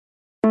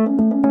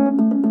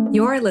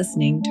You're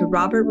listening to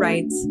Robert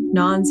Wright's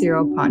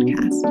Non-Zero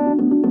Podcast.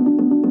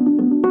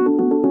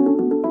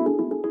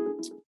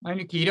 Hi,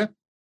 Nikita.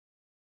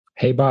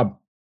 Hey, Bob.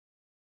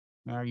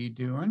 How are you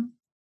doing?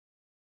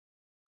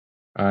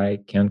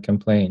 I can't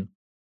complain.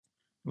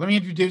 Let me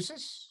introduce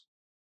us.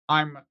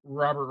 I'm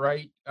Robert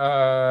Wright.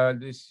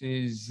 This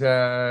is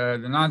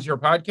the Non-Zero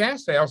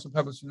Podcast. I also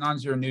publish a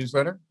Non-Zero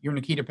newsletter. You're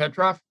Nikita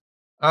Petrov.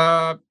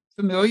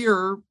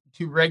 Familiar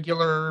to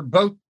regular,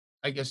 both,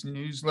 I guess,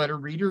 newsletter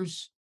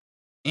readers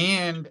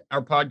and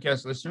our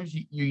podcast listeners.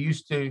 You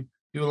used to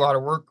do a lot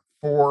of work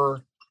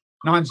for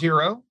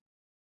Non-Zero.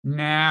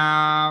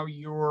 Now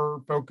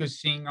you're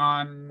focusing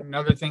on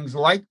other things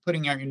like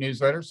putting out your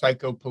newsletter,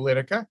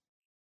 Psychopolitica.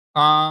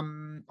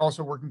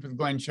 Also working for the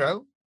Glenn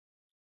Show,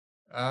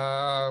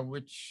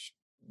 which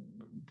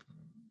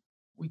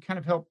we kind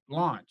of helped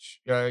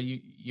launch.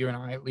 You and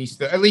I, at least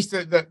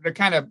the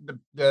kind of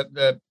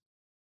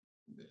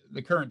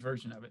the current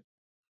version of it.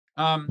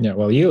 Yeah,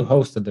 well, you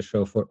hosted the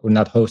show or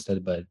not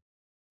hosted, but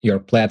your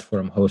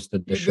platform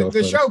hosted the show for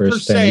the show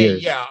first per 10 se,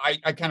 years. yeah,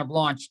 I kind of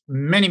launched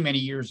many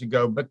years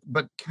ago,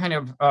 but kind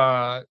of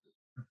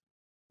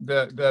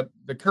the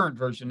current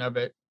version of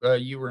it,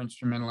 you were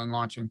instrumental in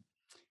launching.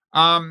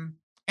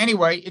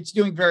 Anyway, it's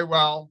doing very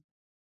well.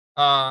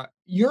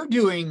 You're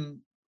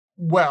doing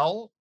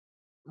well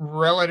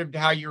relative to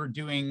how you were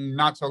doing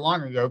not so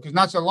long ago, because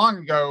not so long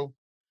ago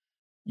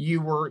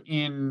you were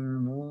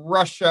in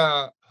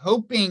Russia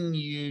hoping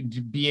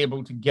you'd be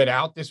able to get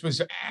out. This was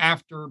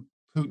after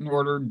Putin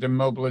ordered the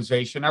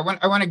mobilization. I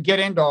want to get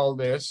into all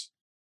this.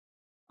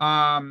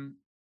 In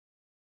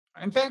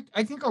fact,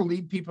 I think I'll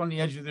leave people on the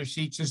edge of their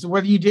seats as to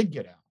whether you did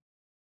get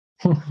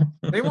out.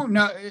 They won't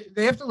know.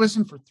 They have to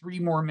listen for 3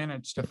 more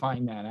minutes to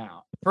find that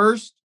out.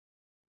 First,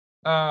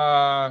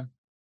 I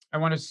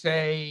want to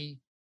say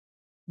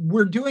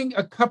we're doing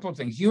a couple of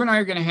things. You and I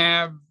are going to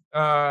have,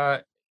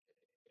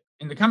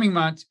 in the coming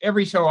months,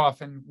 every so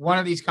often, one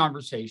of these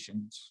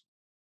conversations.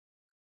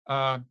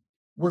 We're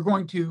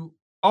going to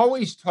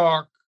always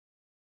talk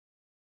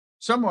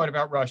somewhat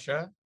about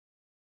Russia,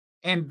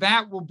 and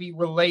that will be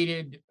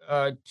related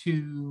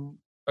to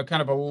a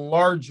kind of a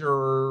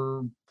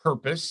larger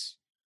purpose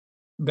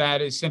that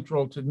is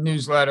central to the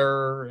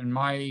newsletter and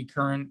my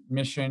current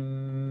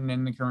mission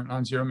and the current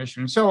Non-Zero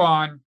mission and so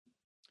on,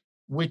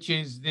 which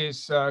is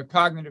this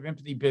cognitive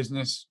empathy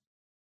business.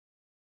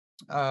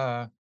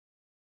 I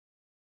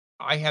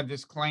have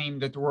this claim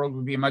that the world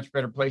would be a much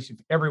better place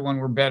if everyone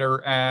were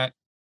better at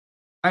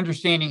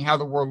understanding how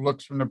the world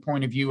looks from the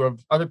point of view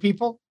of other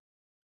people,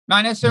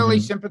 not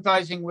necessarily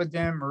sympathizing with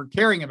them or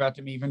caring about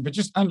them even, but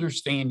just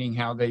understanding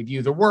how they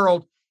view the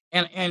world.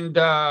 And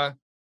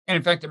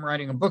in fact, I'm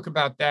writing a book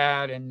about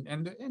that,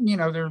 and you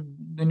know, the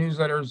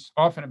newsletter is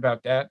often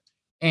about that.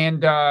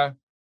 And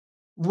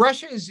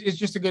Russia is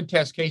just a good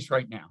test case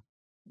right now,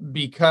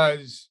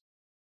 because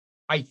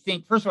I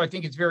think, first of all, I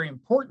think it's very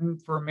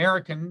important for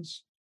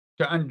Americans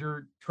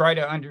to try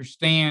to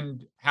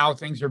understand how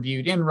things are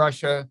viewed in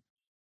Russia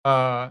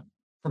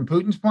from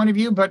Putin's point of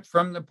view, but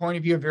from the point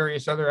of view of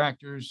various other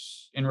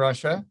actors in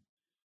Russia.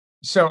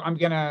 So I'm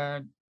going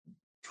to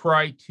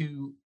try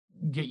to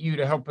get you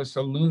to help us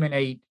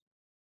illuminate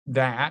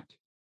that.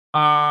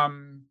 But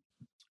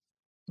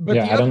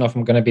yeah, I don't know if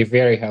I'm going to be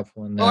very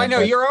helpful in that. Well, I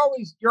know but... you're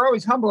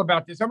always humble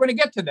about this. I'm going to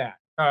get to that.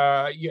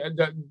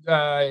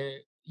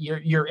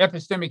 Your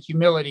epistemic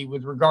humility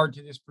with regard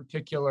to this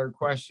particular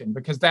question,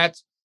 because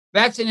that's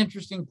an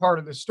interesting part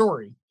of the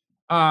story.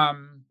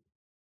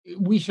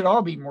 We should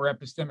all be more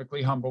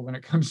epistemically humble when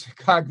it comes to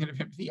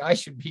cognitive empathy. I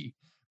should be,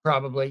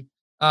 probably.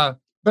 But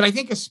I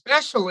think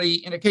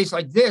especially in a case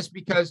like this,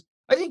 because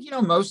I think, you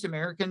know, most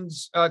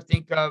Americans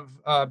think of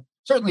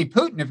certainly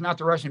Putin, if not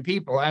the Russian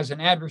people, as an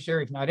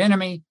adversary, if not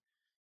enemy.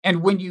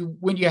 And when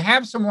you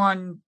have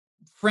someone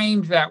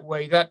framed that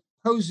way, that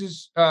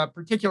poses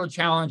particular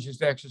challenges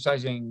to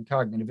exercising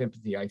cognitive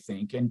empathy, I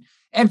think.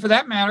 And for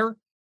that matter,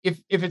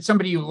 if it's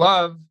somebody you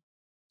love,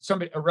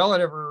 a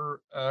relative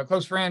or a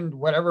close friend,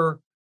 whatever,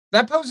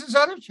 that poses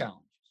other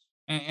challenges.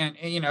 And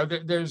you know,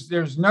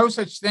 there's no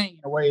such thing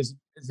in a way as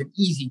an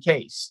easy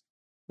case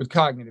with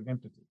cognitive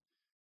empathy.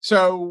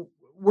 So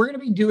we're going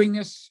to be doing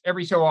this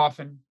every so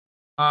often,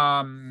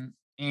 and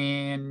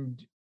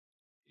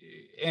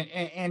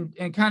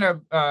kind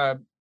of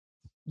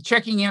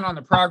checking in on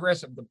the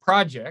progress of the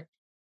project,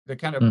 the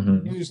kind of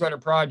newsletter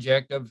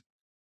project of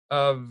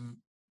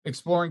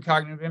exploring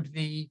cognitive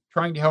empathy,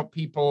 trying to help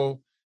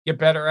people get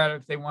better at it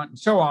if they want, and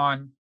so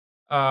on.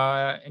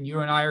 And you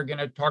and I are going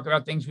to talk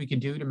about things we can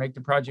do to make the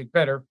project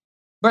better.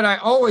 But I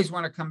always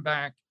want to come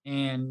back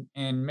and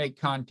make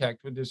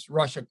contact with this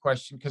Russia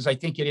question, because I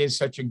think it is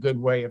such a good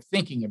way of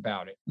thinking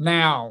about it.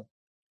 Now,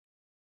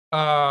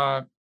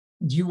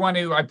 do you want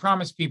to? I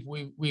promised people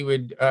we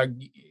would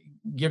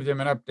give them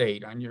an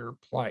update on your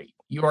plight.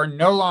 You are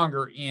no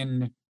longer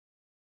in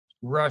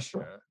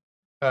Russia.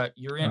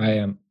 You're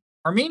in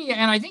Armenia,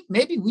 and I think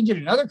maybe we did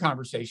another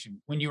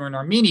conversation when you were in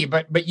Armenia.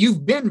 But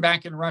you've been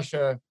back in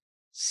Russia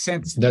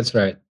since. That's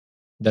right.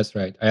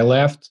 I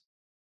left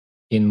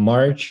in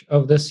March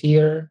of this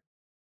year.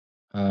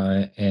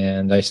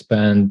 and I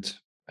spent,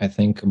 I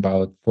think,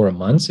 about 4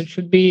 months. It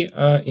should be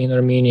in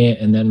Armenia,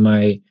 and then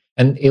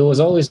and it was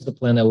always the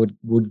plan I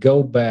would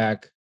go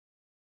back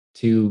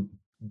to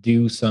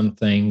do some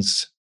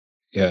things.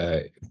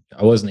 I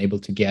wasn't able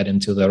to get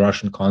into the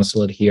Russian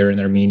consulate here in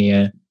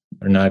Armenia.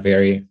 They're not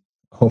very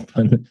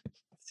open,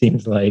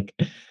 seems like.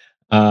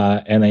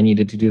 And I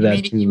needed to do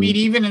that too. You mean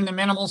even in the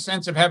minimal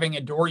sense of having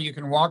a door you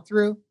can walk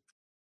through?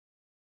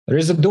 There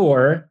is a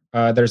door.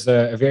 There's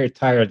a very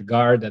tired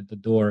guard at the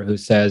door who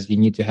says you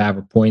need to have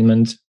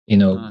appointment.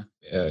 And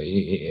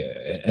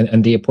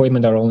the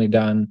appointment are only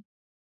done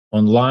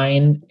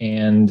online,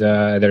 and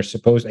I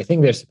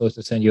think they're supposed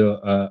to send you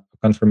a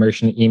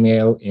confirmation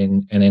email,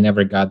 and I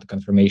never got the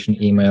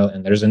confirmation email.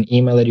 And there's an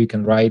email that you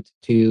can write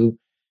to,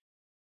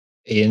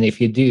 and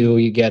if you do,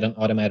 you get an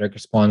automatic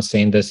response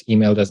saying this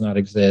email does not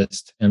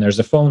exist. And there's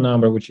a phone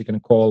number which you can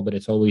call, but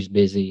it's always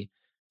busy.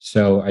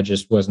 So I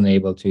just wasn't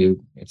able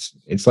to.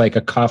 It's like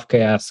a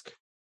Kafkaesque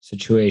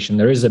situation.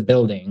 There is a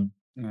building,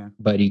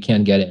 but you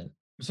can't get in.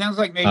 It sounds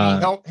like maybe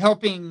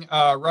helping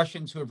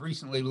Russians who have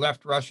recently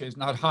left Russia is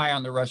not high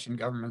on the Russian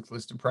government's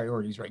list of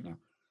priorities right now.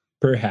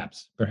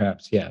 Perhaps,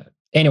 yeah.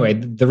 Anyway,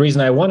 the reason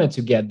I wanted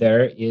to get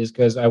there is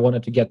because I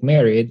wanted to get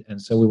married,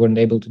 and so we weren't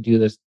able to do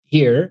this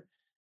here.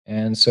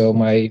 And so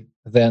my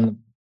then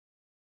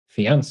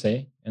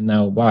fiance and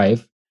now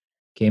wife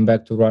came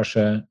back to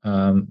Russia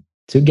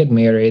to get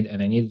married,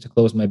 and I needed to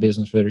close my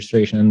business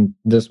registration. And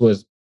this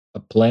was a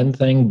planned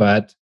thing,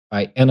 but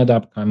I ended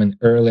up coming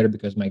earlier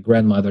because my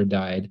grandmother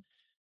died,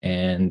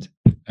 and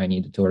I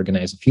needed to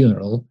organize a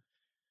funeral.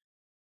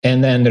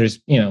 And then there's,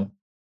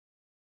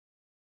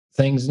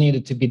 things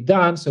needed to be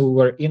done. So we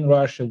were in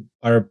Russia.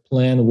 Our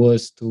plan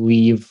was to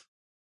leave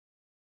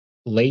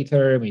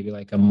later, maybe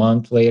like a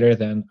month later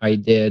than I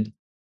did.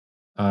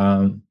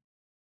 And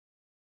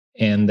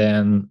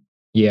then,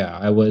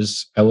 I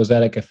was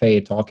at a cafe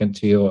talking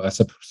to a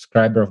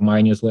subscriber of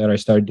my newsletter. I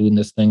started doing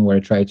this thing where I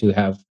try to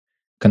have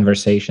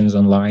conversations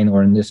online,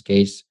 or in this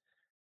case,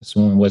 this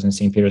woman was in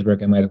St.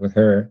 Petersburg. I met with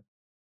her.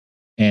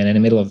 And in the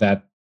middle of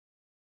that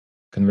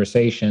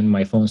conversation,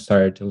 my phone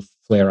started to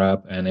flare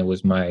up, and it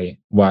was my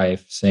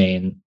wife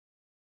saying,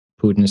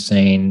 Putin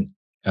saying,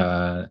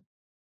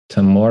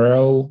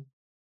 tomorrow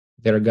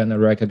they're gonna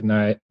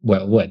recognize,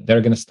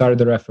 they're gonna start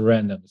the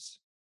referendums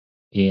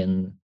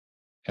in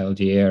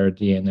LDR,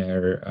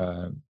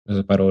 DNR,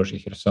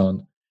 Zaporozhye,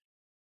 Kherson,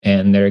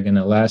 and they're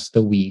gonna last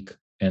a week,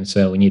 and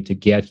so we need to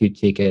get you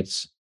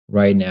tickets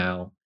right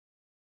now.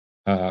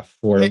 Had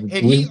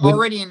he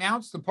already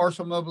announced the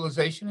partial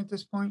mobilization at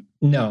this point?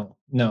 No.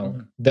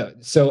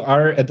 At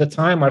the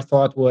time, our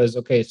thought was,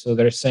 okay, so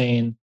they're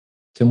saying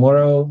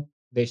tomorrow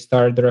they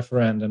start the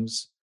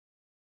referendums.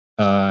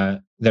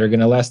 They're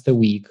going to last a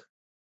week.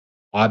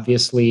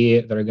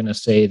 Obviously, they're going to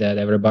say that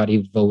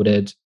everybody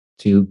voted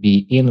to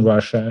be in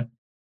Russia.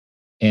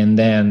 And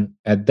then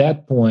at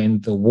that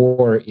point, the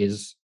war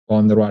is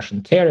on the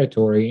Russian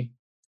territory,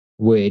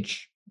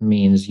 which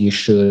means you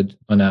should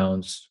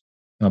announce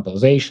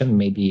mobilization,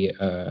 maybe,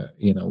 or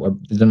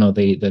I don't know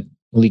the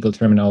legal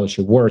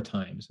terminology, war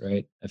times,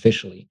 right?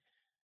 Officially,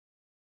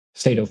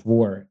 state of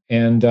war.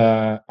 And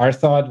our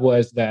thought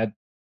was that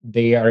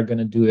they are going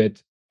to do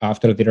it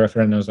after the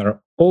referendums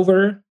are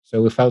over.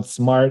 So we felt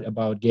smart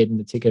about getting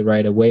the ticket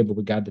right away, but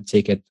we got the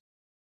ticket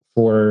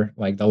for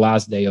like the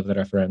last day of the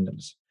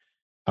referendums.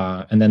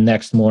 And then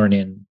next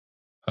morning,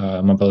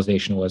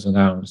 mobilization was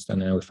announced,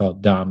 and then we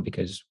felt dumb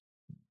because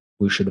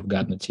we should have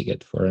gotten a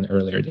ticket for an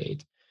earlier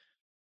date.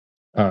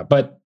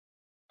 But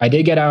I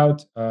did get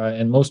out,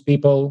 and most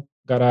people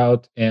got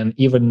out. And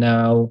even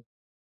now,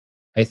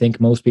 I think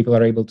most people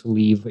are able to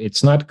leave.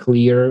 It's not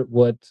clear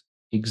what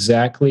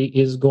exactly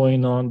is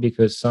going on,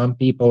 because some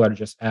people are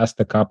just asked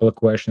a couple of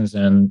questions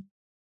and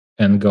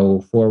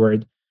go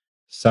forward.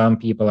 Some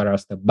people are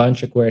asked a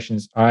bunch of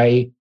questions.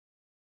 I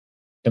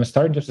am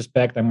starting to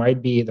suspect there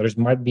might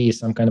be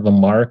some kind of a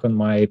mark on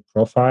my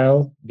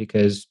profile,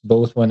 because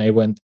both when I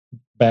went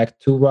back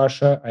to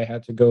Russia, I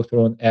had to go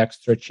through an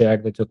extra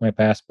check. They took my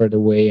passport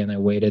away, and I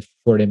waited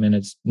 40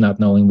 minutes not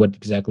knowing what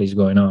exactly is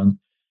going on.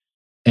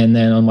 And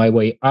then on my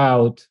way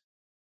out,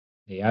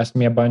 they asked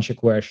me a bunch of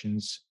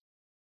questions.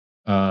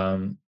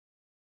 Then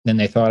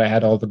they thought I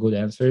had all the good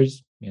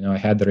answers. I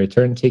had the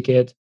return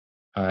ticket.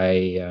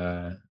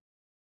 I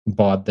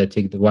bought the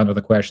ticket. One of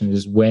the questions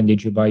is, when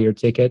did you buy your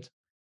ticket?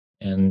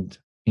 And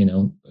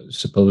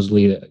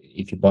supposedly,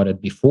 if you bought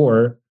it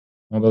before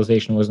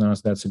mobilization was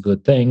announced, that's a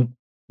good thing.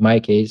 My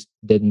case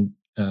didn't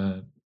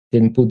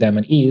put them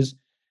at ease.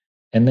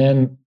 And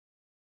then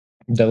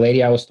the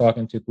lady I was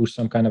talking to pushed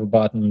some kind of a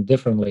button. A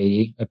different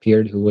lady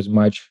appeared who was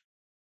much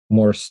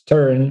more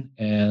stern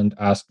and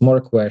asked more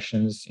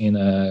questions in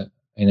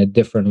a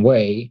different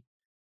way.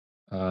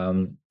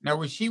 Now,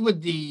 was she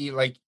with the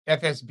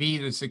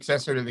FSB, the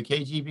successor to the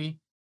KGB?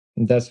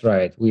 That's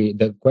right.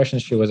 The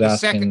questions she was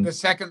asking. The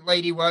second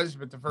lady was,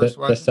 but the first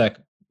was the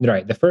second.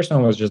 Right. The first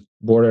one was just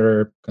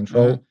border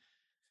control. Uh-huh.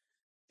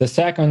 The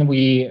second,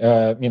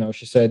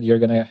 she said, you're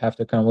gonna have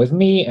to come with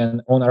me,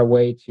 and on our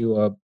way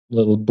to a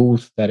little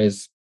booth that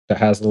is that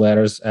has the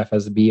letters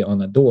FSB on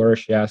the door.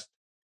 She asked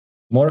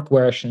more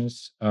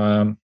questions.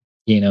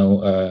 You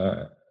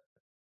know,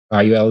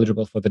 are you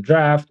eligible for the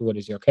draft? What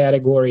is your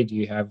category? Do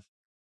you have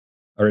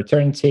a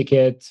return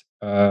ticket?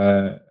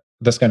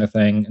 This kind of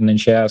thing. And then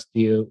she asked,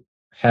 do you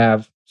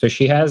have, so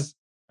she has,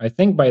 I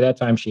think by that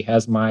time she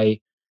has my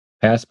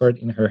passport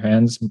in her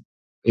hands.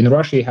 In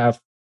Russia, you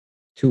have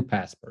two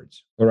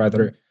passports, or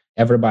rather,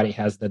 everybody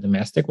has the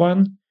domestic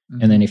one.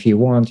 And then if you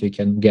want, you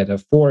can get a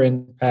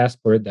foreign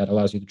passport that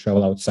allows you to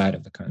travel outside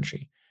of the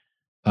country.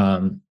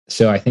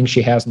 So I think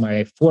she has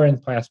my foreign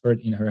passport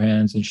in her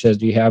hands, and she says,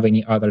 do you have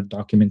any other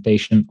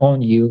documentation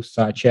on you,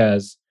 such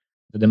as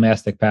the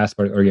domestic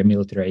passport or your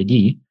military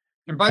ID?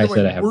 And by the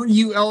way, were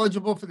you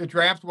eligible for the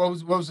draft? What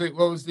was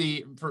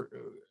the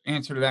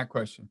answer to that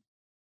question?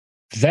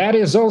 That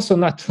is also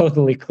not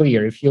totally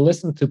clear. If you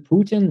listen to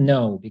Putin,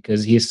 no,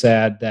 because he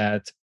said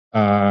that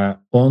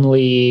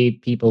only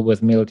people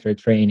with military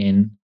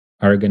training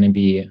are going to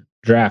be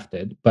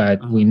drafted.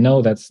 But we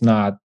know that's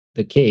not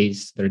the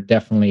case. There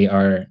definitely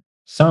are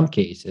some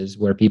cases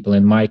where people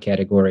in my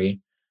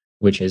category,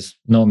 which is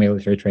no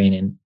military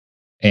training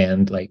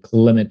and like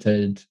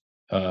limited,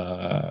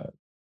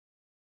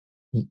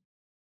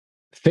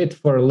 fit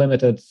for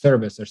limited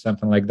service or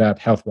something like that,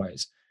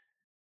 health-wise.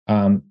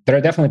 There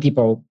are definitely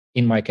people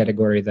in my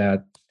category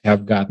that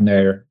have gotten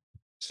their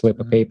slip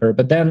of paper,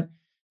 but then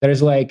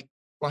there's like,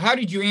 well, how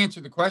did you answer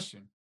the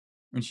question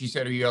when she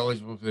said, are you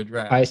eligible for the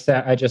draft?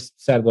 I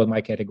just said what my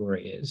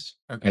category is.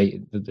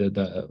 Okay.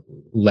 The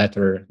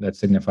letter that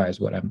signifies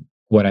what I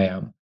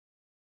am.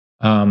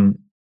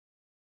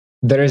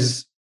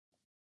 There's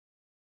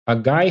a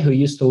guy who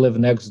used to live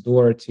next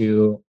door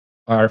to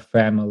our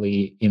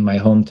family in my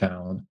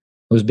hometown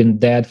who's been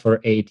dead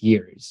for 8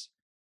 years.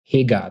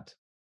 He got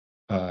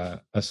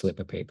a slip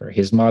of paper.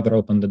 His mother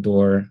opened the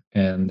door,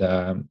 and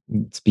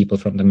it's people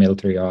from the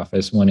military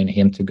office wanting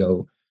him to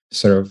go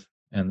serve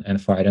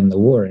and fight in the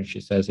war. And she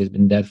says he's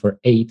been dead for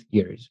 8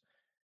 years.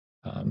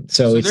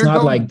 So it's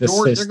not like the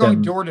system. They're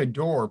going door to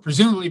door,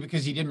 presumably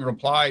because he didn't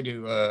reply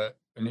to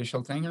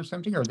initial thing or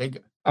something. Or they?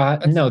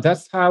 No,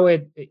 that's how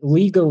it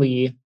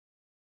legally.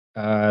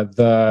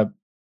 It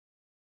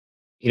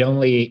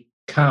only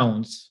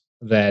counts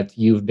that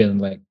you've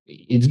been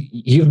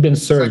you've been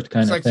served,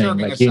 kind of thing.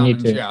 Like you need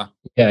to,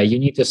 you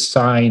need to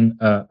sign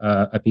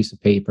a piece of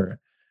paper.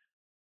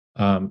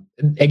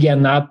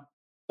 Again, not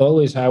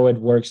always how it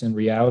works in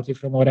reality,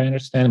 from what I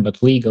understand,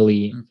 but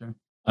legally,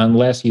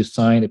 unless you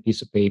sign a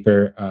piece of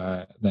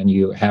paper, then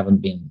you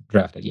haven't been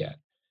drafted yet.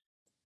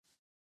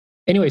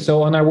 Anyway,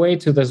 so on our way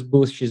to this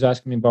booth, she's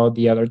asking me about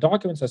the other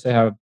documents. I say, I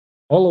have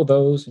all of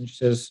those, and she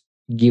says,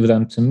 give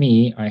them to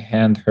me. I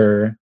hand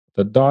her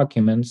the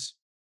documents,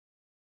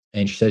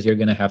 and she says, you're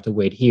going to have to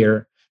wait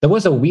here. There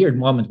was a weird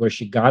moment where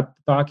she got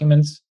the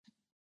documents.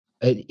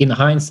 In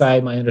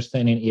hindsight, my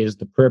understanding is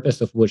the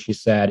purpose of what she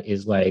said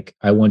is like,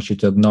 I want you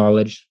to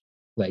acknowledge,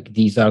 like,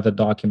 these are the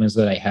documents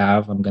that I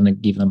have. I'm going to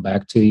give them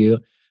back to you.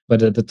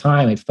 But at the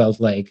time, it felt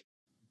like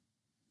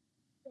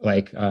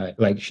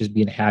she's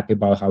being happy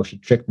about how she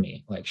tricked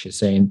me. Like, she's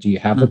saying, do you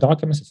have the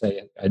documents? I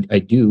say, I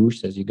do. She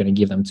says, you're going to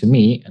give them to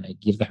me. And I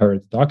give her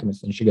the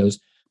documents. And she goes,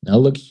 now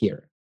look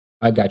here.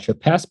 I got your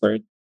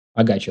passport.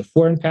 I got your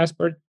foreign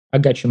passport. I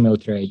got your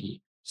military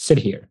ID. Sit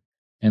here.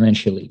 And then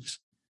she leaves.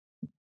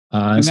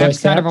 And so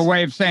that's kind of a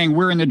way of saying,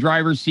 we're in the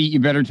driver's seat. You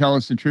better tell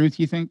us the truth,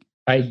 you think?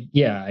 I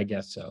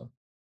guess so.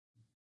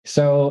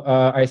 So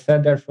I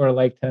sat there for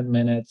like 10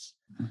 minutes.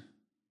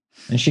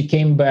 And she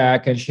came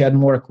back and she had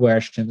more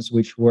questions,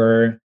 which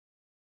were,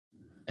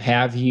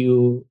 have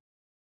you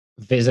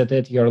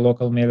visited your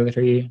local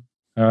military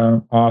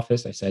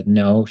office? I said,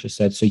 no. She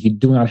said, so you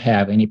do not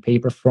have any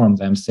paper from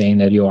them saying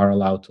that you are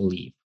allowed to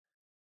leave?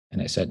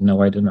 And I said,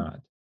 no, I do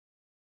not.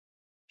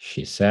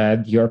 She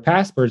said, your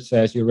passport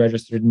says you're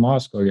registered in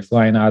Moscow. You're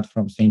flying out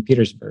from St.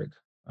 Petersburg.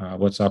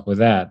 What's up with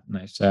that? And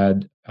I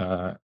said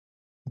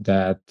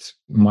that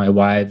my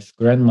wife's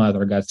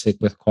grandmother got sick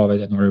with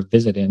COVID and we're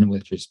visiting,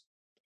 which is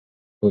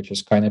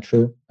kind of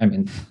true. I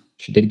mean,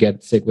 she did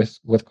get sick with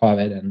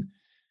COVID,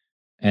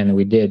 and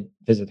we did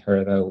visit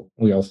her, though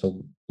we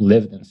also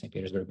lived in St.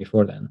 Petersburg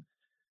before then.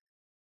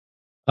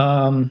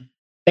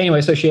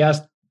 Anyway, so she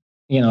asked,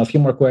 a few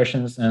more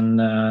questions,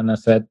 and I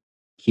said,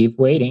 keep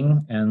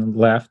waiting, and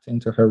left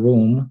into her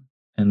room,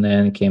 and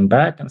then came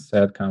back and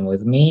said, come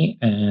with me,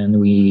 and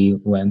we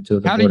went to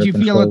the How did you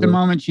feel at the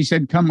moment she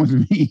said, come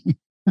with me?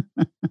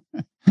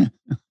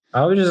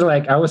 I was just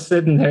like, I was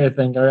sitting there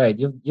thinking, all right,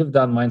 you've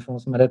done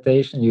mindfulness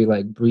meditation. You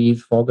like breathe,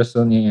 focus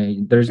on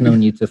there's no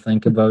need to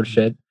think about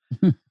shit.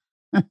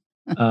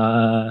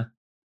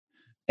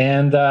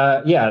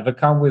 The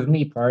come with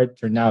me part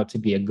turned out to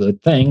be a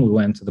good thing. We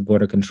went to the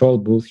border control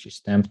booth. She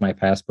stamped my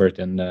passport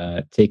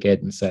and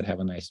ticket and said, have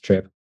a nice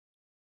trip.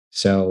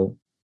 So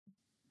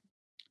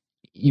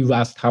you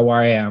asked how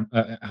I am.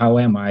 How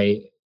am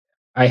I?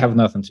 I have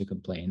nothing to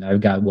complain. I've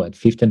got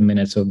 15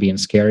 minutes of being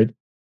scared.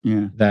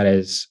 Yeah. That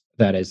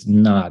is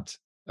not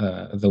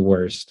the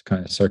worst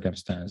kind of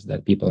circumstance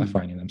that people are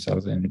finding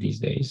themselves in these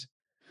days.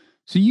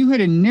 So you had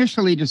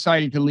initially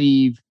decided to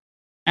leave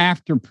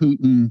after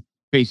Putin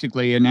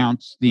basically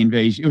announced the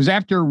invasion. It was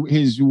after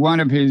one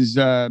of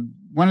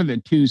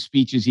the two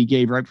speeches he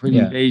gave right before the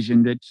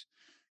invasion that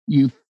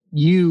you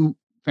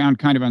found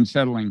kind of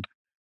unsettling.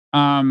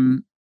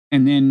 And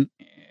then,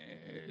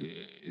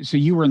 so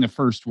you were in the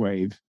first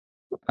wave,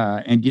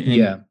 and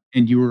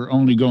you were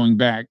only going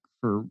back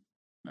for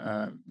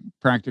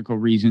practical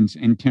reasons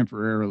and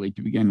temporarily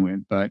to begin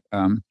with. But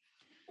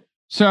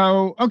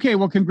so okay,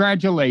 well,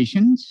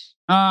 congratulations.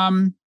 Let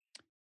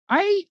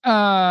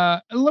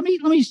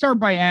me start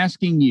by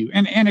asking you,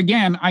 and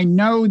again, I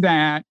know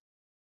that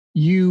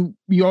you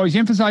always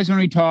emphasize when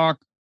we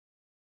talk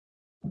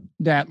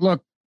that,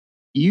 look,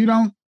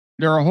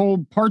 there are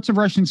whole parts of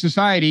Russian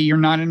society you're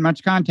not in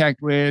much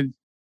contact with.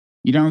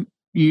 And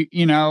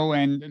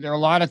there are a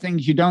lot of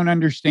things you don't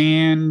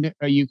understand.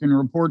 You can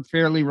report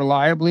fairly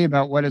reliably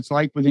about what it's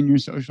like within your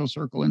social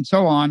circle and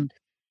so on.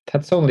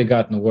 That's only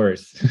gotten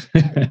worse.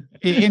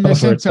 In the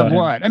sense of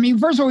what? I mean,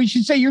 first of all, we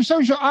should say your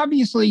social,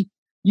 obviously,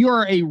 you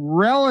are a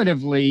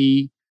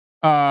relatively,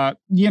 the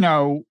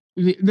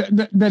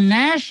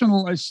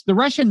nationalists, the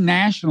Russian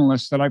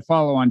nationalists that I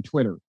follow on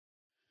Twitter,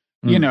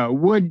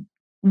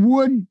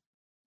 would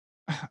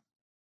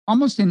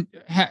almost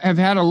have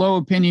had a low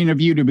opinion of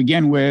you to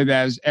begin with,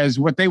 as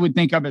what they would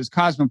think of as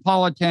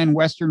cosmopolitan,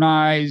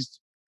 westernized,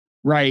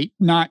 right?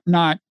 Not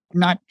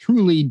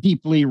truly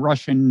deeply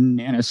Russian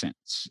in a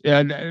sense,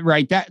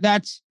 right?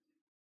 That's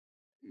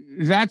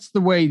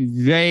the way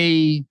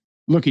they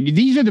look at you.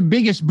 These are the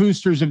biggest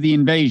boosters of the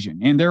invasion,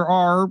 and there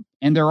are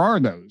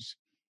those,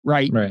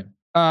 right? Right.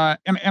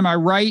 Am I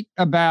right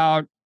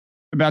about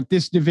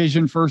this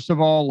division? First of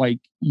all, like,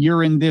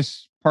 you're in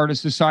this part of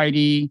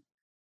society,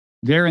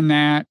 they're in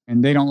that,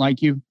 and they don't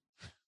like you.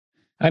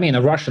 I mean,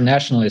 a Russian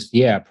nationalist,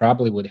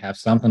 probably would have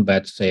something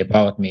bad to say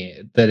about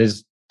me.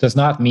 Does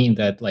not mean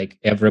that, like,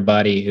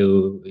 everybody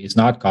who is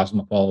not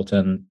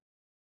cosmopolitan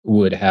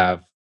would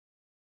have,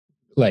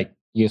 like,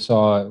 you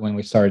saw when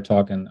we started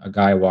talking, a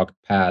guy walked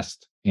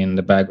past in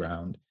the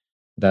background.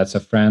 That's a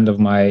friend of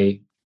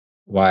my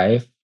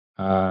wife.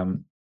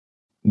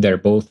 They're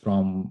both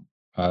from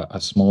a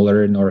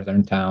smaller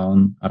northern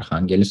town,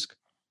 Arkhangelsk.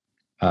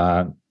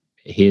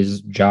 His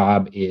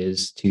job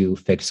is to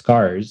fix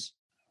cars,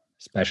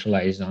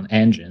 specialized on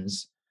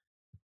engines.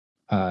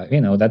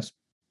 That's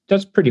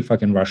pretty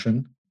fucking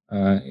Russian.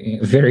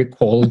 Very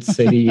cold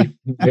city,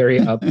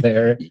 very up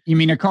there. You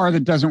mean a car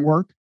that doesn't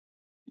work?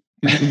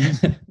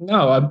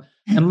 No,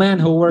 a man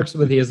who works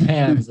with his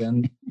hands,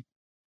 and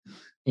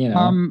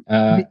and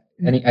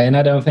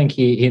I don't think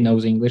he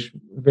knows English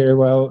very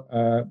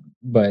well.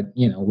 But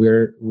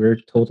we're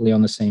totally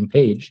on the same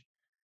page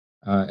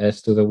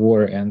as to the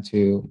war and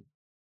to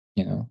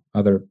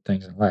other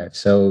things in life.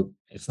 So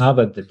it's not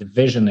that the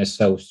division is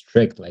so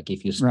strict. Like,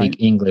 if you speak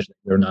English,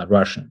 you're not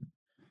Russian.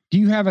 Do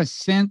you have a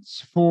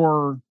sense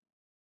for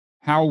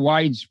how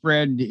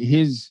widespread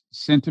his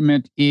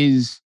sentiment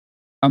is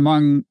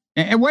among?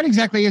 And what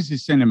exactly is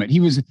his sentiment? He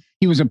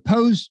was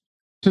opposed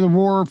to the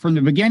war from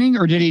the beginning,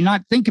 or did he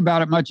not think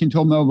about it much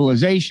until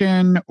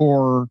mobilization?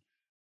 Or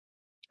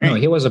no,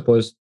 he was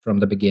opposed from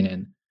the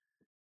beginning.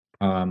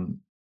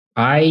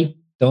 I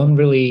don't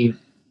really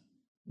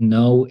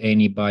know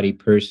anybody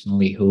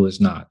personally who is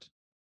not.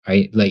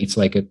 It's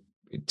like a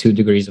 2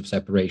 degrees of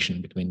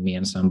separation between me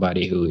and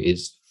somebody who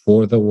is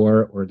for the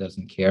war or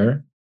doesn't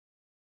care.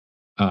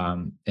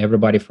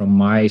 Everybody from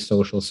my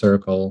social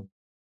circle,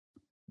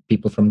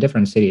 people from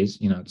different cities,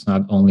 it's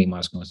not only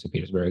Moscow and St.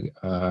 Petersburg,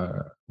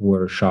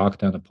 were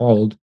shocked and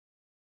appalled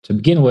to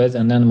begin with.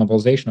 And then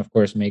mobilization, of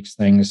course, makes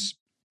things,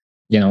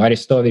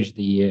 Arestovich,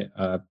 the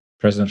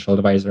presidential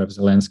advisor of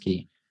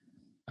Zelensky,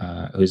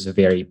 who's a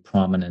very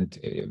prominent,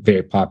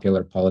 very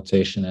popular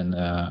politician and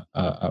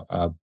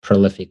a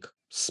prolific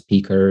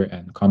speaker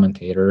and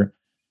commentator.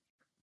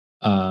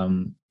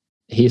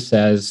 He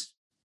says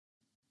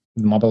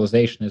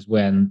mobilization is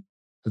when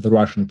the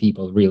Russian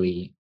people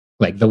really,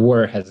 like, the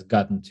war has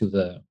gotten to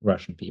the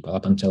Russian people.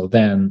 Up until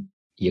then,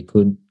 you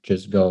could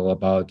just go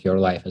about your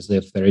life as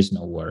if there is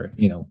no war.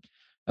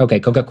 Okay,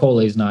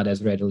 Coca-Cola is not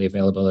as readily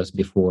available as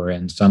before,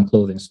 and some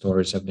clothing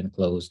stores have been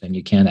closed, and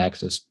you can't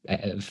access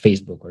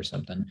Facebook or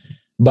something.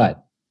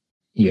 But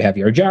you have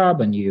your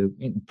job,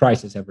 and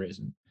prices have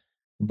risen,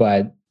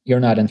 but you're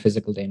not in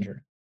physical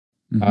danger.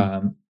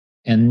 Mm-hmm.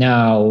 And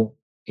now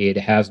it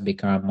has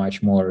become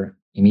much more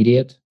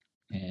immediate.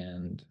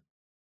 And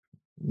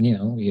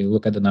you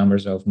look at the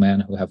numbers of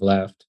men who have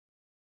left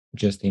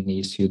just in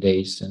these few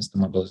days since the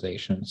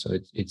mobilization. So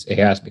it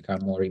has become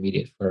more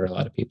immediate for a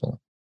lot of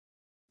people.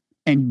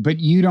 But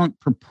you don't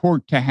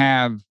purport to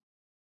have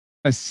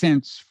a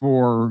sense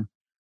for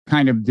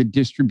kind of the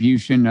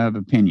distribution of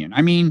opinion.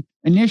 I mean,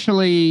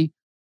 initially,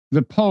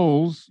 the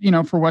polls,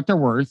 for what they're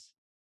worth,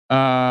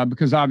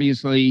 because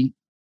obviously,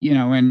 in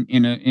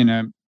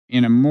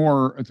a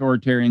more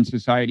authoritarian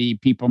society,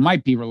 people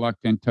might be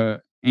reluctant to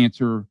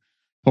answer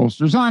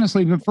pollsters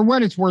honestly. But for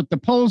what it's worth, the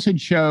polls had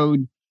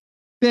showed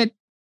that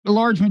the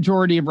large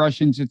majority of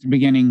Russians at the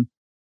beginning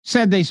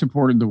said they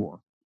supported the war.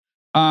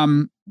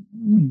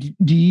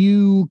 do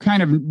you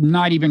kind of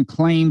not even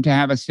claim to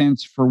have a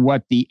sense for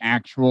what the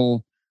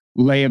actual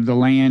lay of the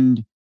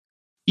land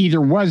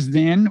either was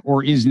then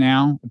or is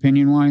now,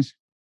 opinion-wise?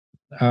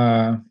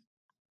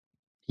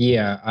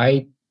 Yeah,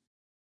 I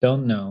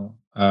don't know.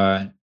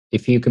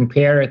 If you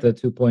compare the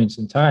 2 points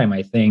in time,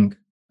 I think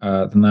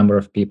the number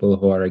of people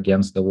who are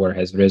against the war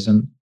has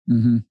risen.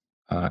 Mm-hmm.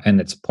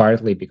 And it's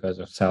partly because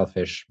of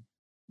selfish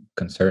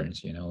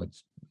concerns.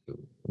 It's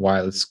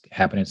while it's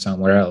happening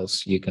somewhere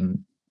else, you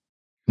can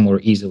more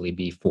easily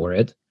be for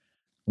it.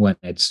 When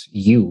it's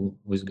you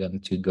who's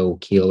going to go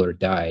kill or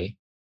die,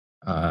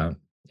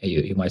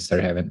 you might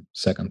start having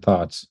second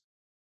thoughts.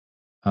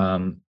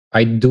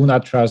 I do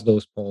not trust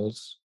those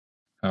polls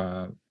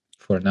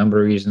for a number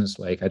of reasons.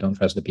 Like, I don't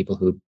trust the people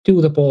who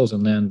do the polls,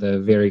 and then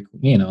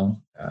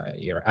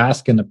you're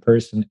asking a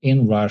person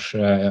in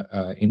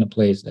Russia, in a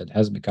place that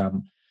has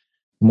become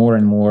more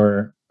and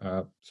more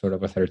sort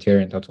of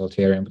authoritarian,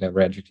 totalitarian, whatever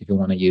adjective you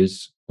want to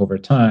use, over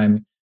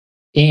time,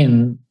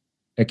 in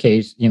a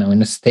case, in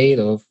a state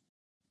of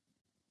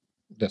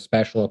the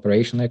special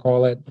operation, they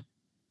call it.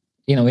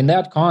 In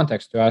that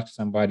context, to ask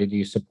somebody, do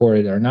you support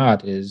it or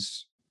not,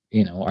 is,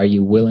 are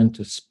you willing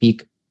to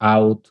speak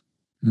out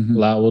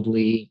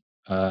loudly,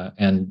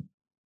 and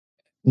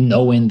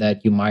knowing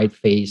that you might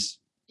face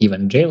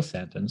even jail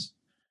sentence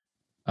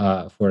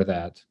for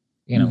that.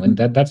 And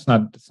that's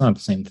not the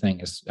same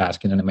thing as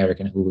asking an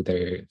American who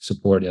they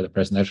support at a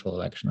presidential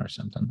election or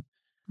something.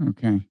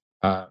 Okay.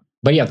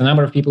 But yeah, the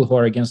number of people who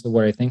are against the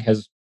war, I think,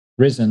 has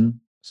risen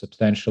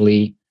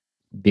substantially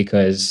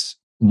because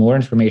more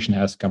information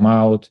has come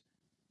out.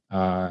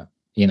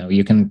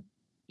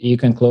 You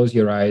can close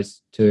your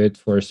eyes to it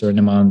for a certain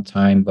amount of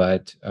time,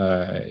 but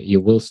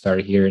you will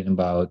start hearing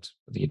about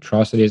the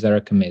atrocities that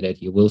are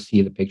committed. You will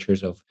see the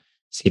pictures of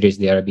cities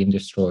that are being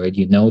destroyed.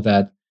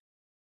 That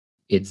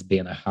it's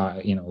been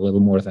a little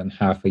more than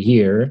half a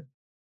year.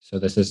 So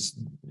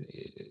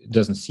it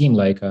doesn't seem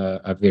like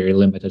a very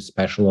limited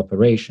special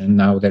operation.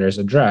 Now there is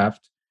a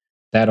draft.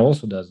 That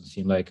also doesn't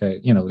seem like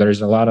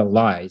there's a lot of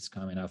lies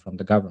coming out from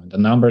the government. The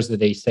numbers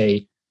that they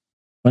say,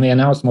 when they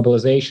announced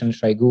mobilization,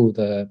 Shoigu,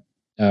 the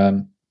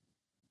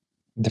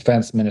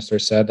defense minister,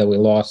 said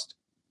that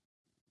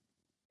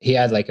he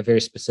had like a very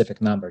specific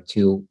number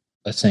to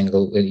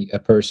a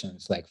person.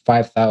 It's like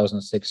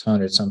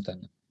 5,600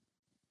 something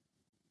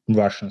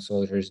Russian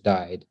soldiers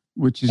died.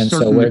 Which is and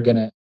so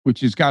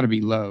which has got to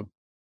be low.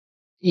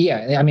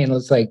 Yeah, I mean,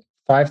 it's like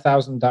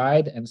 5,000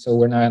 died, and so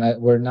we're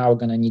now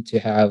gonna need to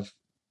have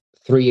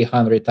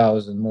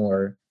 300,000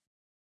 more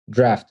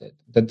drafted.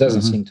 That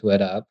doesn't seem to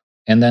add up.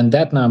 And then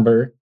that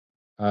number,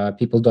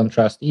 people don't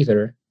trust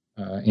either.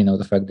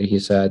 The fact that he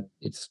said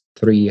it's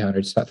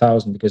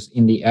 300,000, because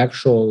in the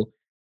actual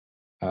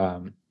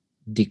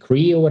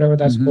decree or whatever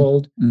that's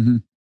called,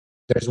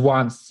 there's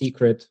one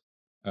secret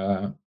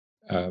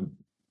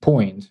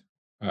point.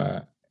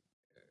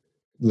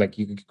 Like,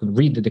 you could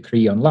read the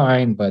decree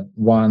online, but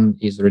one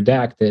is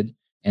redacted,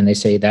 and they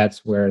say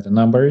that's where the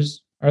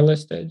numbers are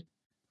listed.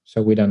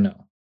 So we don't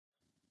know.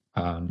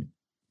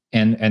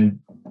 And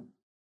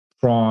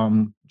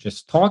from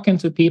just talking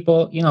to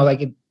people,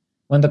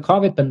 when the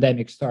COVID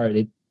pandemic started,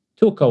 it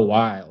took a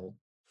while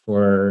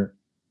for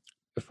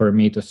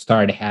me to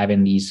start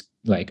having these,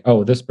 like,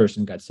 oh, this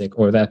person got sick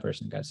or that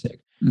person got sick.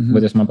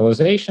 With this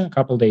mobilization, a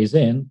couple days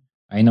in,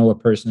 I know a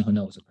person who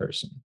knows a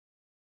person.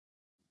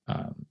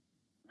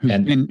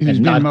 Who's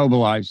been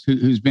mobilized,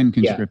 who's been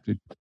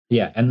conscripted.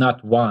 Yeah, and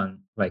not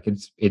one. Like,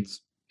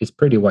 it's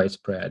pretty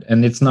widespread,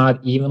 and it's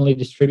not evenly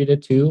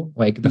distributed too.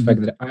 Like, the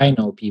fact that I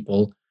know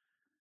people,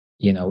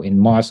 in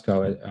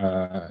Moscow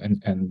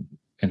and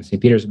St.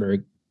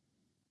 Petersburg,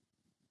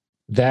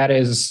 that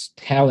is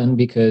telling,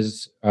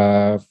 because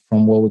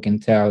from what we can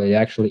tell, it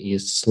actually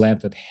is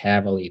slanted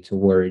heavily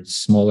towards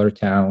smaller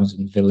towns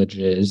and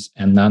villages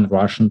and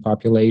non-Russian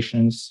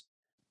populations.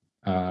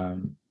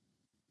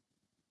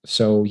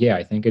 So yeah,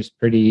 I think it's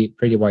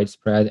pretty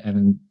widespread,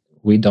 and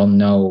we don't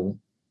know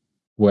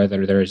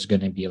whether there's going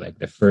to be like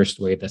the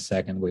first wave, the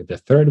second wave, the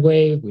third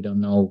wave. We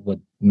don't know what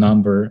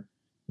number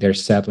they're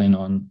settling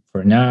on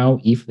for now.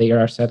 If they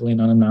are settling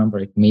on a number,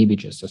 it may be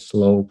just a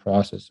slow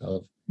process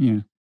of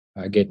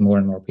get more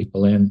and more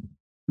people in.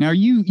 Now,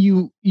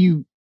 you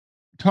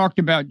talked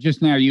about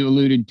just now, you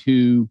alluded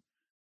to,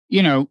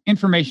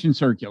 information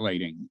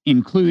circulating,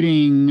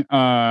 including,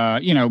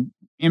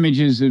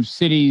 images of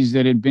cities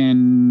that had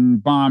been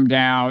bombed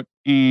out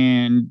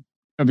and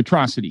of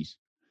atrocities.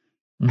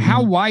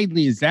 How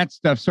widely is that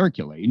stuff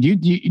circulating? Do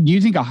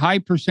you think a high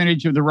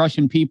percentage of the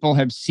Russian people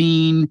have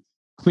seen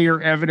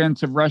clear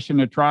evidence of Russian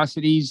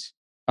atrocities,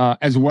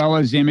 as well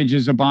as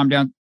images of bombed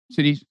out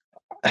cities?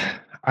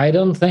 I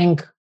don't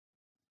think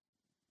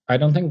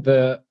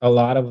a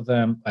lot of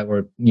them, I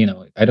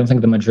don't think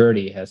the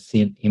majority has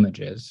seen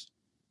images,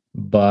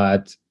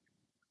 but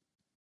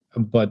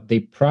they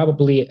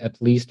probably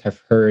at least have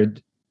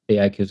heard the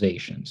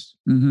accusations.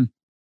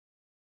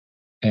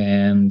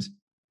 And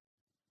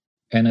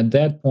at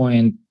that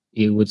point,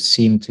 it would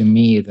seem to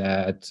me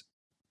that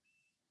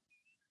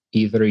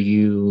either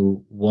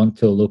you want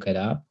to look it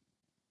up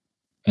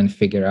and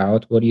figure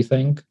out what you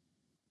think,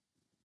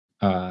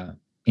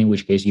 in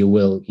which case you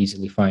will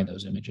easily find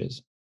those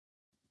images.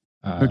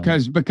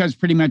 Because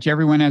pretty much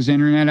everyone has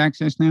internet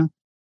access now.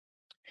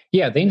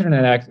 Yeah, the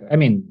internet I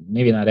mean,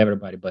 maybe not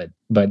everybody, but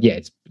yeah,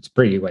 it's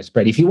pretty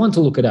widespread. If you want to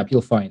look it up,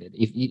 you'll find it.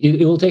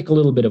 It will take a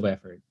little bit of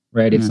effort,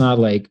 right? It's not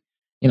like,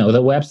 the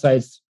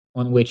websites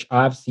on which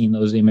I've seen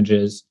those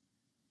images,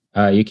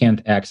 you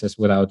can't access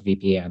without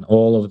VPN.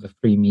 All of the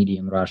free media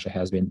in Russia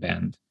has been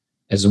banned,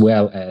 as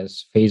well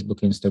as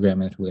Facebook,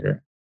 Instagram, and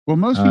Twitter. Well,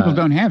 most people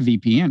don't have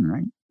VPN,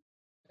 right?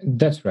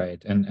 That's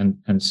right,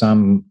 and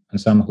some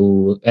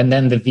who, and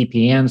then the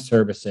VPN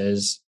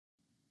services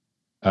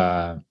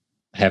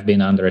have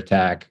been under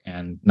attack,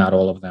 and not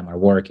all of them are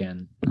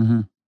working.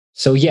 Mm-hmm.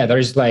 So yeah,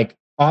 there's like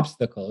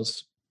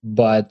obstacles,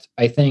 but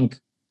I think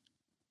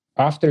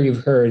after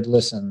you've heard,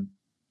 listen,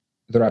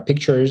 there are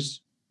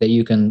pictures that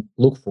you can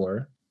look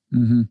for,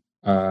 mm-hmm.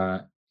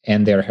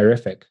 And they're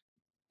horrific,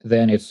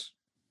 then it's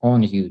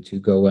on you to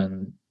go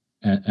and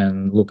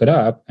look it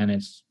up, and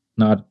it's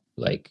not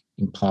like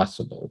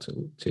impossible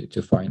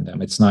to find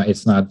them. It's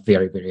not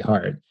very, very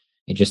hard.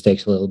 It just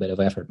takes a little bit of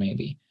effort,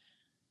 maybe.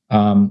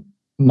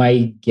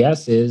 My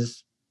guess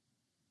is,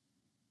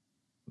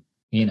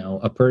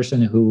 a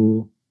person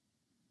who,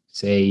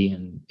 say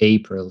in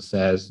April,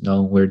 says,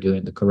 no, we're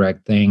doing the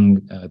correct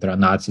thing, there are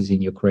Nazis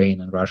in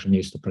Ukraine and Russia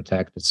needs to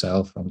protect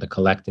itself from the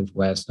collective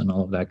West and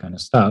all of that kind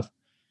of stuff.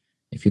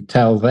 If you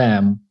tell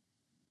them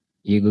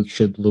you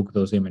should look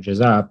those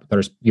images up,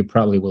 you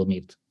probably will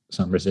meet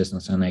some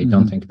resistance, and I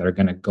don't think they're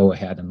going to go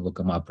ahead and look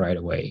them up right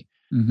away.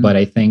 But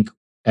I think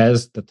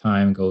as the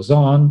time goes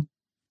on,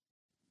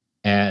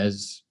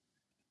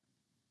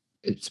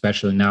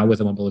 especially now with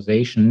the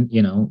mobilization,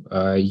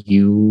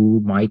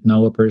 you might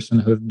know a person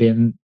who's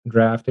been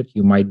drafted.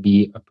 You might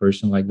be a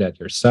person like that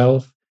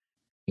yourself.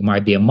 You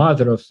might be a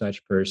mother of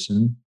such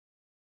person.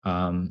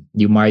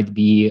 You might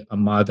be a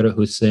mother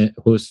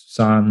whose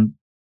son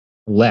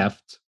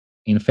left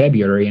in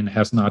February and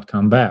has not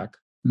come back.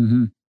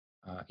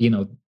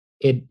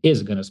 It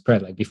is going to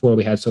spread. Like before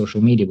we had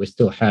social media, we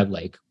still had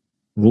like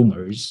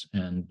rumors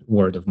and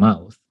word of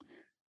mouth.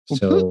 Well,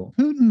 so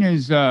Putin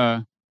is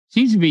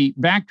seems to be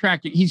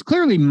backtracking. He's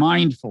clearly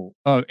mindful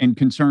and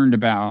concerned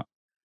about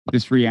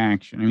this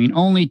reaction. I mean,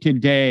 only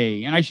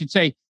today, and I should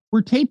say,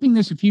 we're taping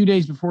this a few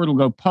days before it'll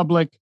go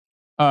public.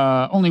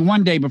 Only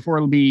one day before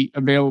it'll be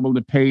available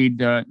to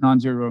paid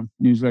non-zero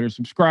newsletter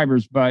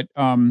subscribers. But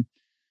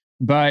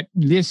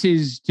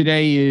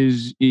today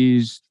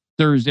is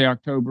Thursday,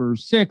 October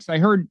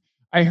 6th.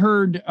 I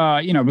heard,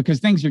 because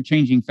things are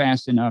changing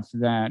fast enough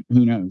that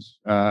who knows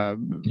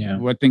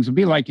what things will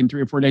be like in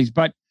 3 or 4 days.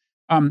 But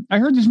I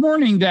heard this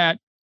morning that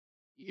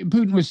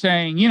Putin was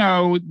saying,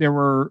 there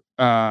were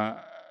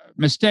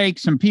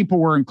mistakes. Some people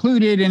were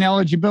included in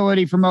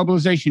eligibility for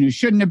mobilization who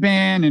shouldn't have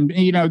been. And,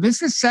 this is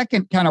the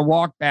second kind of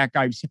walk back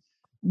I've seen.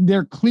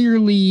 They're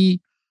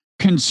clearly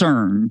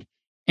concerned.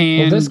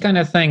 And this kind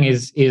of thing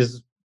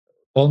is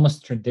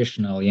almost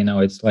traditional.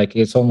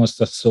 It's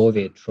almost a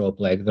Soviet trope.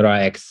 Like there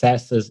are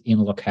excesses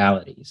in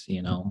localities,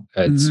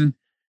 it's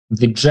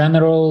the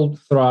general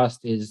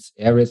thrust is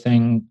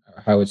everything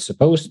how it's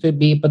supposed to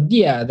be. But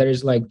yeah,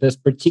 there's like this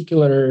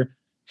particular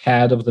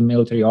head of the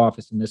military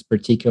office in this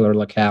particular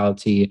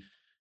locality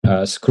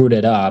screwed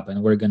it up,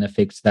 and we're going to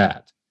fix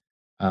that.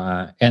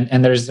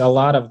 And there's a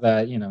lot of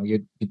that,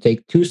 you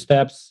take 2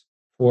 steps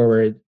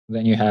forward,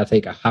 then you have to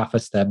take a half a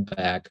step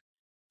back,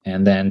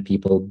 and then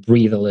people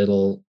breathe a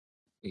little,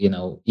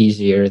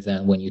 easier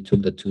than when you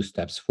took the 2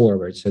 steps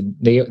forward. So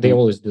they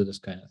always do this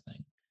kind of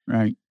thing.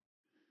 Right.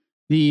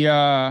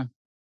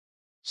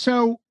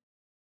 So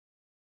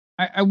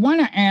I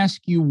want to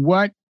ask you,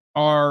 what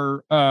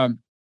are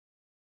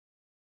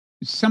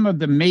some of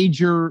the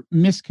major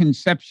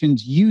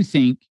misconceptions you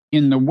think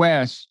in the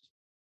West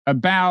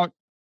about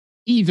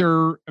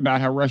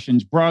how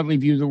Russians broadly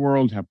view the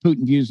world, how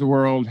Putin views the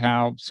world,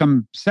 how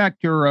some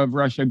sector of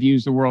Russia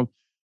views the world.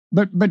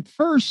 But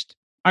first,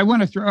 I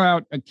want to throw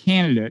out a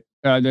candidate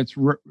that's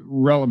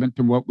relevant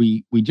to what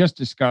we just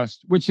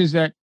discussed, which is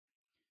that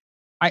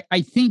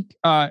I think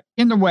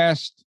in the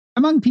West,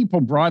 among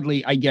people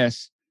broadly, I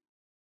guess,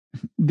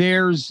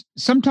 there's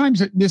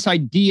sometimes this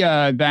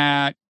idea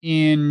that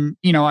in,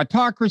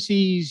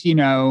 autocracies,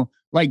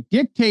 like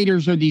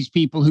dictators are these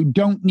people who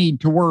don't need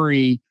to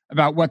worry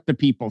about what the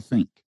people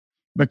think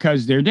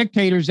because they're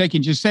dictators. They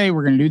can just say,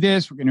 we're going to do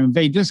this. We're going to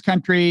invade this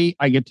country.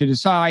 I get to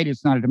decide.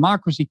 It's not a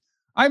democracy.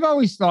 I've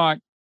always thought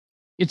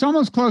it's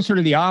almost closer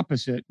to the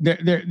opposite.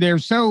 They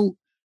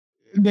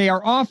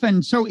are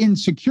often so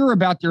insecure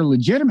about their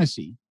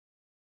legitimacy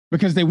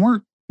because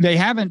they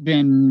haven't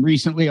been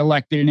recently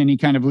elected in any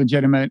kind of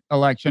legitimate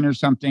election or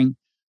something,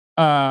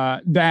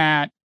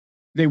 that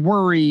they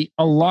worry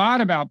a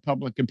lot about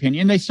public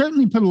opinion. They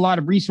certainly put a lot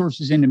of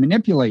resources into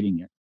manipulating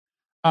it.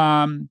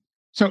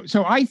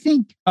 So I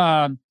think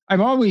I've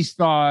always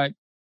thought,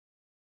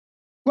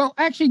 well,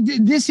 actually,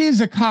 this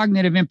is a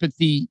cognitive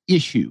empathy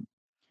issue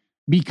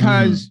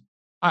because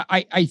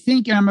I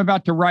think, and I'm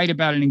about to write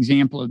about an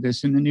example of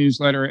this in the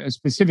newsletter, a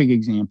specific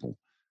example.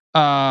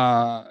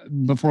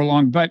 before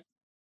long. But,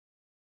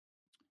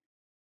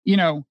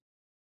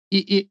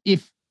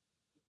 if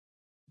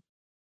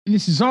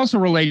this is also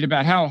related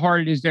about how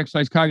hard it is to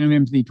exercise cognitive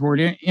empathy toward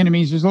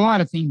enemies, there's a lot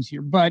of themes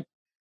here. But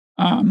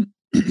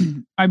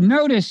I've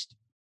noticed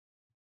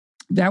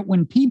that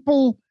when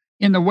people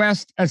in the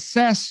West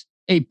assess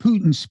a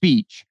Putin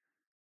speech,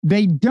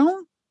 they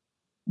don't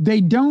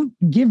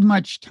give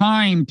much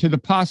time to the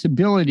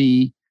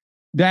possibility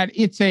that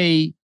it's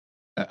a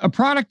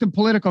product of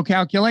political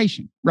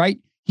calculation, right?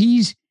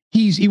 He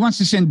wants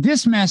to send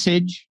this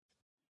message.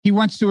 He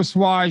wants to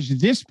assuage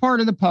this part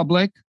of the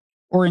public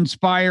or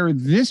inspire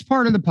this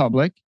part of the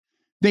public.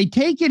 They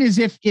take it as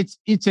if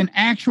it's an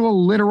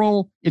actual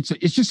literal, it's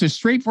just a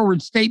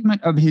straightforward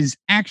statement of his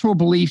actual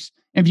beliefs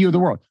and view of the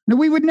world. No,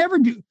 we would never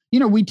do,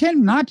 we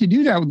tend not to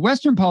do that with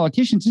Western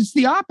politicians. It's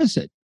the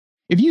opposite.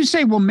 If you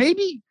say, well,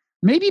 maybe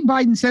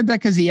Biden said that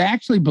because he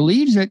actually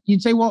believes it,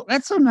 you'd say, well,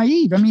 that's so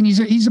naive. I mean,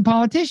 he's a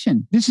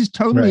politician. This is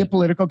totally a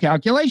political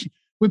calculation.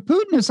 With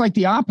Putin, it's like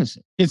the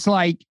opposite. It's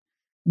like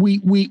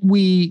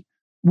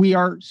we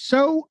are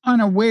so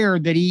unaware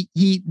that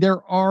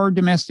there are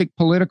domestic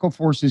political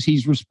forces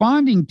he's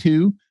responding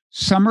to.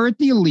 Some are at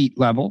the elite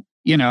level,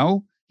 he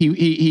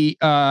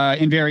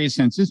in various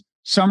senses.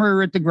 Some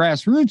are at the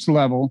grassroots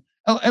level.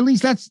 At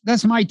least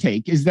that's my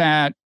take, is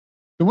that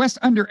the West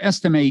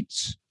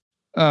underestimates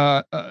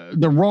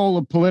the role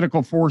of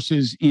political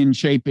forces in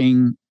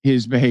shaping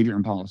his behavior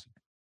and policy.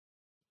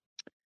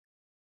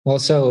 Well,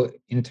 so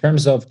in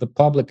terms of the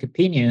public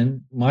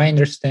opinion, my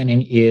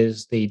understanding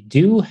is they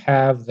do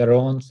have their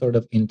own sort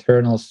of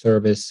internal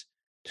service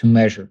to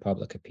measure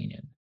public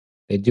opinion.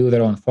 They do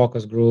their own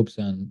focus groups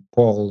and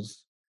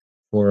polls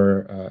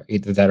for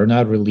that are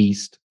not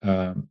released.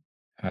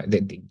 They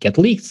get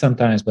leaked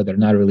sometimes, but they're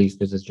not released.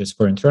 This is just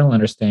for internal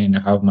understanding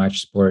of how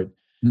much support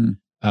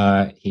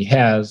he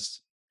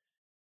has.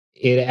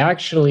 It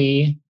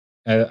actually,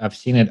 I've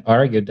seen it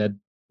argued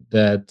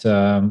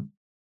that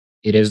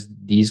it is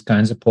these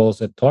kinds of polls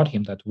that taught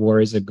him that war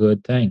is a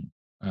good thing,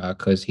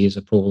 because his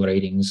approval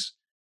ratings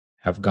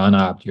have gone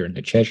up during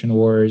the Chechen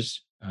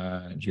wars,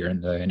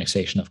 during the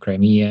annexation of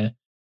Crimea.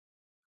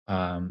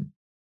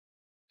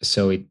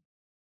 So it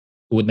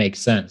would make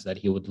sense that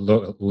he would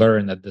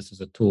learn that this is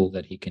a tool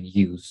that he can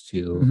use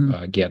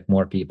to get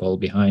more people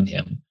behind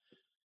him.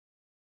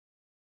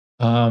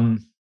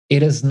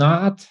 It is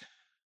not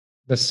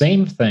the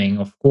same thing,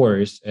 of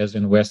course, as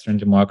in Western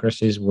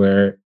democracies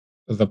where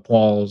the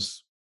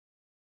polls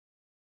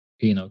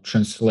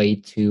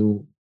translate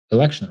to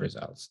election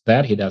results.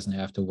 That he doesn't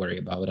have to worry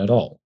about at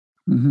all.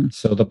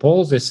 So the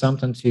polls is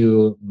something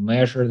to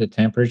measure the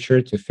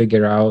temperature, to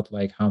figure out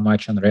like how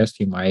much unrest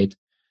you might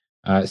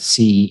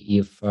see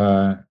if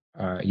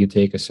you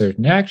take a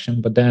certain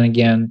action. But then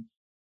again,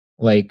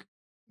 like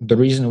the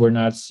reason we're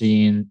not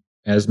seeing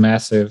as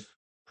massive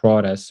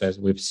protests as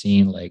we've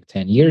seen like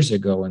 10 years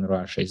ago in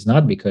Russia is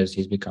not because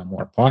he's become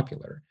more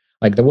popular.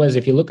 Like there was,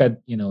 if you look at,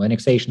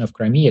 annexation of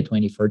Crimea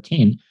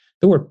 2014,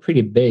 there were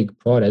pretty big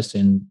protests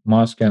in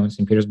Moscow and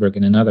St. Petersburg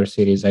and in other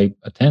cities. I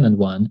attended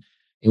one.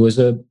 It was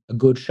a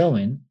good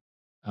showing.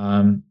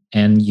 And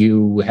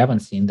you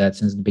haven't seen that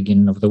since the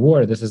beginning of the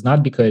war. This is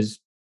not because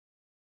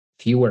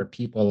fewer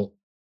people,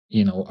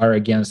 are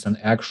against an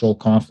actual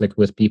conflict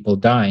with people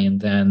dying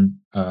than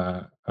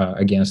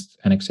against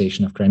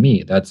annexation of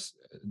Crimea. That's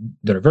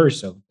the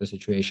reverse of the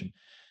situation.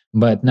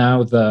 But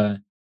now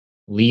the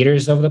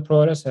leaders of the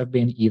protests have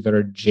been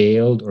either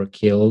jailed or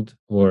killed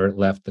or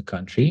left the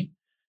country.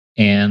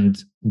 And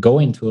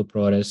going to a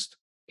protest,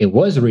 it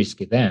was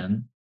risky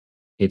then.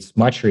 It's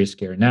much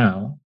riskier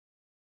now.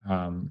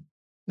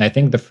 I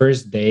think the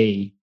first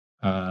day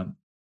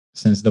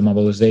since the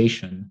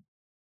mobilization,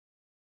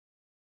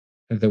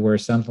 there were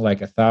something like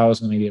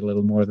 1,000, maybe a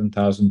little more than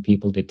 1,000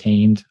 people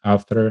detained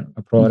after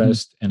a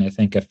protest. And I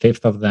think a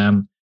fifth of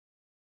them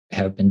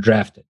have been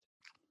drafted.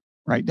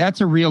 Right. That's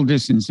a real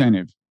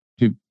disincentive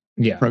to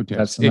protest.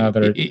 That's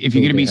another. If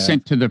you're going to be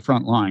sent to the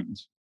front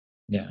lines.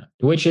 Yeah.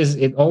 Which is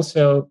it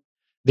also,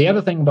 the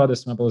other thing about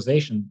this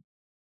mobilization,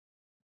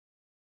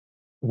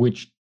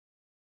 which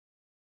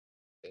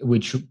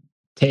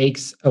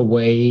takes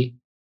away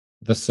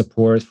the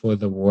support for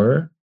the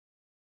war,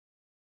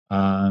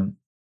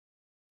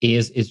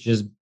 is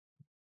just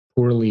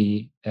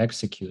poorly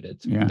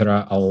executed. Yeah. There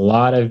are a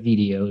lot of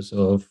videos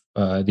of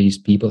these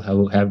people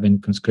who have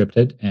been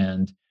conscripted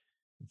and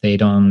they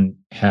don't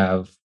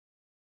have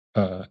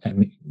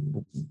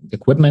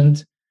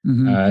equipment.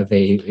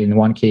 They, in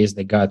one case,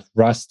 they got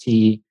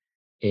rusty,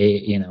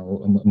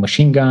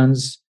 machine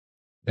guns.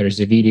 There's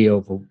a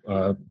video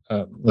of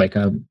like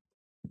a,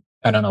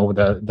 I don't know,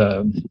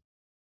 the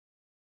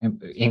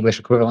English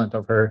equivalent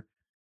of her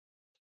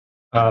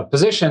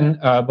position,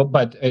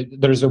 but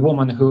there's a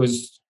woman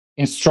who's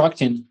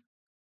instructing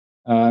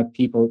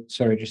people.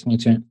 Sorry, just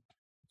need to.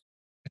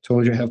 I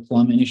told you I have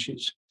plumbing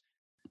issues.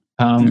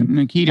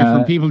 Nikita,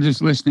 for people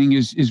just listening,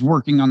 is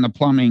working on the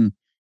plumbing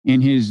in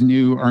his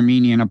new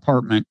Armenian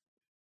apartment.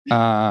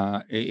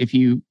 If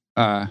you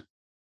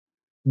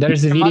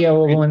there's a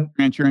video of one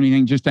or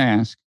anything, just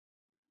ask.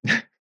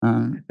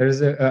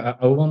 There's a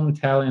woman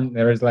telling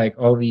there's like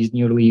all these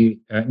new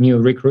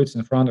recruits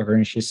in front of her,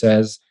 and she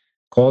says,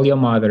 "Call your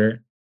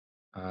mother.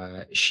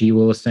 She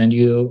will send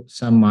you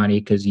some money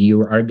because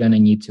you are gonna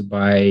need to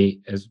buy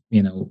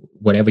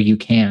whatever you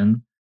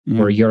can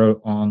for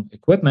your own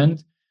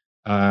equipment."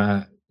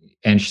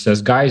 And she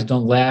says, "Guys,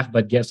 don't laugh,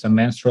 but get some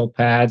menstrual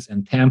pads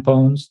and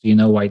tampons. Do you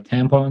know why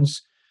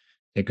tampons?"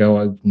 They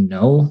go,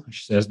 "No."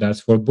 She says,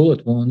 "That's for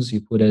bullet wounds.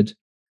 You put it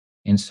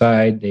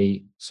inside,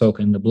 they soak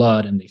in the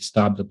blood, and they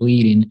stop the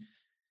bleeding."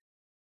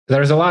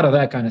 There's a lot of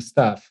that kind of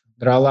stuff.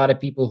 There are a lot of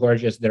people who are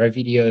there are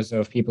videos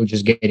of people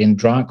just getting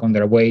drunk on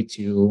their way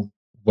to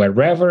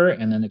wherever,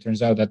 and then it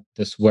turns out that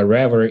this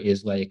wherever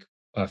is like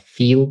a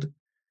field,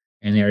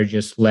 and they're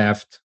just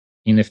left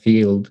in the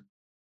field,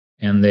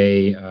 and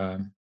they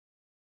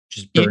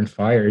just burn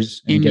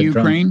fires and in get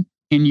Ukraine. drunk.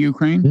 In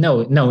Ukraine?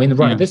 No, in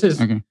Russia. Yeah. This is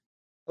okay.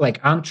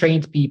 like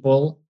untrained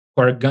people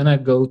who are gonna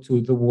go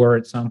to the war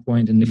at some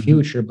point in the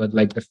future, but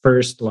like the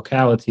first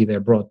locality they're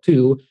brought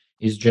to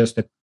is just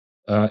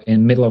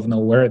in middle of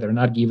nowhere. They're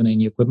not given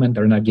any equipment.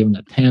 They're not given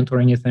a tent or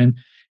anything,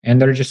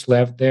 and they're just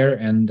left there.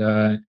 And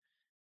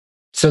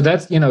so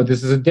that's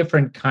this is a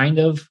different kind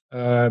of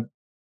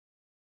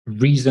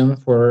reason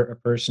for a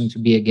person to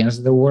be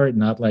against the war.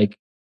 Not like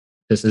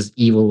this is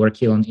evil. We're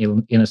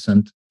killing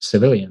innocent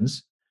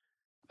civilians.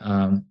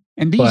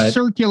 And these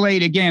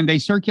circulate again. They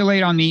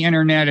circulate on the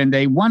internet, and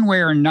they, one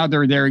way or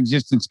another, their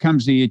existence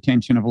comes to the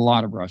attention of a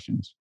lot of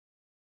Russians.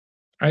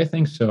 I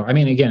think so. I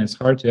mean, again, it's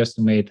hard to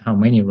estimate how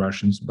many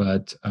Russians,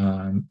 but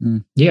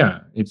yeah,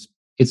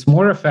 it's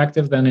more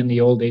effective than in the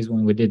old days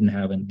when we didn't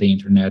have the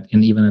internet.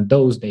 And even in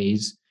those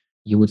days,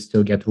 you would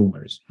still get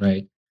rumors,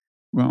 right?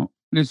 Well,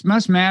 this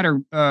must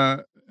matter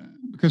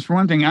because, for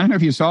one thing, I don't know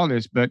if you saw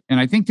this, and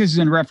I think this is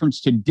in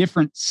reference to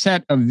different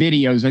set of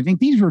videos. I think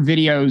these were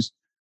videos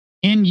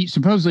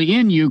supposedly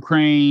in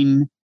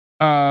Ukraine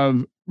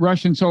of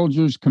Russian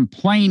soldiers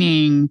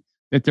complaining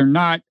that they're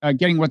not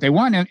getting what they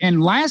want.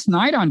 And last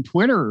night on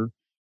Twitter,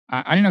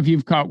 I don't know if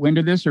you've caught wind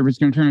of this or if it's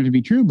going to turn out to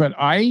be true, but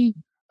I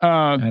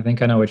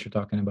think I know what you're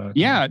talking about.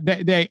 Yeah,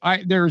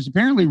 there's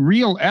apparently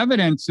real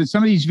evidence that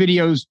some of these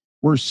videos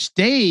were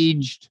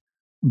staged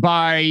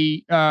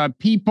by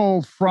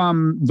people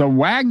from the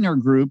Wagner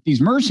group,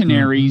 these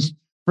mercenaries,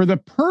 for the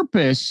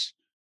purpose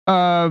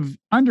of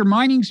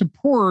undermining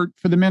support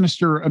for the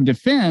Minister of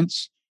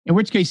Defense, in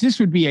which case this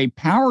would be a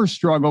power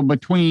struggle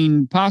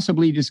between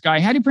possibly this guy.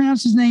 How do you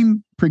pronounce his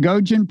name?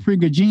 Prigozhin,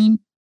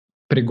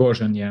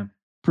 yeah.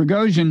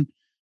 Prigozhin,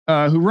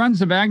 who runs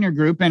the Wagner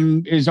group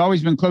and has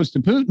always been close to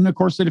Putin. Of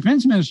course, the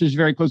defense minister is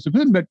very close to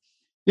Putin, but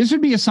this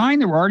would be a sign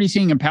that we're already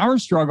seeing a power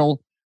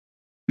struggle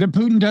that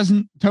Putin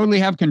doesn't totally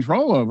have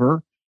control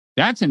over.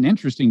 That's an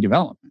interesting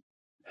development.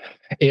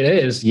 It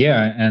is,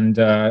 yeah. And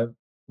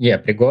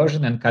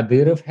Prigozhin and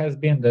Kadyrov has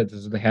been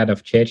the head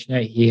of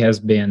Chechnya. He has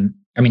been,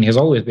 he's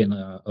always been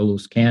a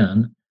loose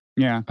cannon.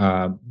 Yeah.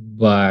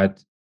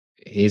 But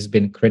he's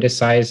been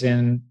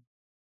criticizing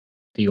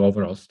the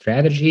overall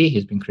strategy.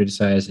 He's been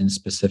criticizing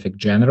specific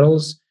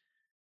generals.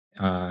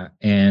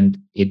 And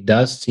it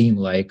does seem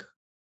like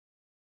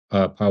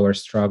a power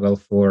struggle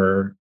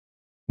for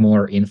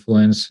more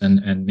influence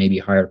and maybe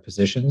higher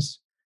positions.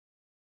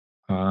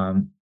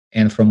 And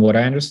from what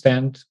I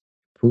understand,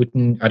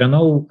 Putin, I don't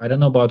know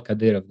about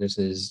Kadyrov. This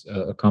is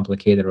a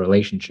complicated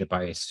relationship,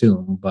 I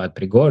assume, but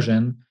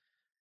Prigozhin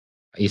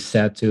is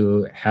said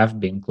to have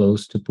been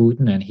close to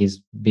Putin, and he's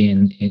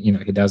been, he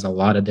does a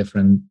lot of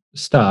different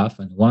stuff.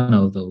 And one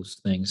of those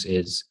things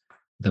is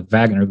the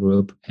Wagner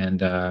group.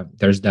 And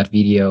there's that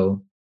video.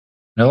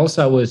 And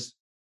also I was,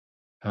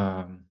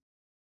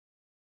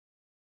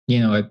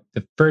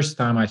 the first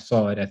time I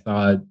saw it, I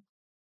thought,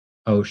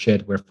 oh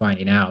shit, we're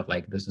finding out,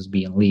 like this is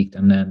being leaked.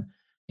 And then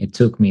it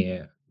took me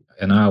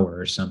an hour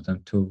or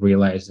something to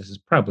realize this is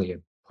probably a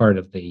part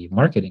of the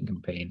marketing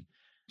campaign.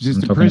 Is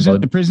this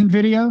the prison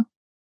video?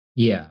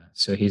 Yeah.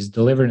 So he's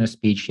delivering a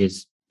speech.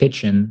 He's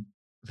pitching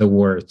the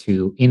war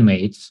to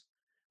inmates,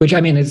 which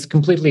it's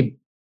completely,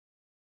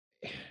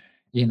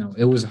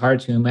 it was hard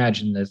to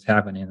imagine this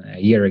happening a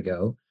year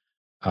ago.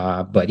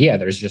 But yeah,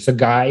 there's just a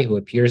guy who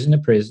appears in the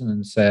prison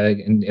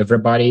and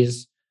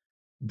everybody's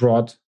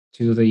brought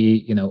to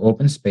the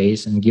open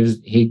space and gives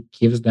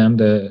them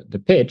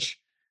the pitch,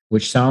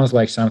 which sounds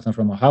like something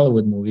from a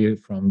Hollywood movie,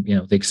 from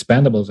The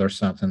Expendables or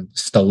something.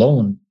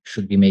 Stallone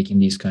should be making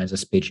these kinds of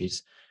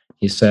speeches.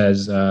 He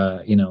says,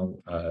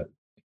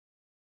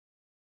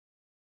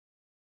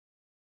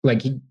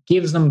 like he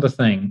gives them the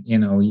thing,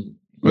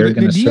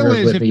 the deal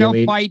is if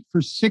they'll fight for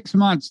 6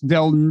 months,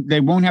 they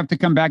won't have to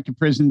come back to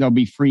prison. They'll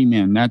be free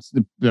men. That's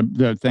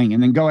the thing.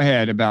 And then go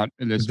ahead about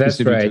the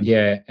That's right.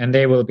 Yeah. And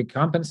they will be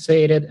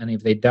compensated. And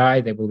if they die,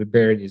 they will be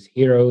buried as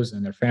heroes,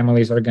 and their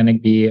families are going to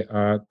be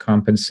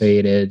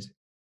compensated.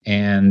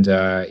 And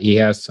he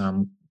has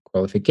some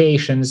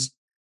qualifications.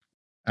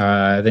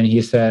 Then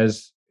he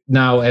says,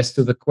 now, as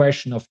to the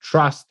question of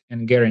trust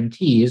and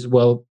guarantees,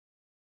 well,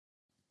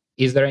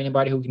 is there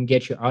anybody who can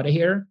get you out of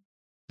here?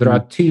 There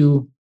are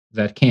two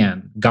that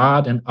can,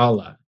 God and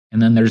Allah,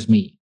 and then there's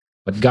me.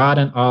 But God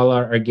and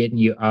Allah are getting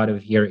you out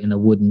of here in a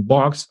wooden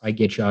box. I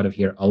get you out of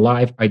here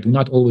alive. I do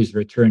not always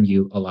return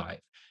you alive.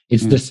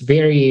 It's this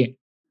very,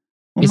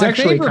 well, it's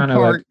actually kind of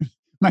like,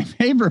 my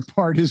favorite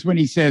part is when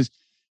he says,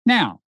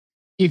 now,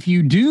 if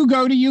you do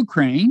go to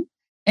Ukraine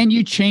and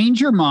you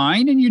change your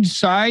mind and you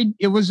decide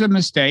it was a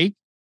mistake,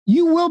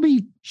 you will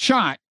be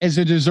shot as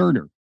a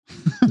deserter.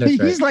 That's He's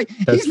right. like,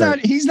 That's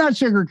he's not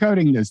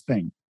sugarcoating this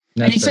thing.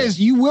 That's and he right. says,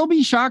 you will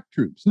be shock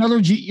troops. In other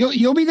words,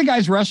 you'll be the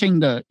guys rushing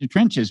the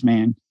trenches,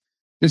 man.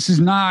 This is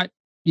not,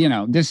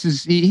 this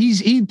is,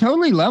 he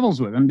totally levels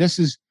with him. This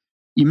is,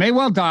 you may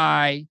well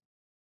die.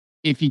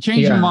 If you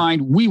change your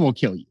mind, we will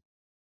kill you.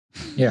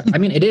 Yeah. I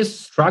mean, it is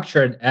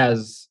structured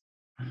as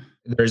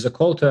there's a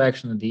call to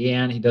action at the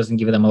end. He doesn't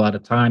give them a lot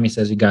of time. He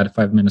says, you got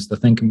 5 minutes to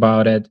think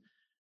about it.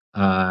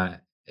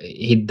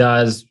 He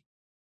does,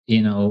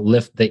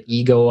 lift the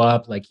ego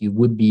up, like you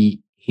would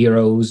be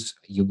heroes,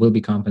 you will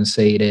be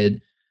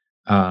compensated.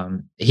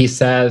 He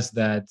says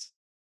that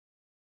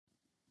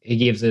he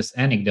gives this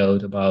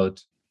anecdote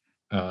about,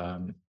 I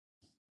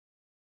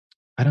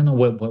don't know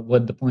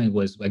what the point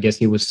was. I guess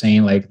he was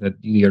saying like that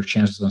your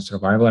chances on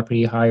survival are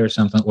pretty high or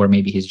something, or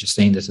maybe he's just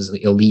saying this is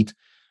the elite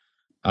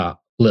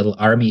little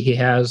army he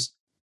has.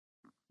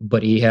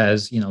 But he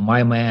has,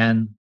 my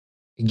man,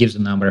 he gives a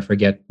number, I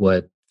forget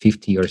what,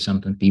 50 or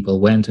something people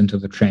went into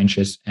the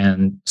trenches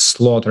and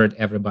slaughtered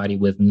everybody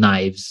with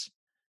knives,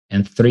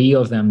 and 3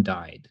 of them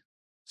died.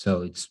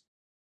 So it's,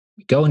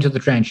 you go into the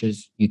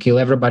trenches, you kill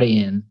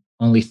everybody in,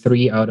 only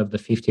 3 out of the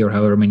 50 or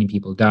however many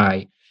people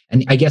die.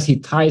 And I guess he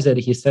ties it,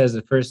 he says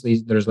that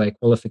firstly, there's like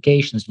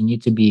qualifications. You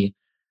need to be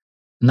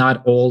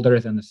not older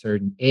than a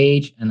certain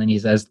age. And then he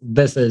says,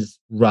 this is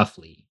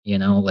roughly,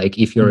 like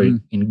if you're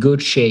in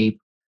good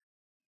shape,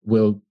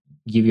 we'll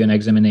give you an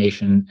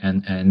examination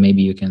and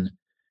maybe you can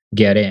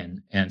get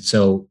in. And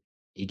so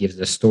he gives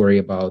the story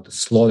about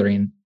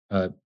slaughtering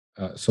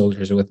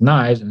soldiers with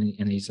knives,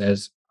 and he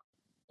says,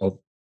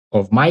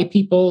 of my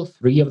people,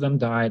 3 of them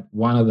died.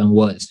 1 of them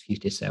was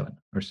 57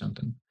 or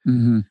something.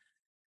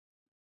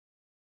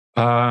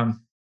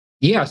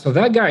 Yeah, so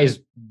that guy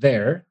is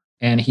there,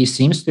 and he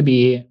seems to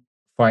be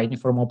fighting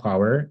for more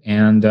power,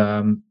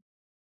 and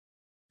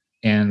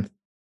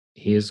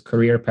his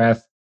career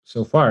path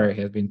so far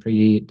has been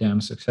pretty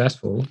damn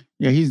successful.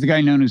 Yeah, he's the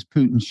guy known as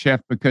Putin's chef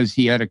because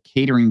he had a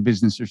catering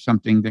business or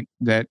something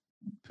that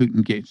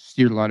Putin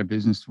steered a lot of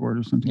business toward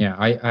or something. Yeah,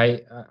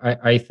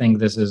 I think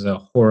this is a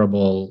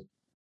horrible,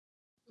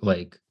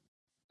 like,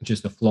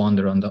 just a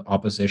flounder on the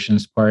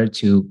opposition's part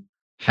to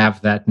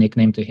have that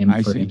nickname to him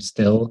him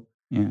still.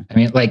 Yeah, I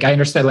mean, like, I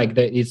understand, like,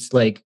 it's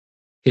like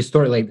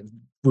historically, like,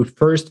 we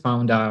first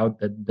found out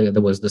that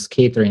there was this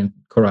catering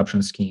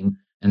corruption scheme,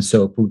 and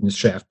so Putin's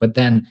chef. But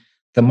then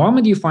the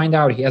moment you find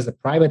out he has a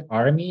private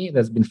army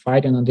that's been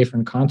fighting on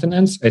different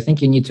continents, I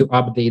think you need to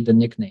update the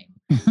nickname.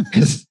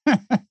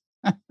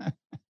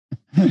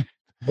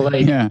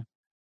 Like,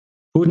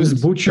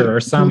 Putin's butcher or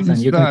something.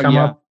 You can come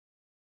up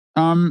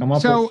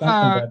with something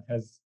that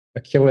has a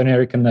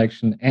culinary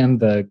connection and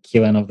the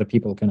killing of the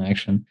people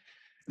connection.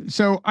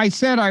 So I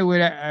said I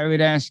would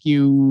ask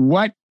you,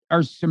 what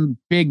are some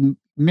big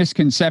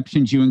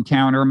misconceptions you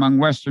encounter among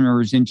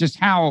Westerners, and just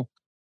how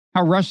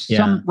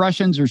some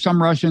Russians or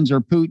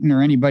Putin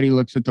or anybody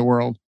looks at the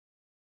world?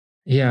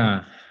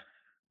 Yeah,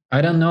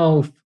 I don't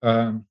know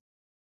if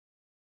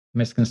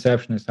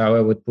misconception is how I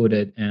would put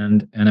it,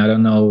 and I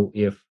don't know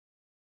if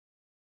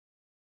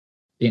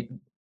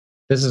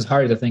this is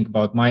hard to think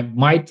about.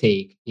 My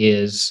take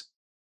is,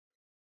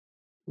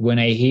 when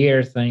I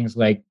hear things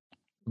like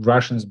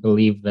Russians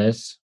believe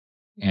this,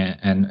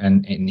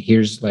 and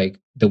here's like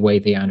the way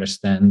they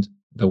understand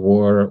the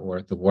war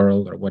or the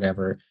world or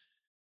whatever,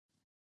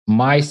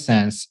 my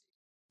sense,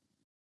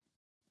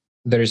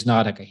 there's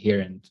not a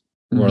coherent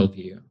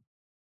worldview.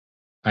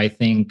 I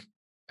think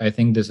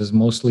this is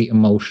mostly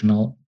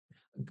emotional,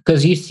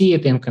 because you see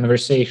it in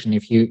conversation.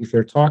 If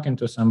you're talking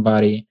to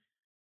somebody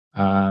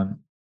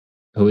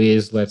who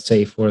is, let's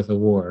say, for the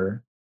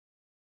war,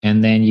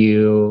 and then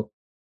you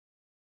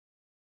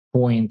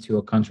point to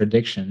a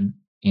contradiction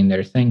in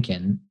their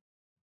thinking,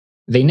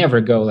 they never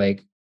go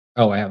like,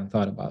 oh, I haven't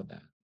thought about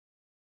that,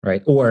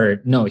 right?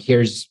 Or, no,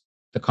 here's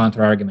the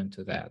counter argument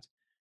to that.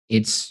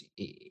 It's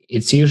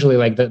usually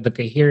like the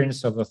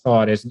coherence of the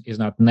thought is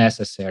not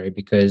necessary,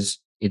 because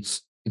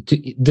this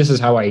is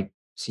how I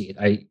see it.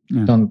 I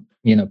don't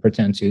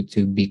pretend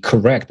to be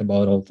correct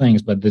about all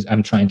things, but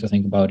I'm trying to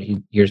think about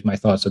it. Here's my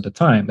thoughts at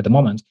the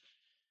moment,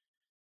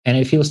 and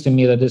it feels to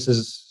me that this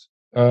is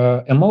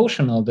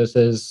emotional. This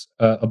is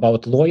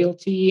about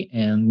loyalty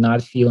and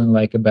not feeling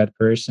like a bad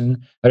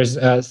person. There's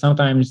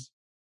sometimes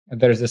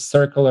there's a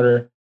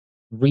circular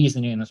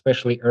reasoning,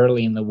 especially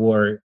early in the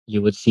war.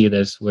 You would see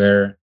this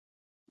where,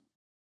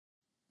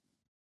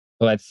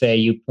 let's say,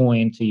 you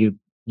point to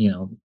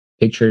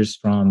pictures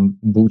from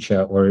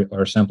Bucha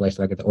or someplace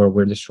like that, or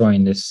we're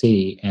destroying this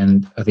city,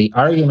 and the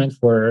argument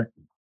for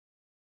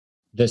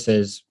this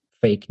is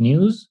fake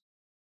news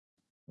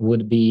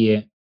would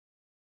be,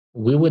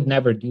 we would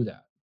never do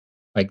that.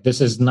 Like,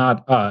 this is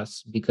not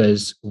us,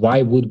 because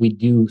why would we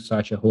do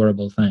such a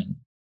horrible thing?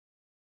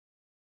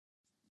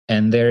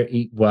 And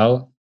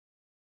well,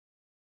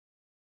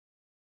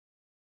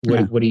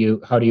 how do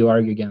you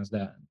argue against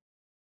that?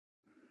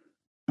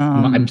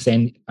 I'm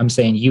saying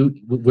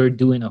we're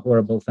doing a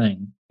horrible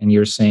thing, and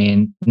you're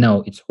saying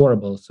no, it's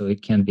horrible, so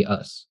it can't be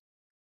us.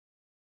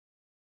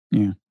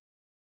 Yeah.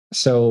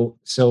 So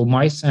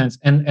my sense,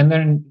 and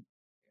then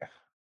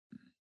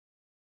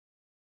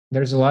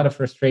there's a lot of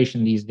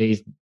frustration these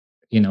days,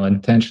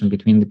 and tension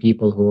between the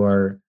people who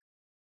are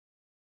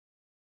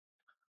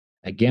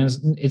against.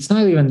 It's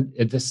not even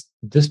at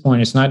this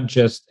point. It's not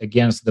just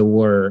against the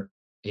war.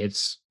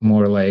 It's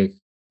more like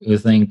you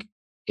think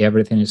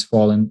everything is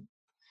falling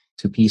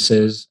to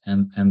pieces,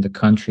 and the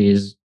country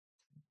is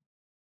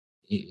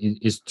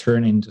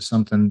turning to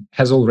something,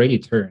 has already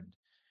turned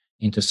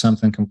into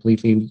something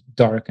completely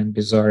dark and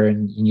bizarre,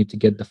 and you need to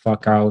get the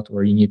fuck out,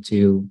 or you need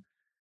to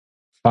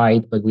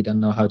fight, but we don't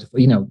know how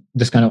to,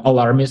 this kind of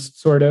alarmist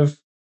sort of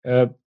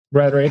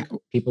rhetoric.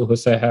 People who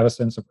say have a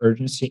sense of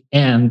urgency,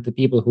 and the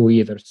people who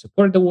either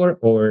support the war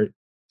or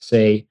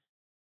say,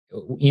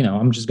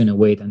 I'm just going to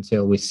wait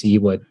until we see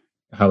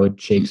how it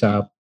shakes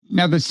out.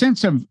 Now, the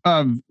sense of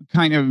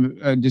kind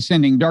of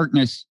descending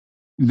darkness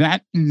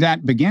that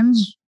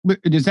begins.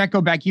 Does that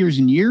go back years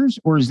and years,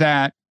 or is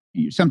that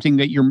something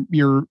that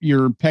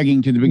you're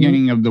pegging to the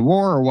beginning of the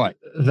war, or what?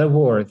 The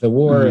war,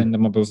 and the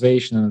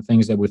mobilization and the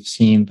things that we've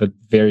seen, the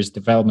various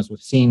developments we've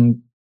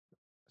seen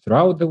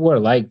throughout the war,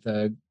 like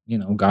the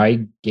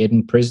guy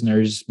getting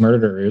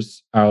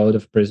murderers out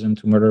of prison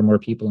to murder more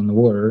people in the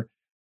war,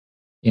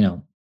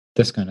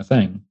 this kind of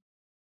thing,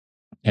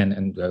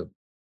 and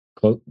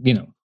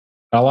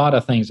a lot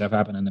of things have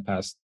happened in the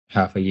past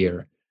half a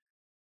year.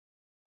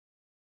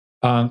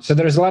 So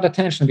there's a lot of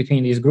tension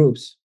between these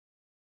groups,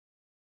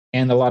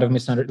 and a lot of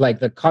misunderstanding. Like,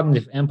 the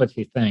cognitive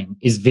empathy thing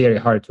is very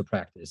hard to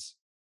practice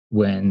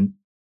when,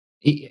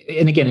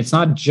 and again, it's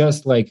not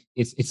just like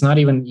it's not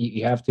even,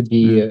 you have to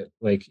be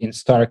like in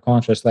stark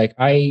contrast. Like,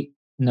 I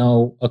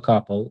know a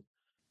couple.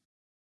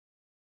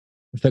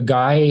 The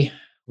guy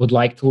would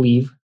like to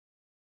leave.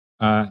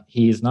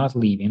 He is not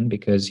leaving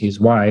because his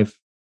wife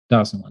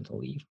doesn't want to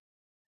leave,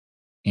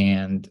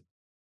 and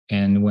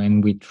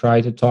when we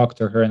try to talk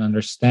to her and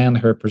understand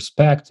her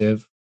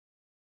perspective,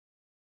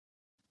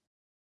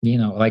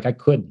 like, I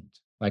couldn't.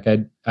 Like,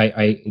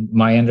 I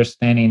my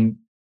understanding,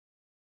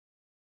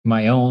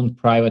 my own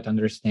private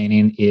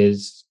understanding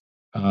is,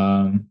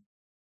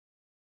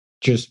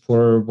 just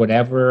for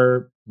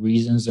whatever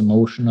reasons,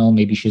 emotional,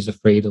 maybe she's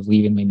afraid of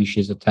leaving, maybe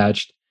she's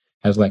attached,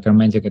 has like a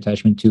romantic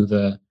attachment to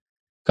the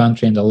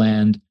country and the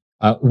land.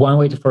 One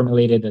way to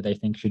formulate it that I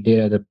think she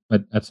did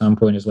at some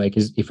point is like,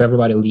 if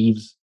everybody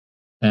leaves,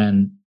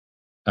 then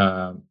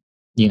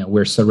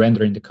we're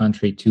surrendering the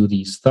country to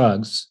these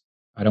thugs.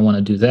 I don't want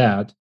to do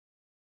that.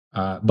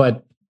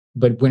 But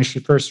when she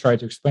first tried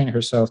to explain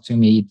herself to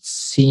me, it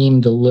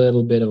seemed a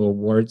little bit of a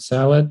word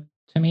salad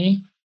to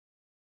me.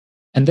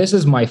 And this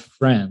is my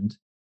friend,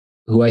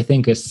 who I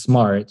think is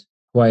smart,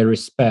 who I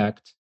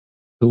respect,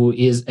 who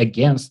is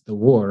against the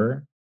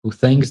war, who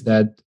thinks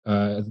that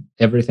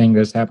everything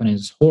that's happening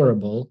is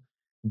horrible.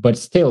 But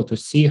still, to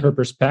see her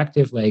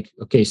perspective, like,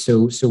 okay,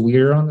 so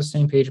we're on the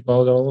same page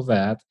about all of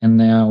that, and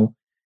now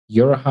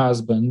your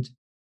husband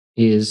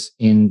is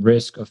in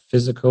risk of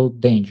physical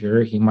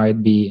danger. He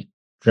might be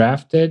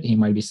drafted. He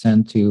might be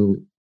sent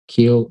to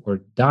kill or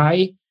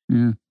die.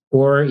 Yeah.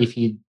 Or if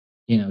he,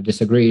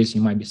 disagrees, he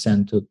might be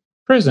sent to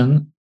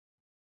prison.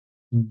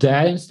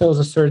 That instills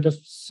a sort of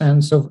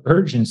sense of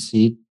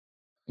urgency,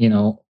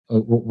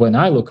 when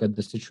I look at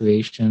the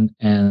situation,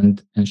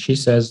 and she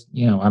says,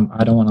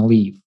 I don't want to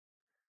leave.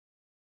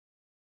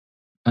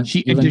 Does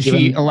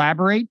she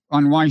elaborate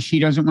on why she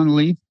doesn't want to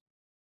leave?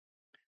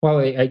 Well,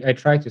 I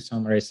try to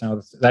summarize some of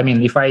this. I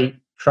mean, if I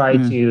try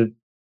to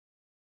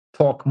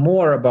talk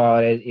more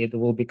about it, it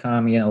will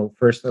become,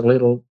 first a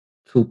little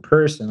too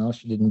personal.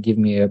 She didn't give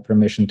me a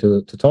permission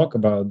to talk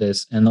about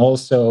this. And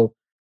also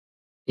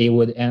it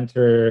would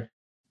enter,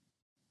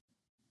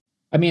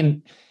 I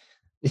mean,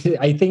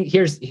 I think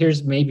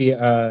here's maybe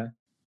an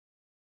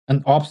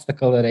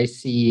obstacle that I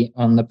see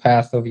on the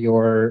path of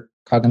your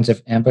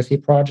cognitive empathy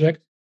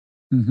project.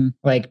 Mm-hmm.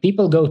 Like,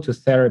 people go to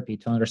therapy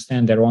to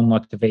understand their own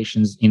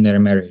motivations in their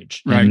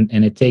marriage, right.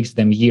 and it takes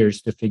them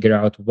years to figure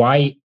out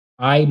why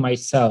I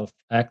myself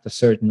act a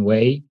certain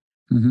way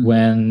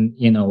when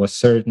a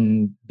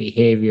certain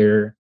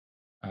behavior,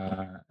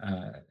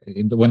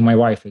 when my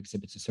wife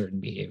exhibits a certain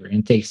behavior. And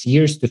it takes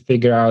years to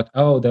figure out,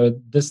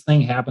 this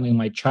thing happened in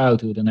my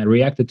childhood, and I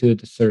reacted to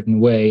it a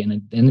certain way,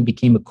 and then it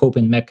became a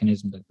coping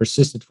mechanism that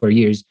persisted for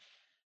years.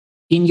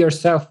 In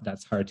yourself,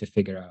 that's hard to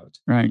figure out.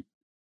 Right.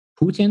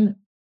 Putin,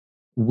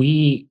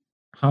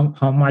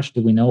 how much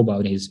do we know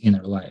about his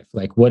inner life?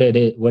 Like, what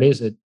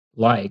is it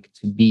like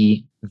to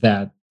be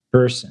that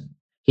person?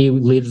 He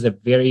lives a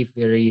very,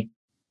 very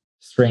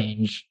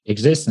strange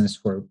existence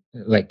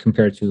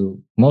compared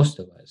to most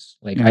of us.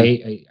 Like,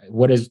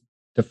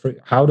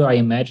 how do I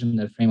imagine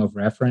that frame of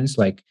reference?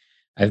 Like,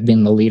 I've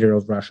been the leader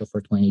of Russia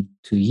for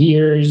 22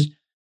 years.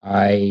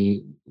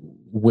 I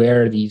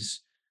wear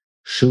these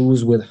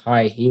shoes with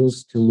high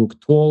heels to look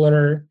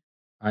taller.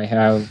 I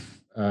have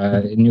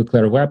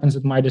nuclear weapons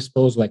at my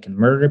disposal. I can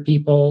murder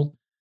people.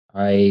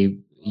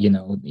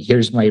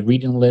 Here's my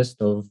reading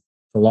list of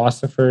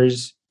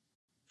philosophers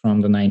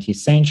from the 19th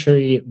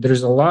century.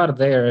 There's a lot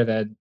there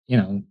that,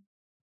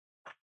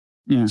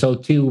 Yeah. So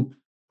to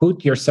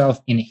put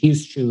yourself in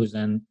his shoes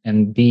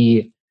and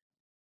be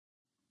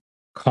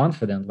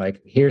confident,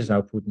 like, here's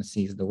how Putin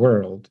sees the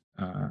world,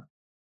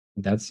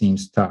 that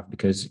seems tough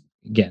because,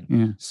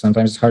 again,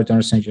 sometimes it's hard to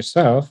understand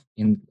yourself.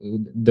 In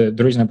the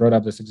reason I brought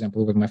up this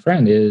example with my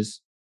friend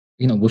is,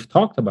 we've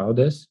talked about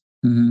this,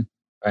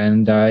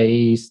 and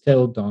I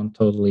still don't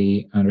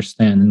totally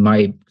understand.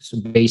 My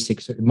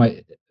basics,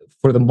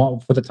 for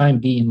the time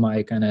being,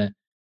 my kind of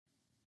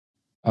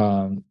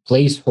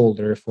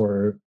placeholder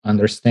for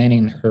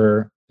understanding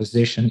her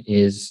position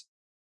is,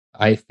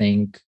 I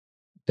think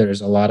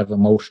there's a lot of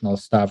emotional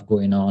stuff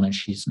going on and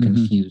she's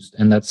confused.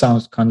 And that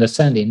sounds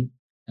condescending,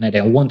 and I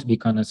don't want to be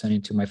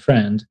condescending to my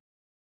friend,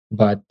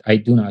 but I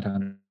do not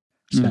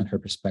understand her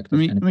perspective.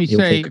 Let me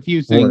say a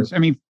few things. I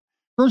mean,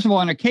 first of all,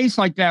 in a case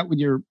like that with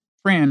your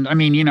friend, I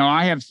mean,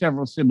 I have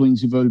several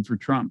siblings who voted for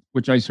Trump,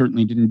 which I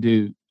certainly didn't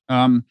do.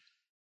 And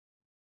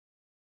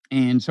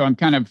so I'm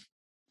kind of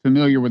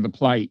familiar with the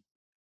plight.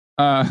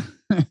 In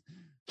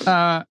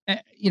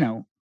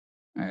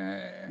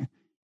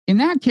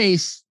that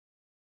case,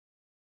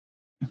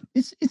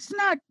 it's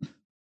not,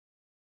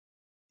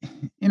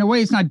 in a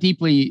way, it's not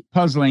deeply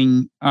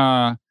puzzling.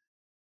 Well,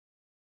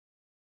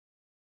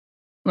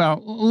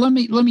 let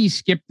me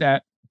skip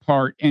that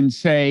part and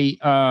say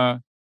a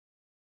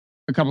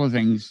couple of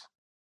things.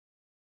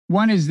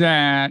 One is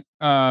that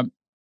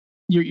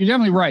you're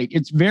definitely right.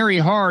 It's very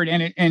hard,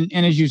 and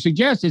as you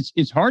suggest,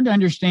 it's hard to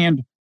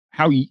understand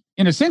how,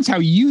 in a sense, how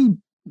you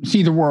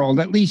see the world.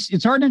 At least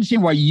it's hard to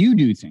understand why you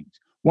do things,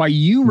 why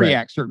you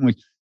react certain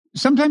ways.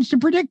 Sometimes to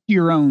predict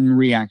your own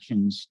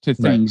reactions to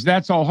things.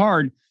 That's all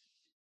hard.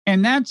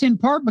 And that's in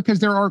part because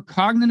there are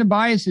cognitive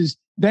biases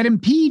that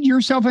impede your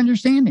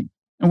self-understanding.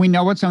 And we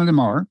know what some of them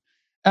are.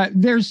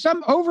 There's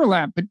some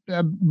overlap,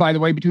 by the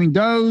way, between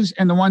those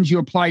and the ones you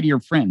apply to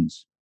your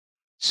friends.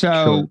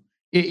 So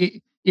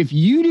if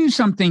you do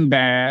something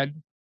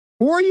bad,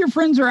 or your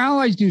friends or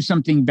allies do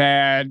something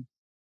bad,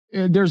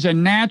 there's a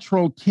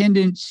natural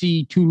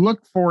tendency to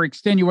look for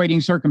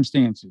extenuating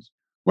circumstances.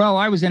 Well,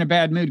 I was in a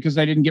bad mood because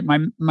I didn't get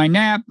my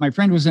nap. My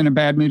friend was in a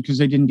bad mood because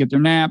they didn't get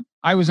their nap.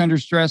 I was under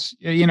stress,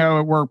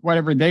 at work,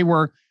 whatever they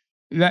were.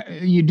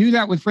 That you do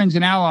that with friends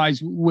and allies.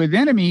 With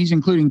enemies,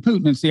 including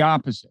Putin, it's the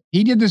opposite.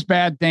 He did this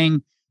bad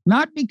thing,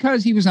 not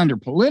because he was under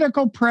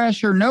political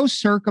pressure, no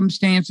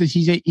circumstances.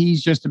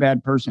 He's just a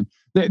bad person.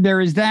 There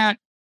is that.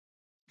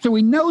 So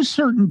we know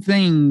certain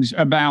things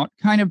about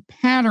kind of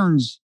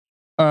patterns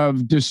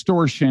of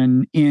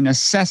distortion in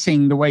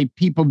assessing the way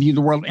people view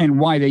the world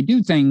and why they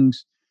do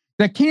things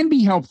that can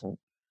be helpful.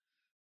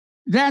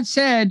 That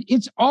said,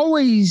 it's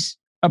always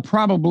a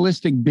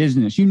probabilistic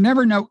business. You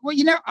never know. Well,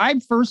 I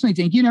personally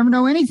think you never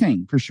know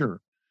anything for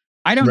sure.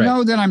 I don't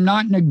know that I'm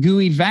not in a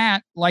gooey vat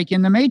like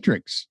in the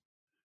Matrix,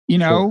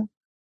 but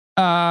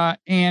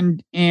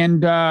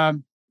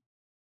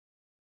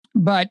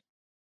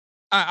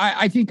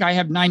I think I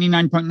have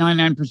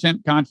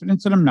 99.99%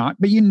 confidence that I'm not,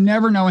 but you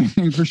never know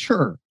anything for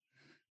sure.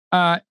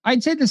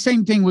 I'd say the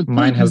same thing with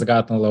mine has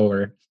gotten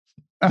lower.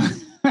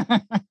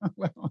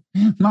 Well,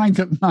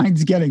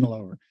 mine's getting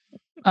lower.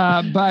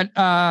 But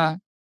I'd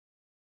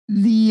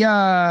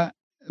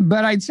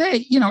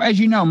say, as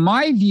you know,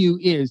 my view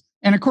is,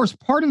 and of course,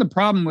 part of the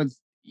problem with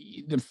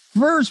the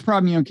first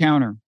problem you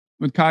encounter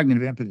with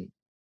cognitive empathy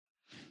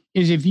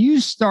is if you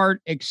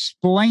start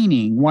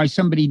explaining why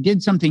somebody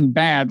did something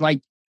bad.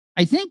 Like,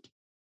 I think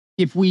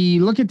if we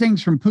look at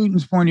things from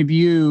Putin's point of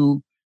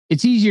view,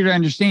 it's easier to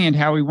understand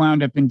how he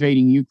wound up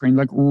invading Ukraine.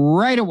 Like,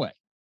 right away,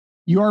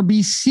 you are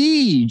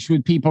besieged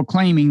with people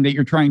claiming that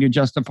you're trying to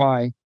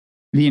justify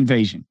the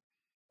invasion.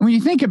 When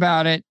you think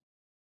about it,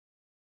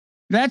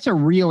 that's a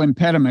real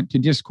impediment to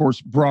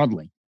discourse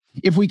broadly.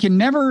 If we can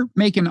never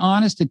make an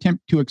honest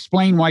attempt to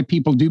explain why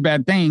people do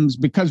bad things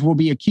because we'll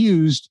be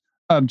accused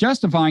of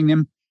justifying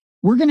them,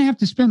 we're going to have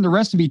to spend the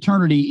rest of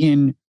eternity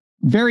in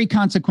very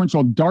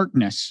consequential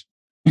darkness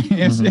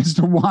as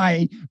to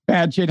why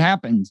bad shit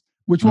happens,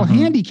 which will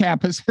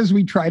handicap us as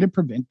we try to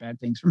prevent bad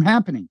things from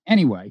happening.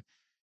 Anyway,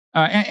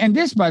 and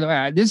this, by the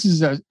way, this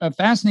is a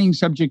fascinating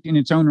subject in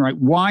its own right.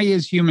 Why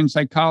is human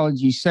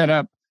psychology set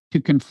up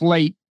to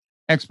conflate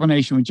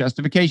explanation with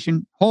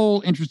justification?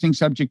 Whole interesting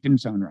subject in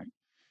its own right.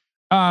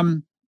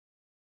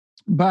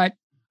 But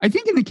I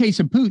think in the case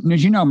of Putin,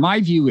 as you know, my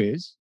view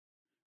is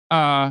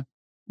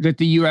that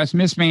the U.S.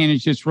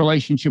 mismanaged its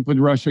relationship with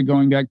Russia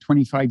going back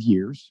 25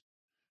 years.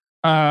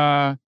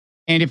 And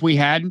if we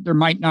hadn't, there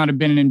might not have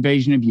been an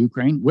invasion of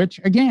Ukraine, which,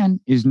 again,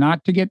 is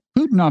not to get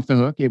Putin off the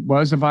hook. It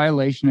was a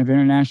violation of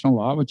international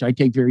law, which I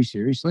take very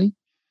seriously.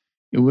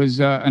 It was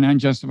an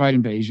unjustified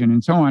invasion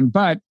and so on.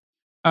 But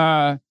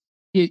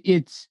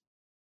it's,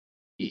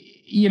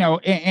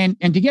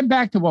 and to get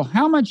back to, well,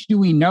 how much do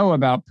we know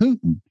about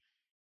Putin?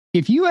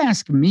 if you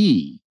ask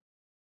me,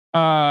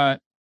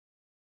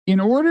 in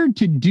order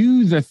to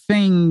do the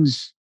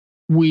things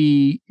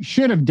we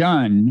should have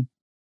done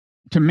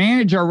to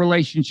manage our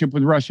relationship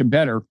with Russia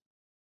better,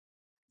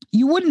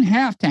 you wouldn't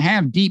have to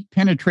have deep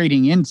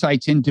penetrating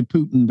insights into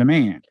Putin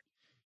demand.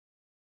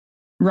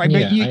 Right.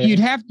 Yeah,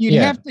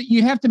 But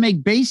you'd have to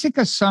make basic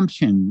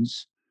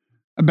assumptions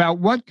about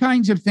what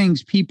kinds of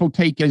things people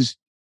take as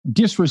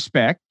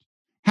disrespect,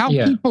 how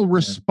people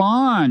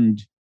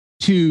respond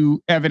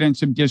to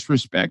evidence of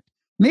disrespect,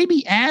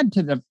 maybe add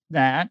to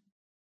that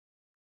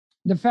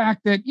the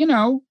fact that,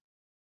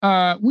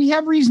 we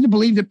have reason to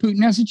believe that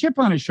Putin has a chip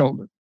on his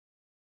shoulder.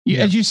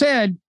 As you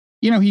said,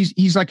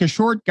 he's like a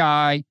short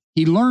guy.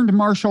 He learned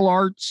martial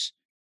arts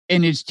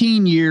in his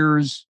teen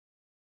years,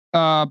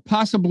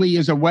 possibly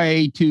as a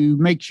way to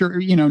make sure,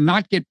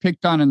 not get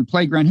picked on in the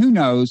playground. Who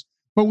knows?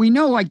 But we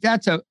know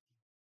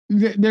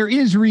there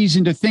is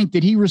reason to think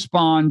that he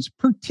responds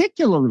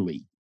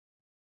particularly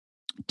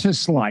to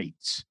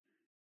slights.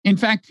 In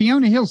fact,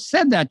 Fiona Hill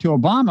said that to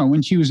Obama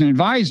when she was an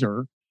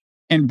advisor.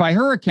 And by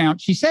her account,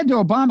 she said to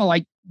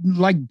Obama,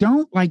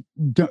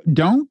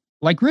 don't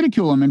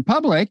ridicule him in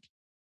public.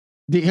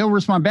 He'll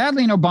respond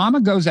badly. And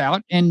Obama goes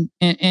out and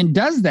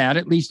does that,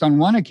 at least on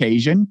one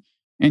occasion.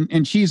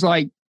 And she's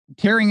like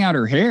tearing out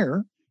her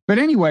hair. But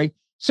anyway,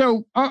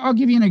 so I'll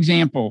give you an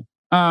example.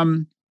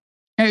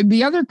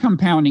 The other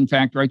compounding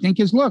factor, I think,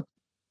 is, look,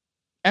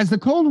 as the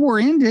Cold War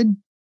ended,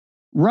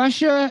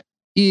 Russia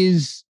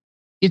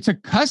it's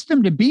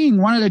accustomed to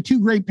being one of the two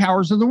great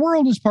powers of the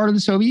world as part of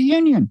the Soviet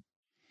Union.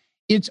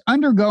 It's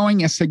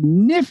undergoing a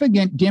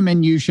significant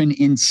diminution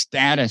in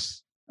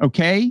status,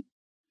 okay?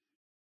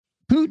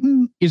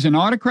 Putin is an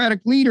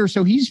autocratic leader,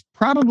 so he's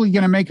probably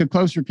going to make a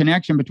closer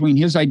connection between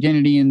his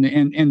identity and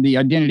the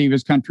identity of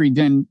his country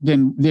than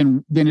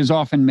is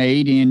often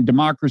made in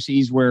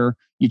democracies where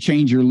you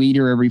change your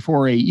leader every 4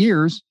 or 8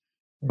 years.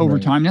 Over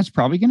time, that's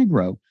probably going to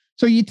grow.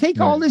 So you take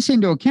all this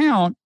into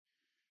account,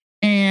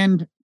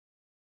 and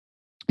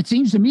it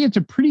seems to me it's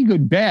a pretty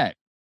good bet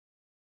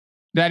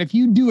that if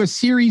you do a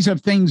series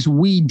of things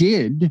we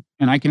did,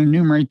 and I can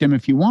enumerate them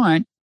if you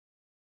want,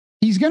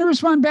 he's going to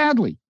respond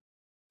badly.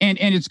 And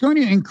it's going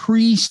to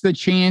increase the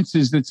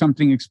chances that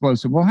something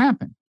explosive will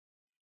happen.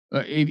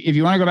 If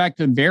you want to go back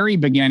to the very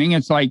beginning,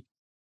 it's like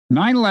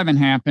 9/11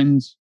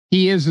 happens.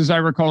 He is, as I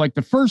recall, like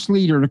the first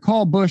leader to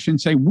call Bush and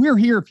say, "We're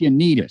here if you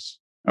need us."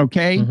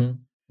 Okay.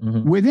 Mm-hmm.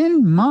 Mm-hmm.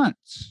 Within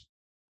months,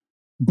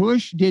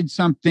 Bush did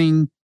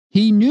something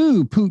he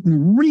knew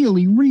Putin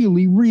really,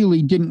 really,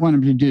 really didn't want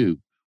him to do,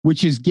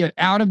 which is get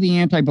out of the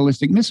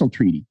anti-ballistic missile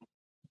treaty.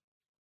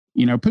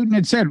 Putin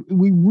had said,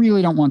 "We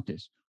really don't want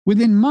this."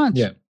 Within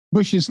months,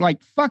 Bush is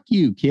like, "Fuck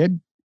you, kid."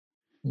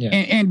 Yeah.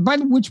 And by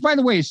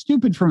the way, is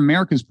stupid from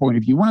America's point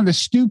of view. One of the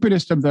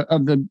stupidest of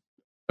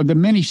the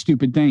many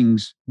stupid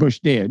things Bush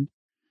did.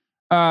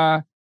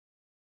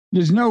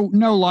 There's no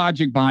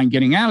logic behind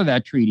getting out of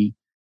that treaty.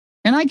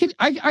 And I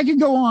could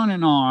go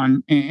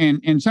on.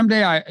 And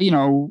someday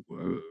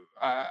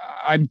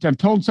I've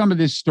told some of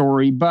this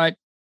story, but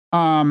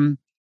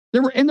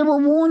there were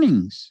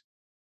warnings,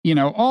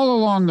 all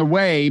along the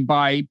way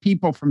by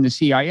people from the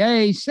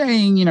CIA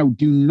saying,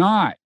 do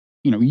not.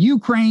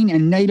 Ukraine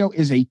and NATO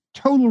is a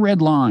total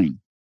red line.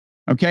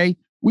 Okay.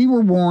 We were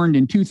warned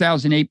in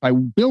 2008 by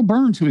Bill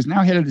Burns, who is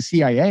now head of the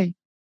CIA,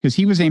 because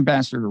he was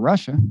ambassador to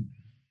Russia.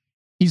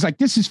 He's like,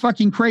 this is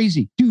fucking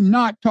crazy. Do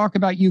not talk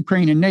about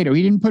Ukraine and NATO.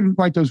 He didn't put in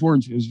quite those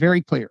words. It was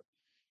very clear.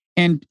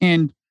 And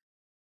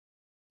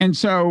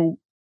so,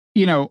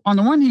 on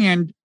the one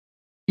hand,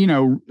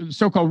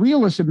 so-called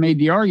realists have made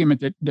the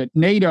argument that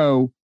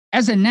NATO,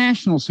 as a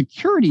national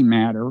security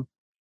matter,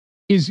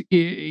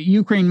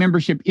 Ukraine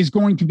membership is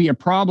going to be a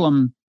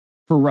problem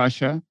for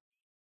Russia.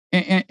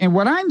 And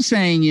what I'm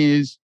saying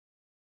is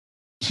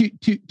to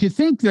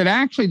think that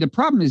actually the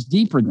problem is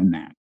deeper than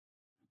that.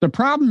 The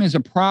problem is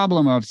a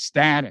problem of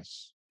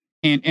status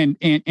and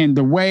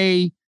the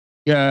way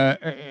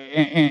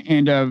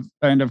and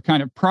of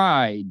kind of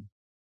pride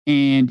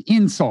and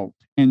insult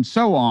and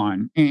so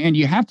on. And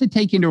you have to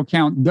take into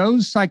account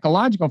those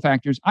psychological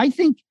factors. I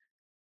think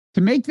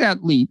to make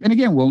that leap, and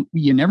again,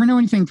 you never know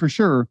anything for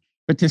sure,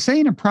 but to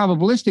say in a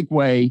probabilistic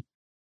way,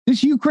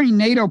 this Ukraine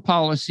NATO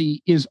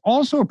policy is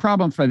also a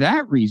problem for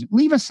that reason.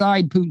 Leave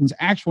aside Putin's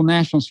actual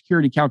national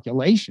security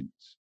calculations.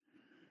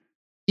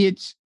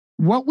 It's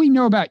what we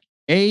know about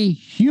A,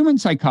 human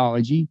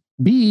psychology,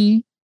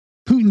 B,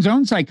 Putin's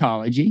own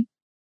psychology,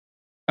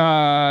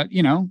 got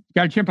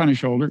a chip on his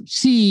shoulder,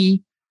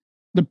 C,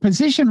 the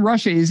position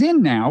Russia is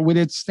in now with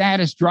its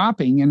status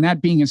dropping and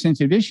that being a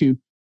sensitive issue,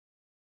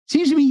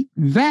 seems to me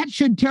that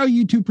should tell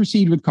you to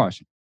proceed with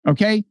caution.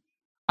 Okay.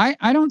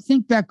 I don't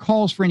think that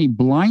calls for any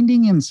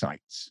blinding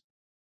insights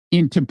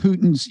into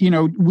Putin's,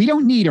 we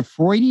don't need a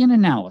Freudian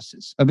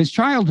analysis of his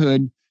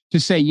childhood to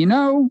say,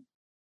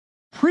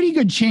 pretty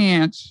good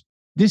chance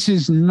this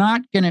is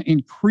not going to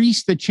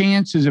increase the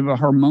chances of a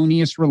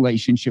harmonious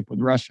relationship with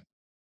Russia.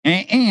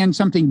 And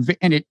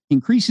it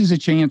increases the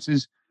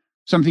chances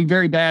something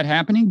very bad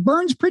happening.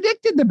 Burns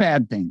predicted the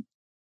bad thing.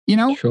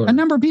 Sure, a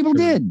number of people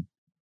did.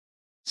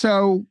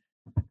 So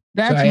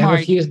that's so I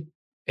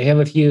have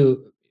a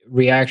few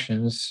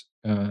reactions,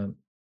 and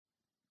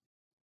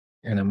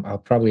I'll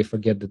probably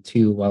forget the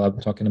two while I'm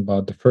talking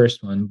about the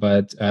first one,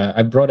 but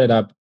I brought it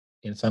up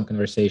in some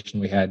conversation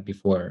we had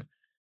before.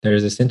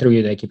 There's this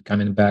interview that I keep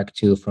coming back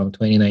to from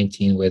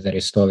 2019 with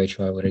Arestovich,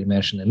 who I already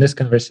mentioned in this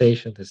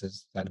conversation. This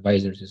is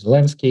advisor to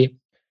Zelensky,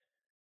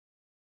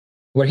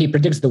 where he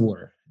predicts the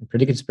war and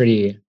predicts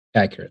pretty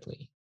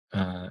accurately.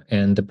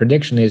 And the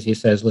prediction is, he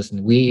says,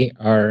 listen,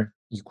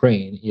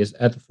 Ukraine is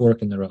at the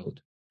fork in the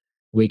road.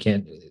 We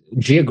can,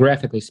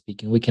 geographically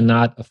speaking, we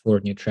cannot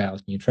afford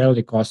neutrality.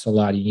 Neutrality costs a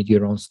lot. You need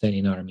your own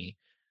standing army.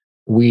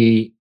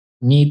 We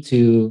need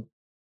to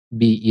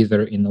be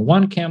either in the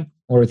one camp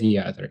or the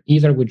other.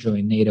 Either we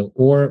join NATO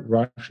or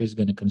Russia is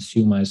going to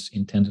consume us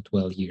in 10 to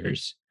 12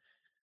 years.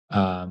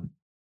 I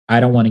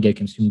don't want to get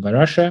consumed by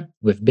Russia.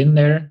 We've been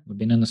there. We've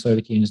been in the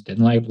Soviet Union.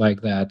 Didn't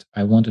like that.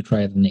 I want to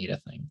try the NATO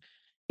thing.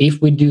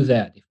 If we do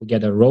that, if we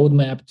get a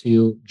roadmap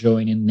to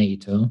join in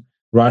NATO,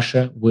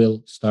 Russia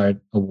will start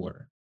a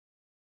war.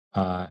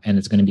 And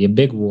it's going to be a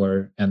big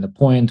war. And the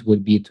point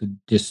would be to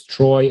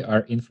destroy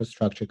our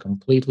infrastructure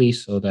completely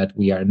so that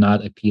we are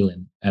not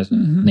appealing as a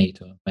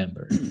NATO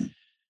member.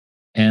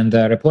 And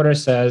the reporter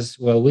says,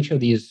 well, which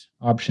of these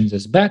options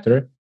is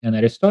better? And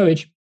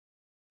Arestovich,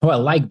 who I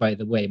like, by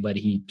the way, but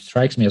he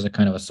strikes me as a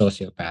kind of a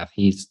sociopath.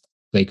 He's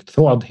like,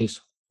 throughout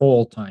his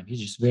whole time, he's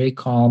just very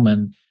calm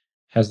and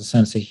has a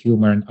sense of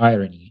humor and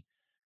irony.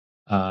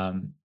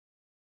 And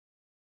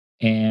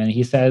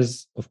he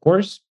says, of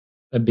course,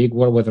 a big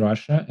war with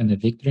Russia and a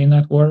victory in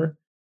that war,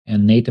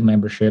 and NATO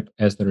membership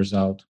as the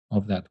result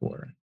of that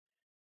war.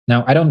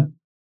 Now, I don't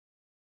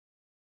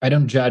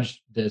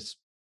judge this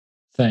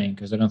thing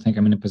because I don't think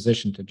I'm in a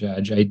position to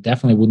judge. I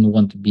definitely wouldn't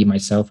want to be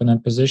myself in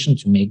that position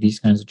to make these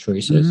kinds of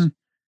choices.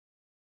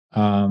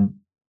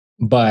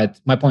 But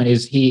my point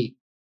is, he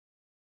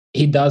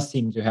does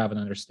seem to have an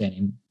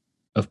understanding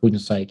of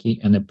Putin's psyche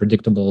and a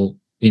predictable,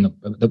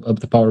 of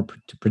the power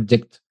to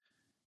predict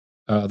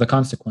the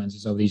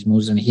consequences of these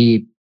moves. And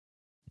he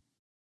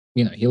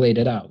laid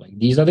it out like,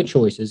 these are the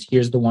choices.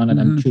 Here's the one that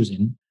I'm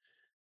choosing.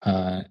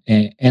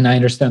 And I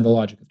understand the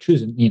logic of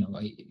choosing.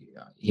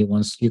 He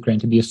wants Ukraine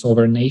to be a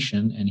sovereign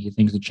nation, and he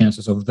thinks the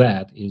chances of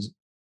that is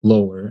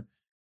lower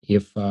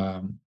if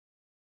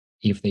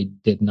they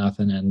did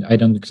nothing. And I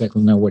don't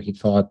exactly know what he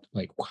thought,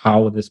 like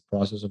how this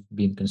process of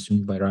being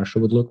consumed by Russia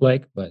would look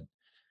like, but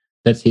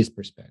that's his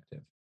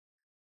perspective.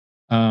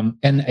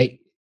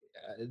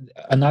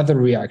 Another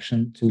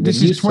reaction to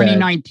this is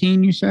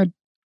 2019. You said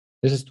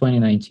this is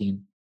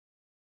 2019.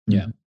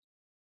 Yeah,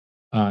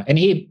 and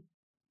he's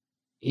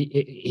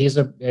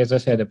as I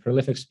said, a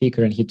prolific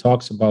speaker, and he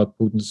talks about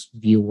Putin's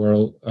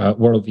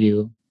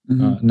worldview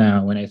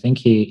now, and I think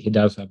he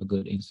does have a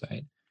good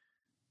insight.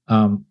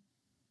 Another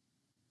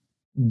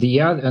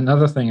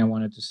thing I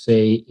wanted to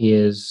say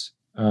is,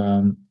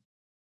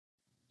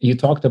 you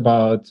talked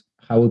about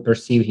how we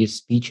perceive his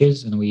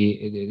speeches, and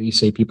you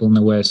say people in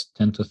the West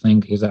tend to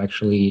think he's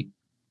actually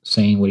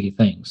saying what he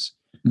thinks,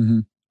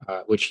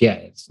 which,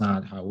 it's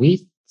not how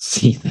we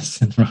see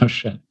this in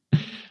Russia.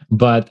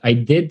 But I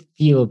did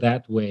feel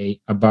that way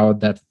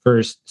about that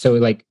first. So,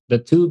 like, the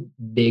two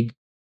big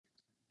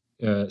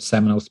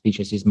seminal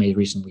speeches he's made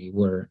recently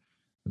were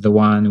the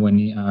one when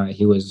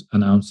he was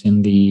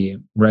announcing the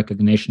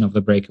recognition of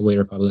the breakaway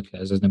republic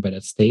as an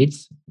independent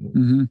states,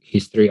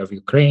 history of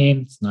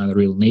Ukraine, it's not a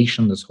real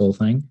nation, this whole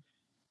thing.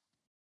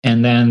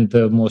 And then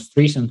the most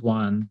recent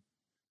one,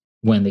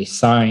 when they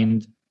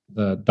signed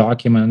the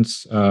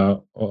documents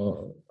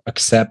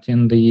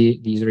accepting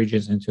these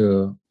regions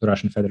into the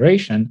Russian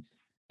Federation,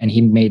 and he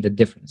made a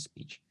different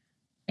speech.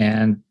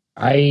 And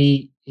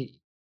I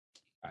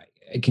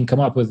can come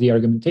up with the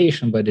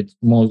argumentation, but it's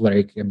more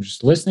like I'm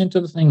just listening to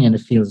the thing and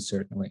it feels a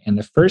certain way. And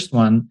the first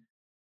one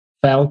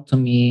felt to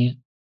me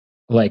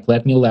like,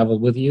 let me level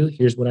with you.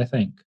 Here's what I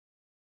think.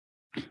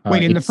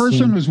 Wait, and the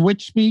first one was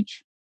which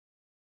speech?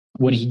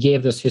 When he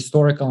gave this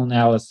historical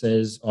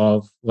analysis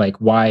of like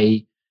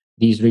why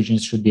these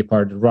regions should be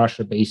part of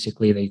Russia.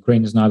 Basically, the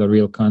Ukraine is not a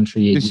real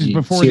country. This is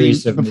before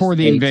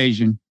the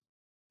invasion.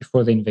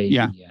 Before the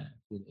invasion, yeah.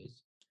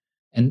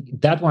 And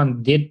that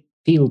one did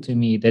seem to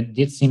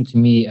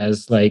me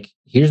as like,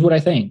 here's what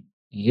I think.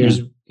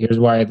 Here's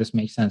why this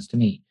makes sense to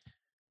me.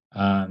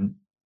 And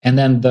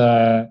then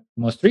the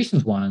most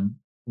recent one,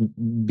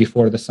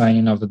 before the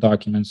signing of the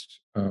documents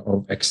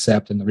of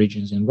accepting the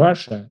regions in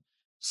Russia,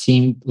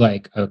 seemed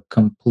like a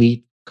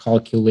complete,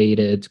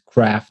 calculated,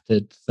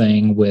 crafted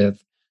thing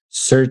with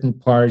certain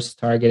parts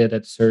targeted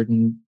at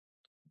certain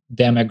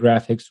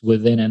demographics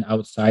within and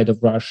outside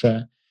of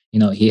Russia.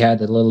 He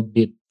had a little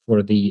bit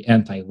for the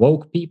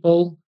anti-woke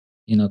people,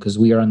 because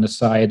we are on the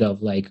side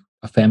of like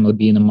a family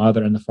being a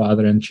mother and a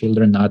father and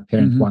children, not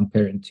parent one,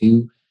 parent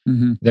two.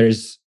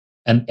 There's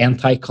an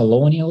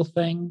anti-colonial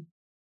thing,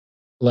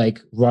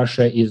 like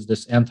Russia is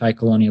this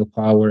anti-colonial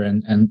power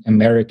and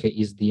America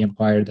is the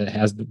empire that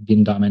has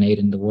been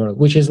dominating the world,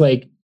 which is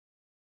like,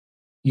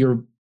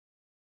 you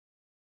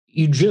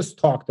just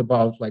talked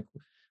about like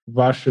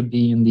Russia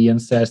being the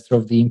ancestor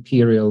of the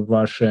imperial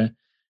Russia,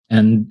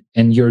 and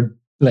you're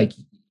like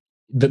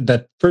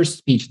the first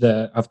speech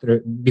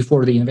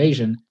before the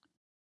invasion,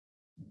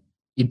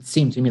 it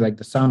seemed to me like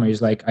the summary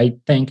is like, I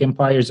think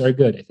empires are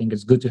good. I think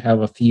it's good to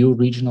have a few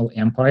regional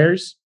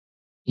empires.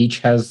 Each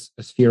has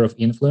a sphere of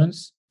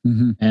influence,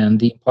 and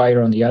the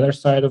empire on the other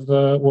side of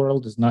the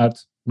world does not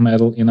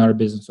meddle in our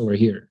business over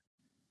here.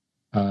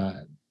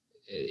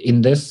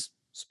 In this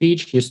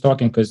speech, he's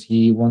talking because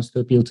he wants to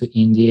appeal to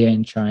India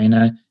and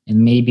China, and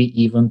maybe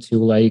even to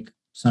like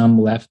some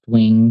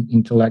left-wing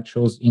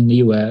intellectuals in the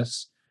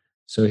US.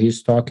 So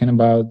he's talking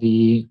about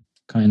the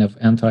kind of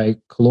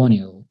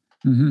anti-colonial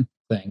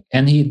thing.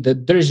 And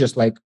there's just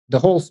like, the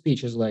whole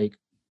speech is like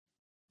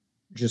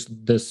just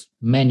this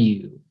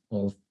menu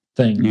of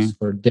things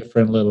for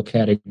different little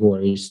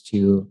categories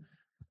to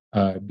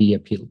be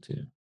appealed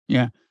to.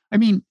 Yeah. I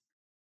mean,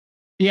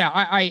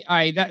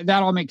 I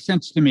that all makes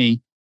sense to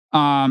me.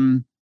 A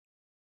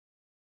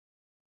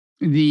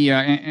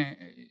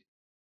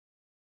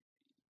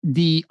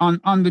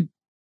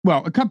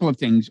couple of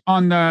things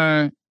on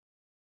the,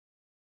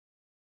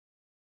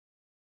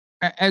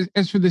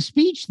 as for the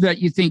speech that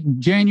you think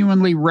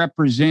genuinely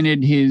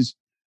represented his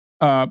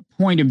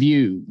point of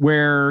view,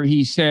 where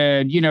he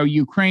said,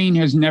 Ukraine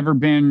has never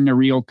been a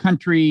real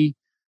country,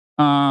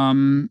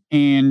 and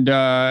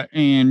there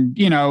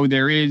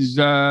is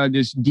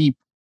this deep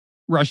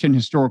Russian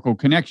historical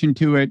connection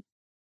to it.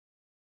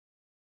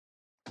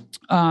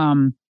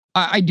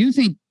 I do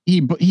think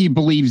he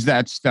believes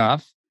that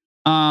stuff,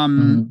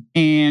 and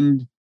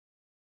and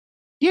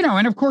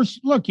of course,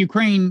 look,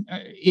 Ukraine,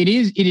 it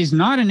is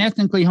not an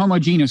ethnically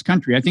homogeneous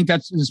country. I think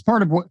that's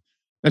part of what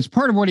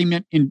he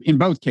meant in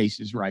both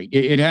cases, right?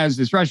 It has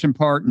this Russian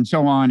part and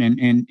so on,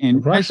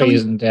 and Russia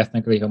isn't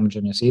ethnically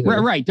homogeneous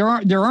either. Right. There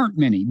aren't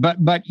many,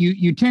 but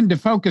you tend to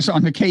focus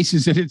on the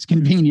cases that it's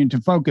convenient to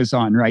focus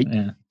on, right?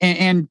 Yeah.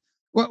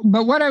 But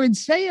what I would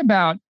say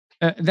about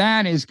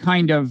that is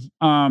kind of,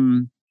 I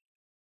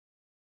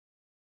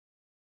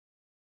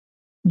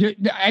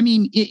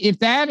mean, if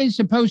that is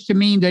supposed to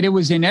mean that it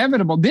was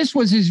inevitable, this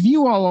was his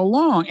view all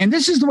along, and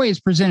this is the way it's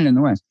presented in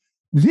the West.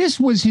 This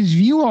was his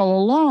view all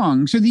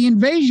along. So the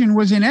invasion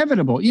was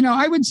inevitable.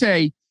 I would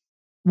say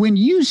when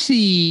you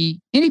see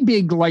any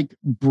big like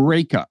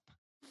breakup,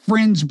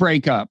 friends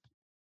break up,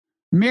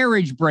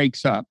 marriage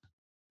breaks up,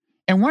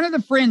 and one of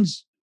the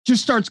friends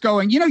just starts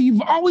going,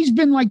 you've always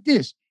been like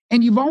this,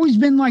 and you've always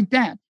been like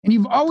that, and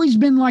you've always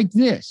been like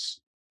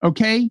this.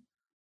 Okay.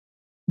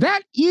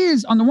 That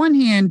is, on the one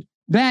hand,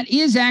 that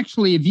is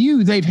actually a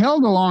view they've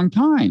held a long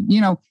time.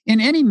 In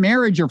any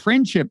marriage or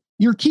friendship,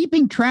 you're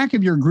keeping track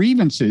of your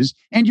grievances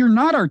and you're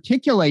not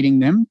articulating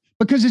them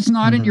because it's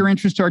not in your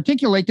interest to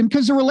articulate them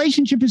because the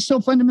relationship is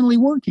so fundamentally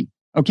working.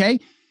 Okay.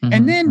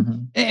 And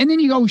then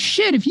you go,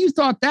 shit, if you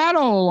thought that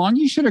all along,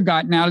 you should have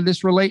gotten out of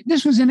this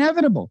this was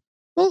inevitable.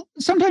 Well,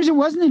 sometimes it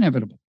wasn't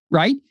inevitable,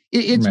 right?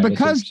 It's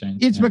because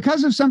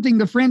of something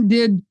the friend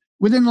did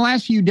within the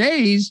last few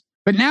days.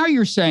 But now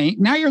you're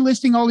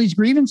listing all these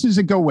grievances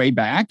that go way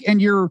back,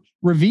 and you're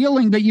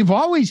revealing that you've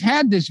always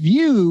had this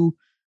view.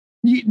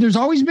 There's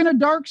always been a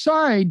dark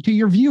side to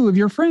your view of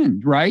your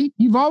friend, right?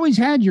 You've always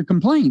had your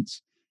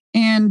complaints.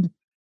 And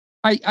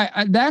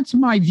I that's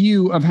my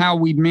view of how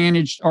we've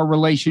managed our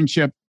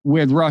relationship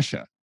with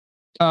Russia.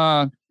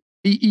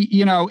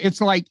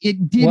 It's like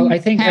it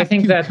didn't have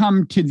to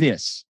come to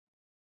this.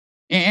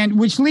 And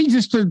which leads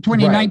us to the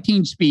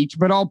 2019 speech,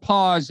 but I'll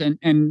pause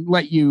and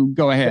let you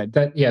go ahead.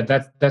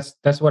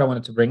 That's what I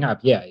wanted to bring up.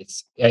 Yeah,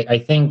 I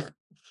think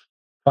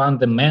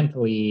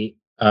fundamentally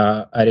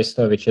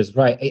Arestovich is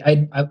right.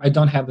 I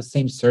don't have the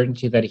same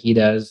certainty that he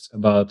does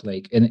about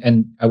like,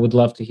 and I would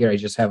love to hear. I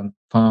just haven't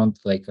found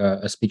like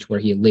a speech where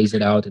he lays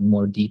it out in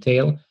more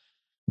detail.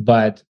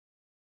 But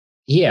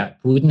yeah,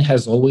 Putin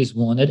has always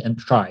wanted and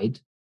tried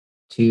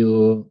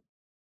to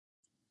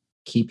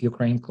keep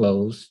Ukraine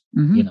close,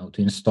 to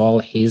install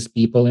his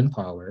people in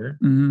power.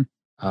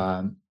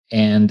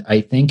 And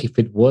I think if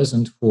it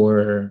wasn't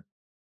for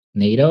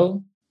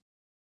NATO,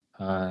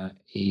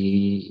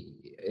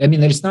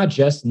 it's not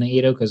just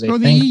NATO, because I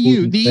think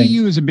the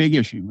EU is a big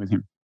issue with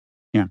him.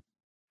 Yeah,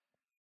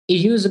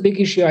 EU is a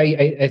big issue.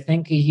 I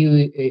think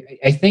EU.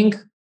 I think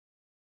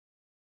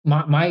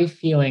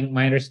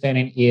my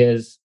understanding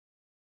is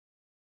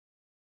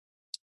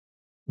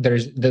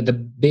there's the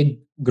big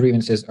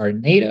grievances are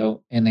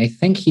NATO, and I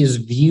think his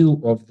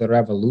view of the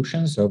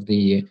revolutions, of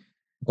the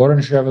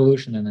Orange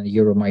Revolution and the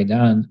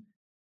Euromaidan,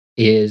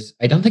 is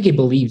I don't think he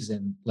believes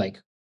in like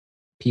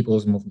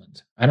people's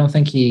movement. I don't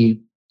think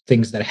he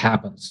thinks that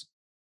happens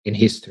in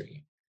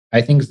history.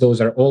 I think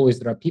there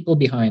are people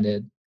behind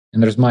it,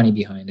 and there's money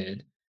behind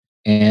it.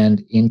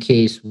 And in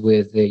case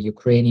with the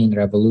Ukrainian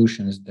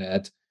revolutions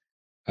that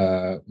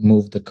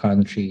moved the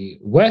country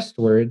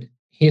westward,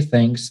 he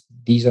thinks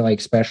these are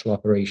like special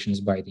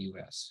operations by the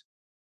US.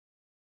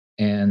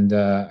 And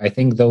I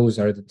think those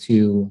are the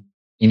two,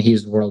 in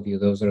his worldview,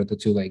 those are the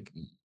two, like,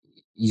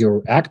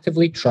 you're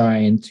actively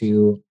trying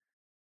to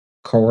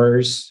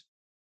coerce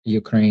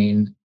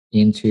Ukraine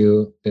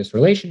into this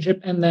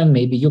relationship, and then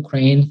maybe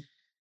Ukraine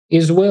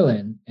is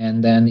willing,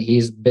 and then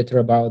he's bitter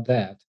about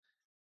that.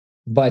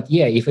 But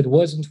yeah, if it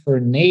wasn't for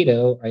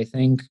NATO, I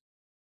think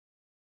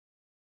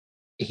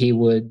he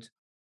would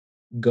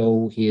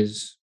go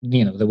his,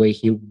 the way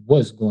he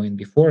was going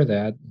before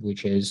that,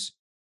 which is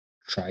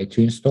try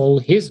to install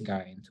his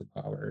guy into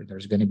power.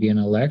 There's going to be an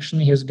election.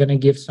 He's going to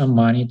give some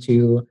money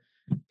to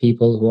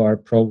people who are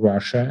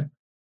pro-Russia.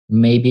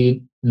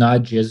 Maybe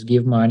not just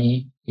give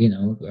money.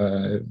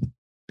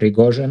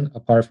 Prigozhin,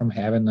 apart from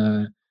having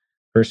a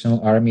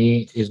personal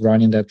army, is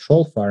running that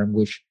troll farm,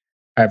 which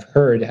I've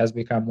heard has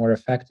become more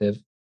effective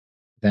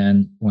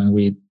than when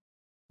we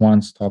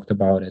once talked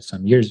about it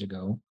some years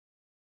ago.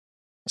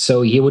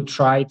 So he would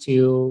try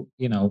to,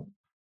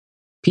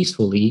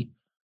 peacefully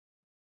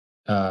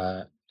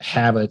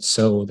have it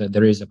so that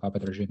there is a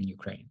puppet regime in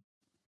Ukraine.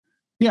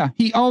 Yeah,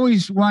 he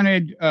always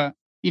wanted, I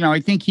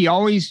think he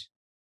always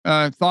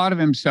thought of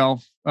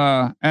himself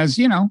as,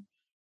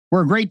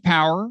 we're a great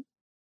power.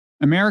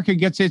 America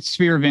gets its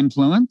sphere of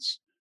influence.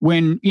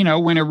 When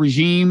a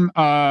regime,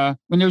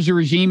 when there's a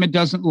regime it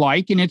doesn't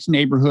like in its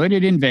neighborhood,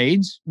 it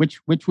invades, which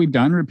we've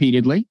done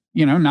repeatedly.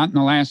 Not in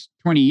the last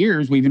 20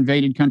 years. We've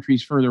invaded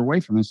countries further away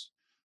from us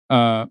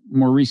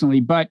more recently.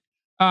 But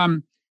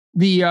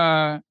he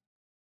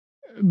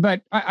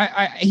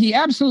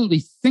absolutely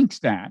thinks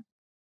that.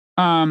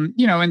 And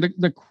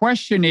the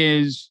question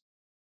is,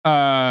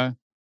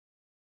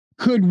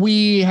 could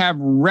we have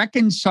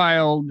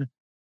reconciled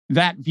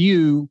that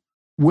view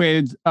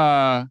with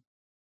a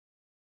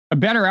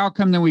better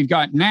outcome than we've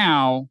got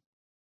now,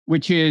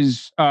 which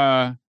is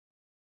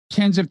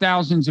tens of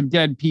thousands of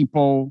dead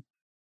people,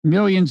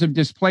 millions of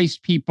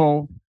displaced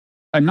people,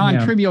 a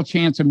non-trivial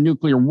chance of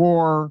nuclear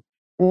war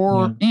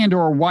or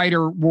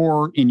wider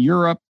war in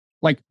Europe?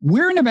 Like,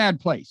 we're in a bad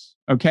place,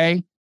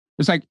 okay?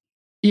 It's like,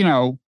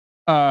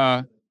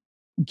 can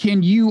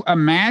you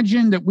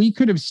imagine that we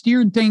could have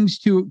steered things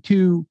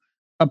to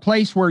a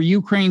place where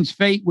Ukraine's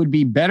fate would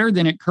be better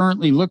than it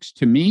currently looks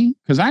to me?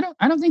 Because I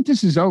don't think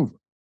this is over.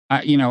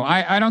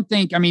 I don't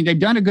think, they've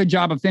done a good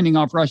job of fending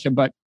off Russia,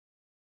 but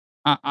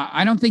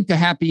I don't think the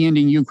happy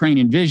ending Ukraine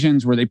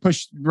envisions where they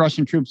push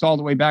Russian troops all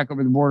the way back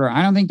over the border,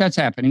 I don't think that's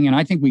happening. And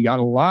I think we got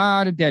a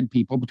lot of dead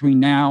people between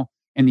now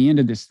and the end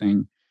of this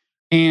thing,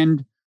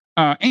 and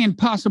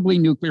possibly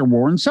nuclear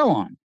war and so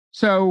on.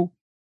 So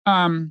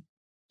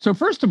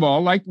first of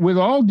all, like, with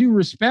all due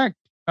respect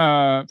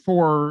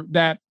for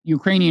that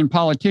Ukrainian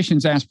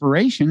politician's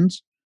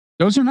aspirations,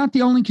 those are not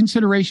the only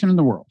consideration in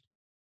the world.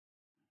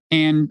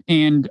 And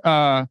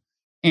I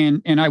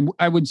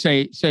would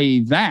say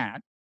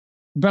that,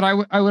 but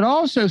I would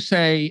also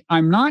say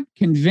I'm not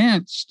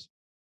convinced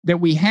that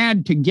we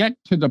had to get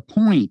to the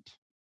point.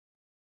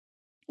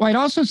 Well, I'd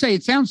also say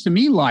it sounds to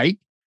me like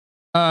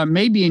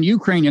maybe in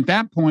Ukraine at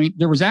that point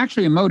there was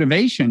actually a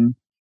motivation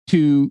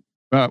to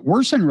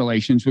worsen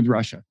relations with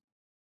Russia.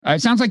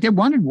 It sounds like they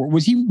wanted war.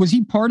 Was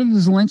he part of the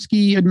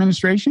Zelensky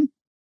administration?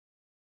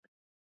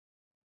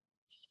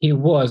 He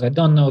was. I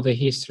don't know the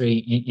history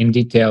in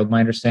detail.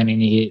 My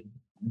understanding,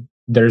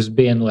 there's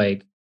been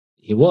like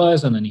he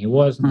was, and then he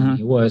was, and then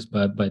he was,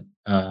 but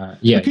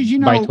yeah. Because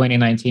by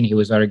 2019 he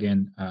was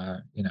arguing,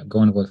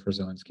 going to vote for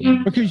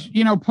Zelensky. Because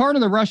part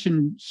of the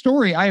Russian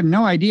story, I have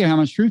no idea how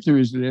much truth there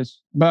is to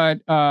this, but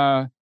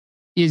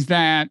is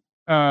that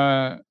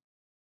there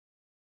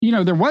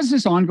was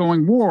this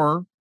ongoing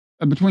war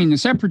between the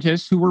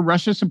separatists, who were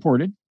Russia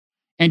supported,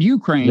 and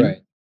Ukraine.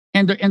 Right.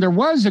 And there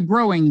was a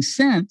growing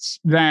sense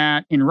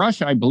that in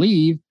Russia, I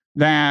believe,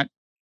 that,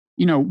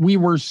 we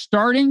were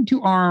starting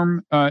to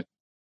arm,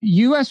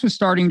 U.S. was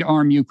starting to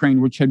arm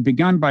Ukraine, which had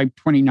begun by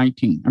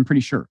 2019, I'm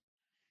pretty sure.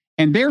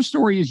 And their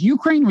story is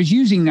Ukraine was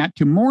using that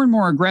to more and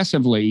more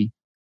aggressively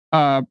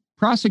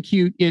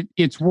prosecute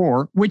its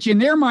war, which in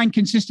their mind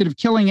consisted of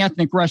killing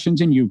ethnic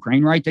Russians in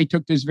Ukraine, right? They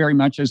took this very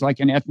much as like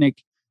an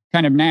ethnic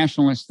kind of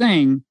nationalist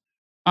thing.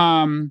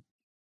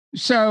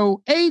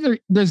 So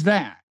there's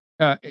that.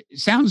 It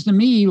sounds to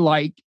me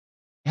like,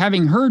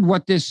 having heard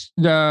what the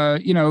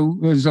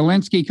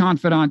Zelensky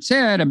confidant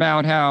said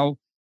about how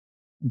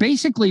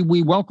basically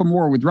we welcome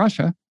war with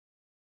Russia,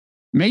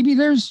 maybe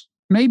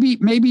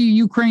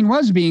Ukraine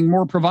was being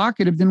more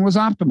provocative than was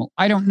optimal.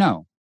 I don't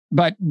know,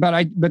 but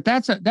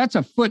that's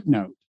a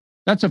footnote.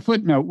 That's a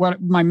footnote.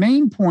 What my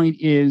main point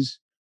is,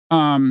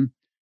 I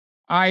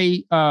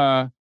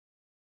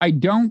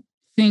don't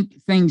think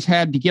things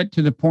had to get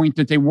to the point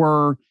that they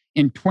were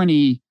in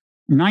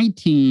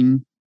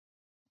 2019.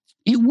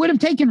 It would have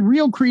taken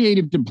real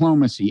creative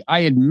diplomacy, I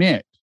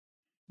admit,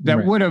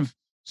 that would have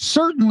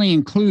certainly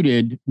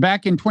included,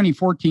 back in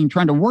 2014,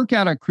 trying to work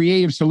out a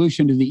creative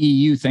solution to the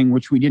EU thing,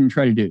 which we didn't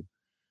try to do,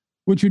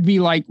 which would be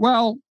like,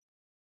 well,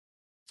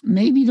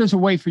 maybe there's a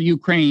way for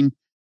Ukraine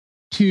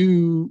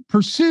to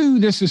pursue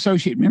this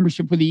associate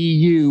membership with the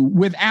EU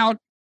without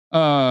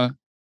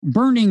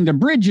burning the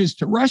bridges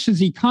to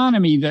Russia's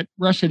economy that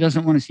Russia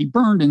doesn't want to see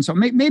burned. And so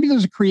maybe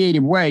there's a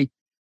creative way.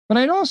 But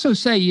I'd also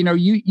say,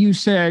 you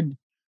said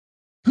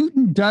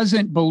Putin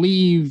doesn't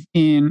believe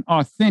in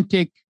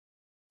authentic,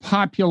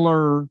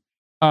 popular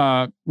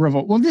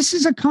revolt. Well, this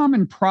is a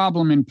common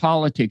problem in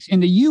politics.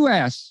 In the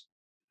U.S.,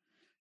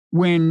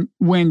 when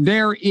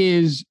there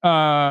is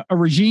a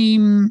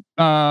regime,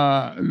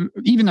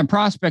 even the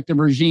prospect of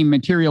a regime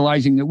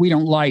materializing that we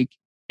don't like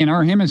in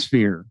our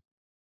hemisphere,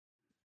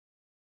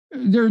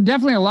 there are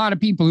definitely a lot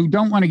of people who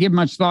don't want to give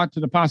much thought to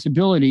the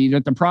possibility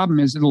that the problem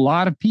is that a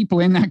lot of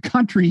people in that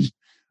country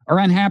are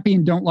unhappy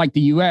and don't like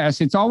the U.S.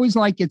 It's always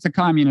like it's a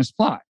communist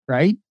plot,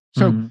 right?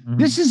 So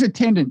this is a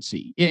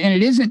tendency, and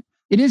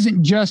it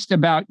isn't just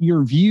about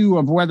your view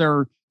of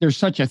whether there's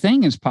such a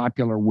thing as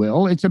popular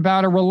will. It's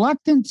about a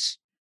reluctance.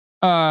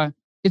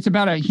 It's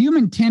about a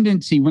human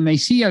tendency when they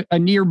see a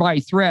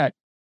nearby threat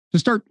to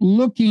start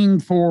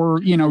looking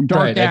for,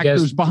 dark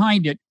actors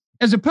behind it,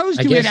 as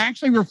opposed to it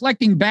actually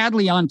reflecting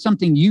badly on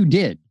something you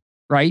did,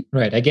 right?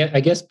 Right. I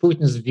guess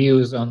Putin's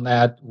views on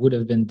that would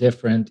have been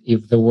different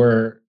if there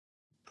were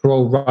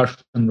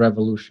pro-Russian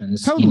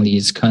revolutions in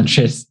these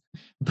countries,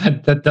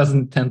 but that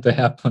doesn't tend to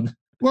happen.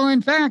 Well,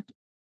 in fact,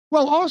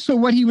 also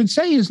what he would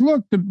say is,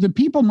 look, the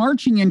people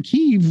marching in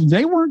Kyiv,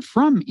 they weren't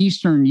from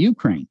Eastern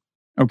Ukraine,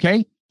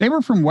 okay? They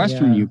were from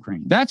Western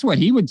Ukraine. That's what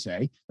he would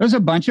say. There's a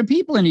bunch of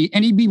people and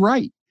he'd be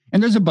right.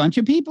 And there's a bunch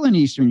of people in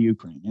Eastern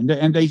Ukraine, and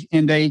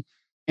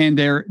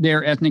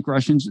they're ethnic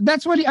Russians.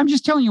 That's what I'm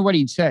just telling you what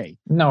he'd say.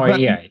 No,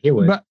 he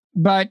would.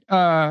 But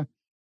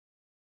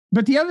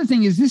the other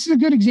thing is, this is a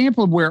good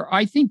example of where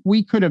I think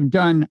we could have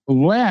done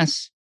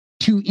less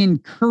to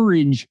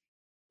encourage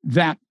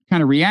that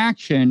kind of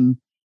reaction.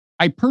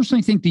 I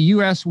personally think the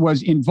U.S.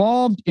 was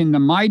involved in the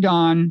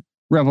Maidan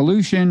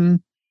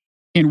revolution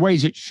in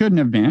ways it shouldn't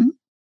have been.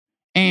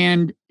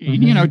 And,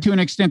 to an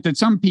extent that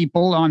some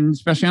people,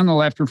 especially on the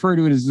left, refer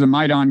to it as the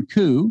Maidan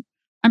coup.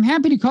 I'm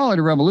happy to call it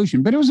a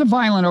revolution, but it was a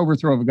violent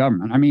overthrow of a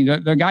government. I mean,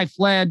 the guy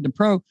fled,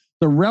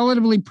 the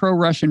relatively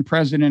pro-Russian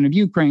president of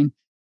Ukraine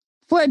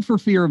fled for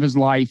fear of his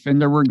life,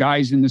 and there were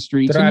guys in the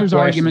streets. And there's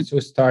arguments who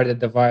started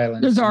the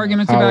violence. There's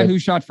arguments about who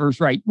shot first,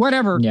 right?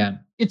 Whatever. Yeah.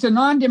 It's a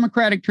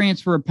non-democratic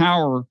transfer of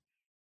power,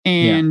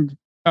 and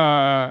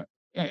I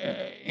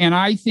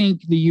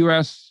think the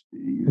U.S.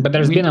 But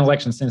there's been an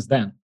election since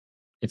then.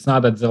 It's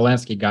not that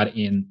Zelensky got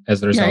in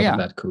as a result of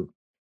that coup.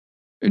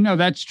 No,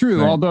 that's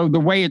true. Right. Although the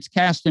way it's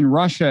cast in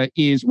Russia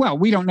is, well,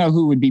 we don't know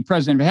who would be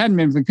president if it hadn't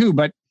been for the coup,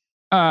 but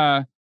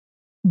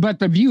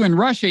the view in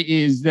Russia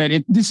is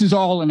that this is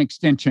all an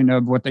extension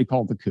of what they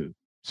call the coup.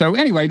 So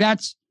anyway,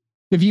 that's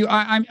the view.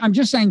 I'm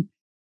just saying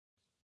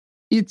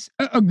it's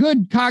a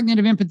good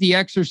cognitive empathy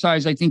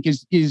exercise, I think,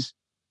 is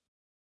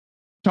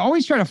to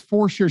always try to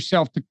force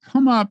yourself to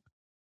come up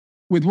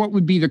with what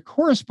would be the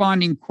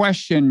corresponding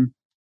question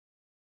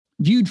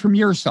viewed from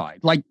your side,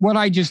 like what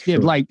I just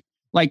did, like,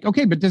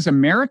 okay, but does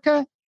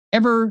America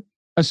ever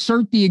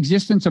assert the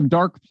existence of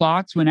dark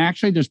plots when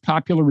actually there's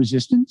popular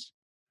resistance?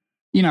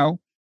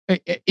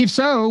 If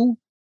so,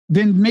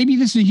 then maybe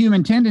this is a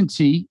human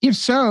tendency. If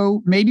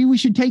so, maybe we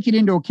should take it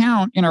into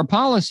account in our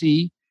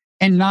policy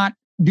and not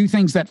do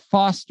things that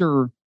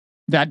foster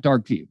that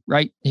dark view,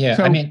 right? Yeah,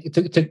 so, I mean,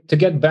 to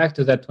get back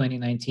to that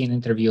 2019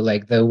 interview,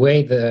 like the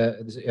way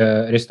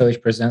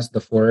Arestovich presents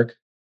the fork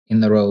in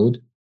the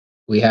road,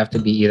 we have to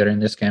be either in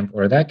this camp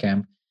or that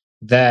camp.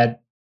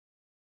 That,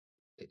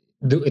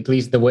 at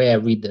least the way I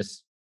read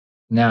this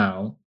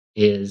now,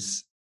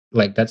 is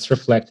like that's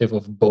reflective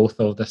of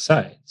both of the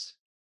sides,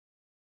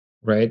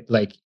 right?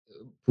 Like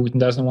Putin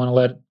doesn't want to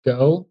let it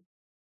go,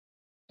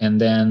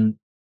 and then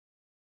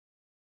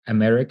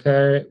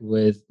America,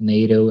 with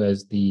NATO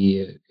as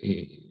the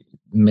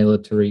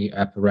military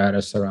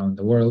apparatus around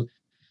the world,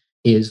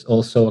 is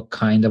also a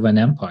kind of an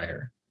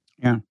empire.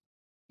 Yeah,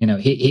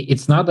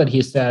 it's not that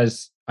he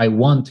says, I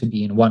want to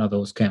be in one of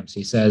those camps.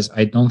 He says,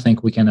 I don't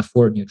think we can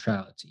afford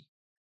neutrality.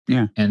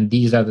 Yeah. And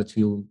these are the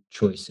two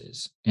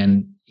choices.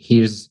 And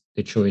here's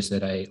the choice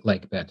that I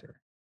like better.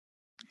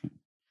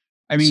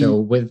 I mean,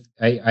 so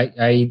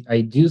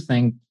I do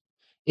think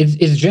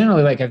it's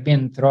generally like I've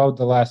been throughout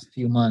the last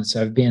few months,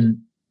 I've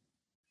been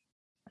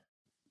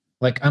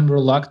like, I'm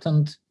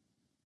reluctant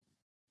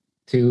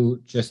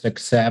to just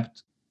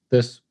accept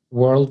this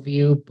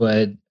worldview,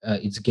 but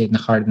it's getting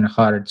harder and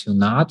harder to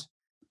not.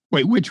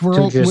 Wait, which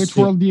world? Which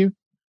worldview?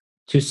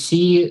 To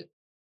see,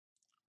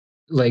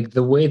 like,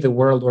 the way the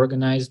world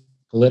organized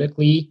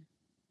politically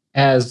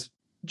as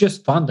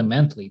just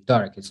fundamentally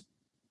dark. It's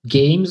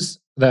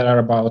games that are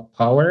about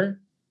power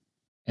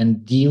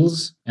and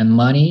deals and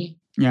money,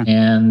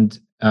 and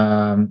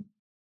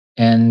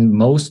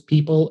most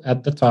people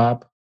at the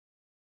top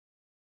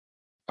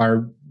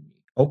are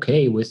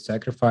okay with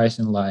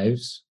sacrificing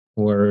lives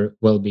or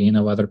well-being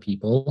of other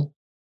people,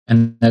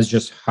 and that's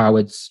just how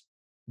it's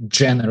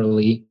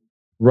generally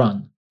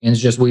run. And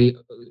it's just we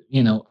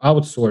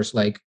outsource.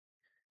 Like,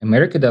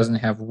 America doesn't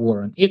have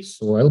war on its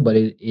soil, but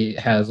it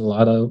has a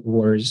lot of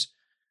wars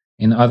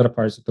in other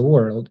parts of the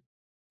world,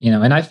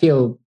 and I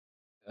feel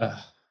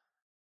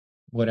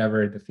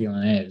whatever the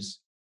feeling is,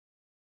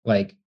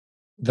 like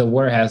the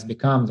war has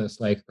become this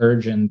like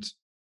urgent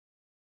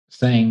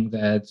thing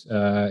that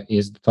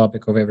is the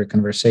topic of every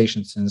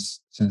conversation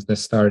since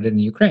this started in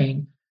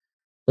Ukraine.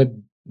 But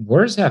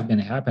wars have been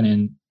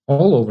happening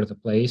all over the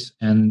place,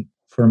 and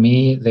for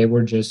me, they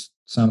were just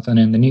something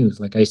in the news.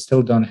 Like I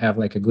still don't have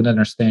like a good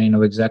understanding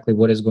of exactly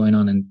what is going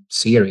on in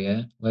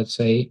Syria, let's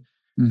say,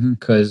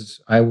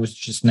 because I was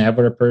just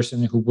never a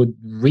person who would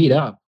read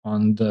up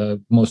on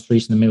the most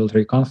recent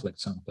military conflict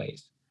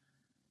someplace.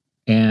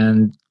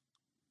 And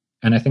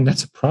I think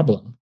that's a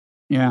problem.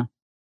 Yeah.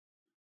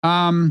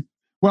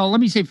 Well, let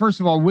me say, first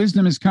of all,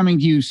 wisdom is coming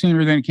to you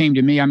sooner than it came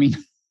to me. I mean,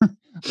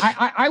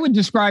 I would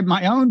describe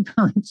my own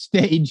current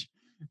stage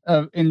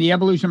in the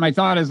evolution of my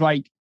thought as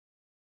like,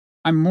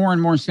 I'm more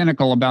and more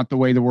cynical about the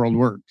way the world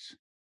works.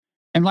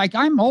 And like,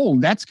 I'm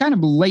old. That's kind of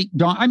late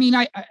dawn. I mean,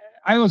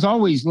 I was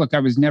always, look, I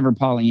was never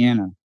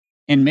Pollyanna.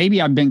 And maybe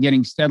I've been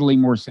getting steadily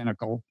more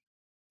cynical.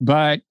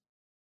 But,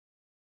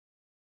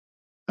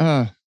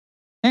 and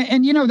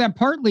you know, that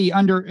partly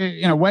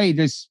in a way,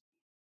 this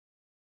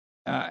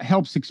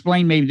helps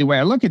explain maybe the way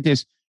I look at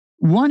this.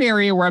 One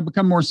area where I've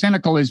become more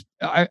cynical is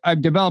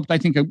I've developed, I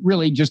think,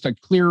 really just a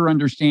clearer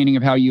understanding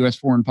of how U.S.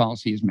 foreign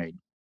policy is made.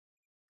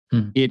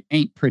 It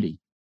ain't pretty.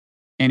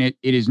 And it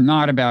is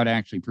not about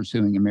actually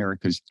pursuing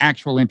America's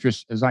actual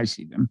interests as I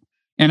see them.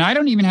 And I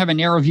don't even have a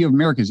narrow view of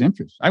America's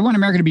interests. I want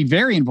America to be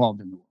very involved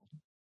in the world,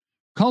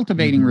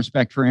 cultivating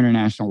respect for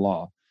international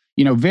law,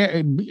 you know,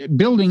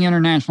 building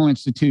international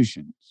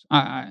institutions.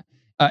 And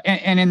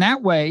in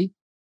that way,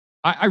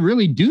 I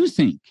really do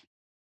think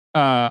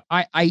I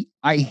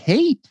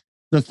hate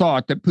the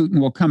thought that Putin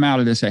will come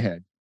out of this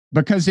ahead,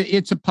 because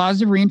it's a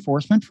positive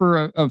reinforcement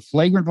for a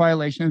flagrant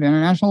violation of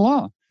international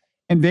law.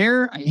 And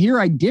here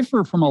I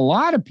differ from a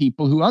lot of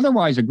people who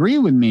otherwise agree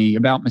with me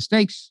about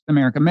mistakes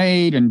America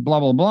made and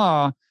blah, blah,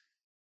 blah.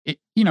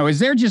 You know, is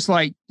there just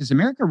like, does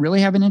America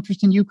really have an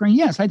interest in Ukraine?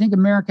 Yes, I think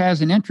America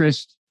has an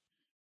interest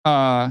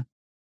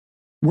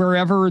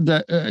wherever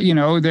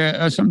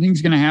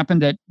something's going to happen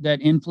that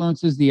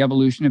influences the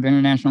evolution of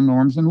international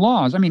norms and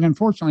laws. I mean,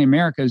 unfortunately,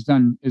 America has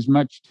done as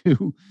much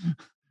to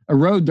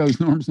erode those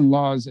norms and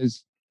laws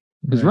as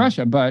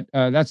Russia, but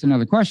that's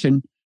another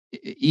question.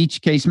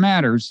 Each case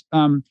matters.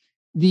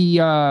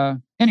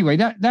 Anyway,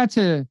 that's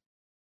a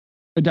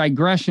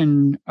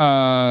digression,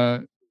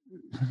 but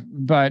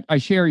I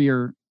share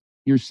your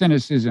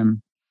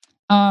cynicism.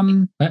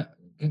 Can I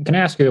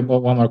ask you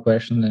about one more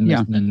question in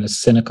the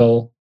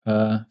cynical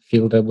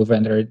field that we've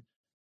entered?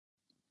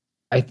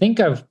 I think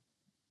I've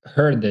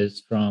heard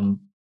this from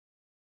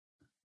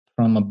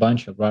a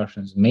bunch of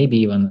Russians, maybe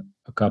even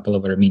a couple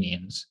of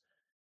Armenians,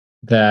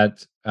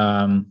 that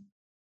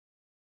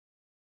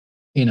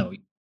you know,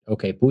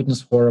 okay,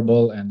 Putin's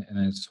horrible, and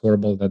it's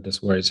horrible that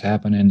this war is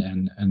happening,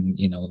 and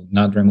you know,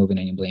 not removing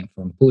any blame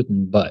from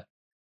Putin, but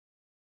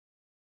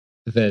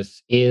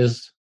this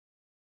is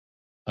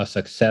a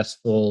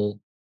successful.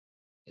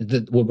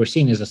 What we're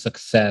seeing is a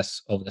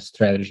success of the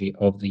strategy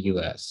of the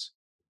U.S.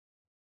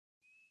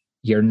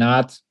 You're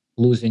not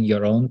losing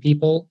your own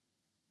people;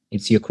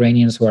 it's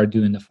Ukrainians who are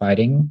doing the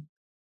fighting.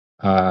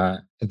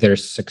 They're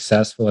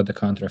successful at the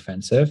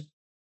counteroffensive.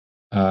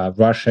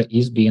 Russia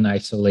is being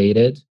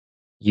isolated.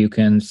 You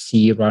can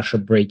see Russia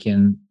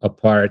breaking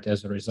apart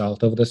as a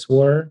result of this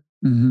war.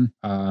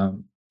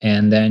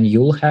 And then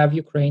you'll have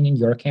Ukraine in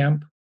your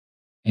camp,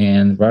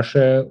 and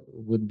Russia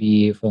would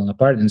be falling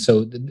apart. And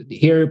so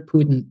here,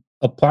 Putin,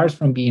 apart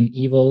from being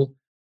evil,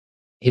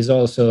 he's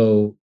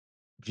also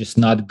just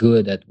not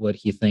good at what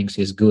he thinks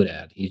he's good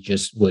at. He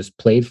just was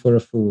played for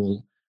a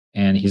fool,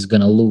 and he's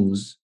going to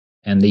lose.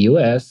 And the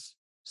U.S.,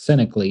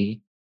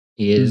 cynically,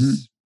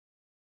 is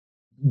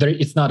there.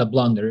 It's not a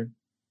blunder.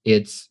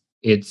 It's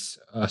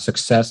a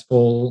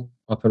successful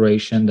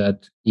operation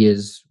that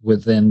is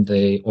within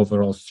the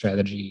overall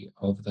strategy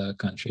of the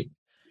country.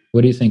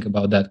 What do you think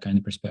about that kind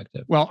of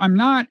perspective? Well, I'm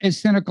not as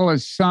cynical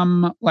as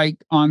some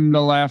like on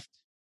the left.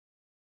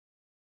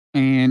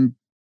 And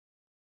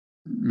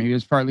maybe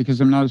it's partly because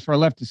I'm not as far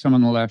left as some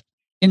on the left,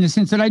 in the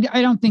sense that I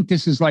don't think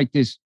this is like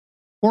this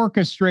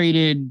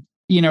orchestrated,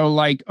 you know,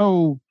 like,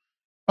 oh,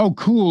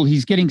 cool,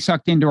 he's getting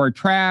sucked into our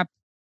trap.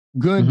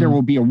 Good, there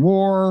will be a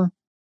war.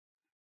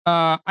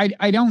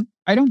 I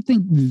don't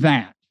think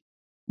that,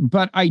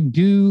 but I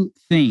do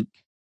think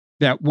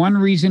that one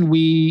reason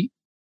we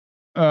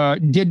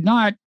did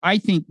not, I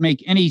think,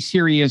 make any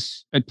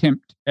serious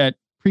attempt at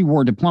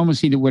pre-war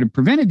diplomacy that would have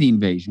prevented the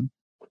invasion,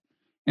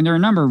 and there are a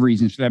number of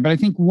reasons for that, but I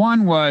think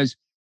one was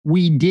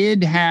we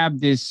did have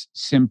this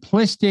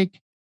simplistic,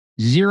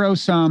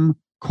 zero-sum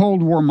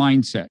Cold War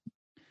mindset.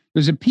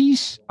 There's a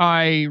piece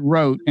I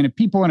wrote, and if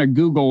people want to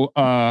Google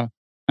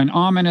An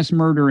Ominous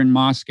Murder in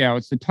Moscow,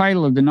 it's the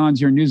title of the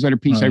Non-Zero newsletter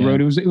piece I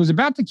wrote. It was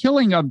about the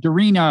killing of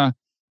Darina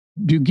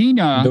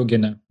Dugina,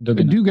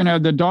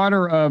 the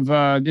daughter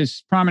of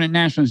this prominent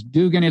nationalist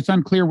Dugin. It's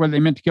unclear whether they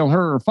meant to kill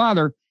her or her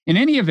father. In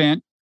any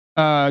event,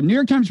 New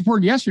York Times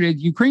reported yesterday the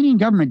Ukrainian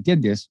government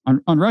did this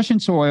on Russian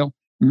soil,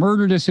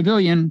 murdered a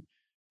civilian.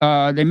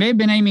 They may have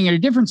been aiming at a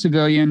different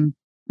civilian.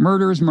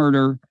 Murder is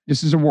murder.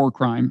 This is a war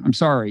crime. I'm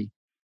sorry.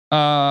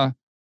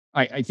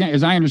 I think,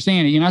 as I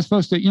understand it, you're not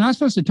supposed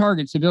to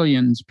target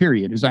civilians,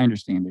 period, as I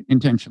understand it,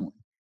 intentionally.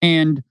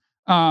 And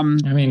I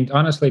mean,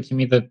 honestly, to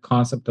me, the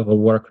concept of a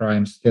war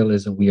crime still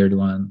is a weird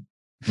one.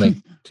 Like,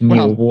 to me,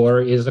 a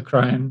war is a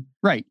crime.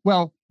 Right.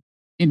 Well,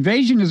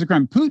 invasion is a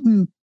crime.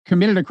 Putin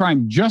committed a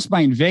crime just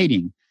by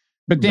invading.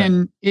 But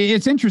then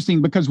it's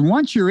interesting because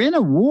once you're in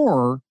a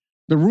war,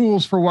 the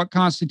rules for what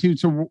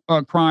constitutes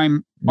a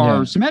crime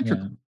are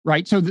symmetrical,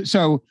 right? So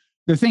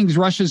the things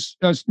Russia's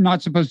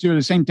not supposed to do are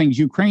the same things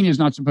Ukraine is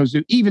not supposed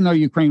to do, even though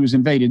Ukraine was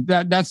invaded.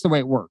 That's the way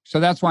it works. So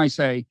that's why I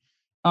say,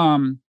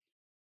 and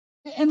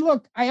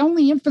look, I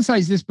only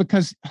emphasize this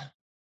because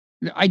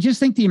I just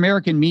think the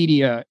American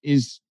media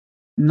is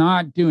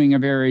not doing a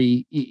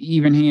very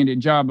even-handed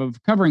job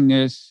of covering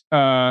this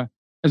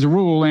as a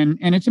rule. And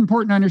it's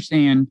important to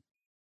understand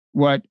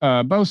what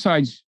both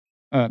sides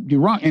do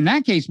wrong. In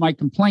that case, my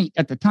complaint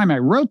at the time I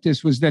wrote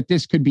this was that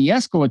this could be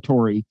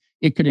escalatory.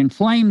 It could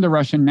inflame the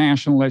Russian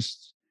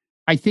nationalists.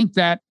 I think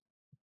that,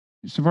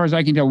 so far as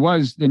I can tell,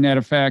 was the net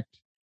effect.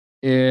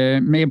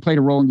 It may have played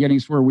a role in getting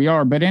us where we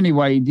are. But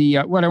anyway,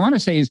 what I want to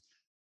say is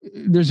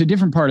there's a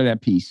different part of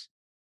that piece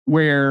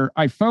where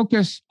I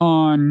focus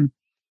on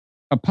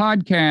a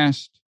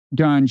podcast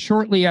done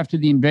shortly after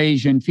the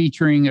invasion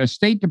featuring a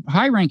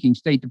high-ranking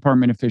State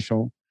Department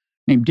official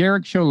named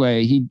Derek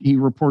Chollet. He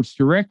reports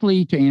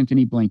directly to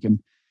Antony Blinken.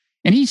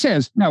 And he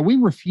says, no, we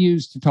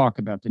refuse to talk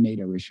about the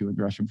NATO issue with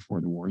Russia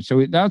before the war.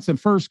 So that's the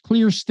first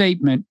clear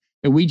statement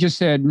that we just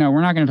said, no,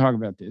 we're not going to talk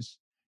about this,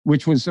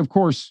 which was, of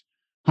course,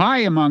 high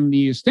among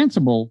the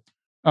ostensible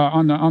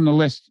on the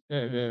list,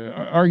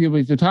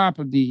 arguably at the top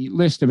of the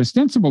list of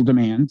ostensible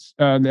demands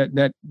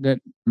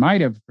that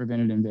might have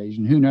prevented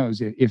invasion. Who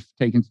knows if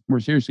taken more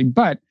seriously.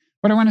 But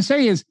what I want to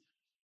say is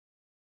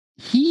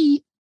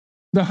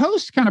the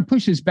host kind of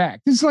pushes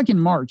back. This is like in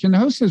March, and the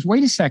host says,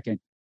 wait a second,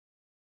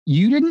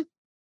 you didn't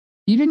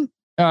even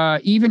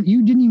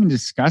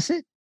discuss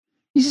it?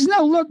 He says,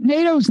 no, look,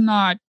 NATO's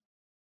not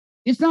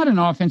an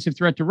offensive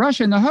threat to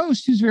Russia. And the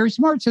host, who's very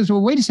smart, says,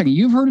 well, wait a second,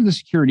 you've heard of the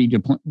security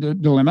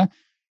dilemma.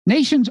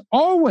 Nations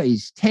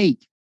always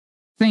take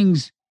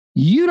things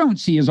you don't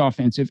see as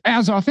offensive.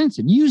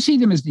 You see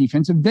them as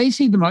defensive. They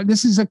see them.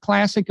 This is a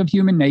classic of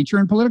human nature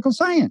and political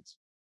science.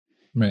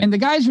 Right. And the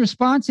guy's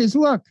response is,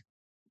 look,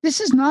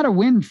 this is not a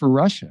win for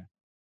Russia.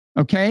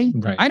 Okay?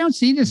 Right. I don't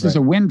see this as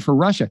a win for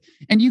Russia.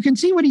 And you can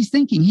see what he's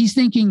thinking. He's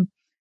thinking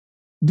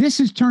this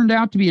has turned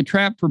out to be a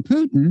trap for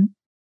Putin.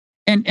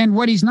 And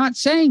what he's not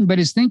saying, but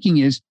his thinking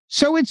is,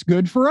 so it's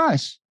good for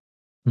us.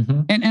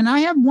 Mm-hmm. And I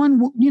have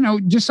one,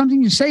 just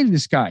something to say to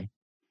this guy.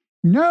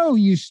 No,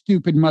 you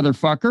stupid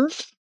motherfucker.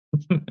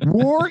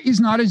 War is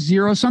not a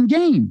zero-sum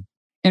game.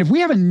 And if we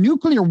have a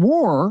nuclear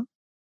war,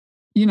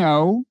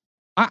 I'm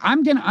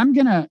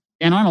gonna,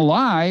 and I'm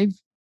alive,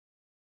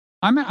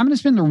 I'm gonna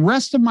spend the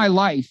rest of my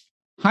life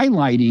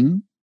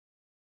highlighting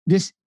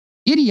this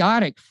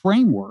idiotic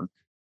framework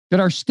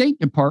that our State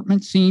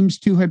Department seems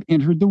to have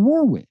entered the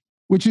war with,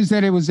 which is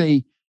that it was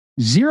a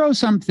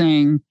zero-sum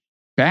thing.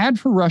 Bad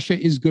for Russia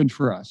is good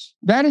for us.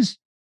 That is,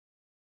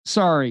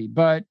 sorry,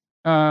 but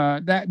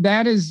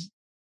that is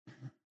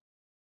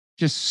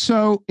just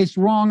so, it's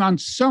wrong on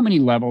so many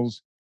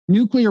levels.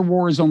 Nuclear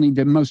war is only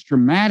the most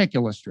dramatic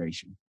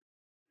illustration.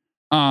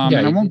 And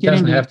I won't it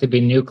doesn't have to be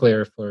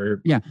nuclear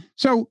for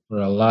So for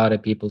a lot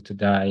of people to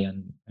die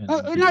and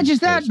not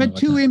just that, but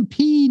to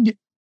impede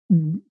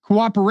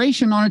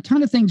cooperation on a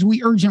ton of things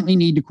we urgently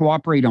need to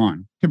cooperate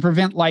on to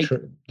prevent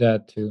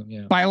that too,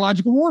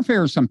 biological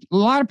warfare or something. A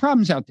lot of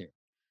problems out there.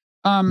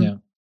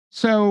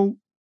 So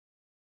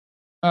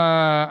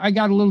I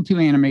got a little too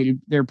animated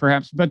there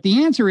perhaps, but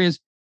the answer is,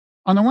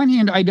 on the one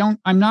hand,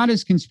 I'm not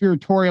as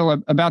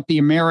conspiratorial about the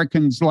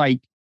Americans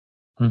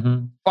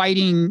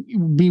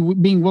fighting,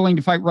 being willing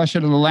to fight Russia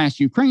to the last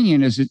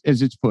Ukrainian as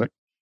it's put.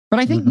 But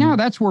I think now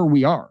that's where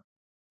we are.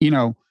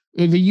 The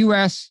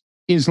U.S.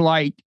 is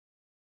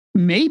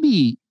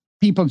maybe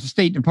people at the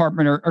State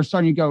Department are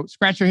starting to go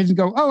scratch their heads and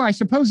go, oh, I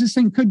suppose this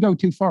thing could go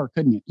too far,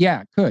 couldn't it?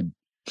 Yeah, it could.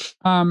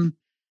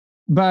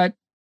 But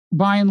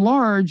by and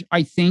large,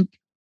 I think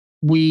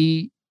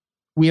we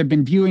have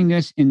been viewing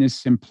this in this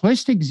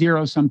simplistic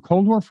zero-sum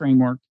Cold War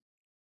framework.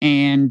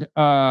 And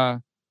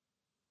so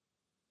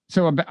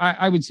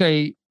I would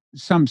say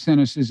some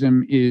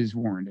cynicism is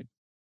warranted.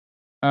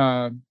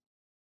 Now,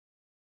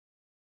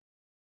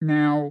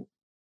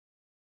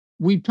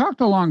 we've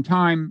talked a long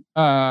time.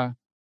 All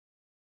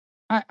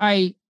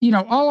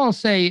I'll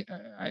say,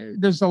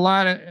 there's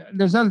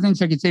other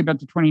things I could say about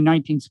the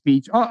 2019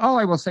 speech. All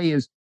I will say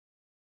is,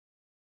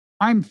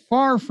 I'm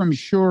far from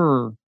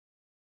sure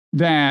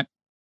that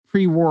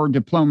pre-war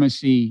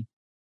diplomacy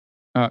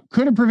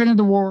could have prevented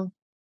the war.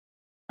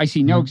 I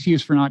see no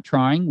excuse for not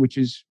trying, which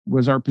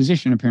was our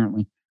position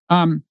apparently.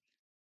 But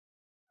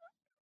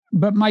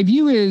my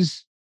view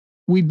is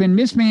we've been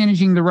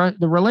mismanaging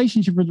the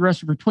relationship with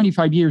Russia for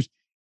 25 years.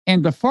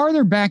 And the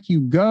farther back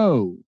you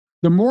go,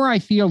 the more I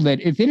feel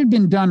that if it had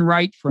been done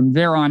right from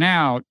there on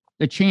out,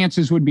 the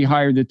chances would be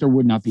higher that there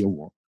would not be a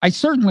war. I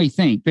certainly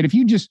think that if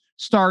you just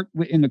start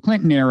in the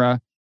Clinton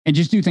era and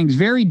just do things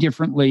very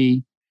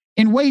differently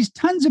in ways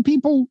tons of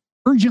people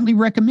urgently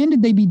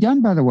recommended they be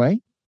done, by the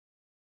way,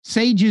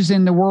 sages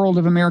in the world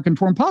of American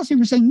foreign policy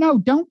were saying, no,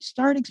 don't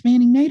start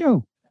expanding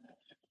NATO.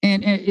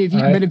 And I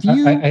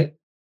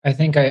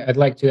think I'd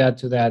like to add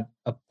to that,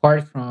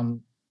 apart from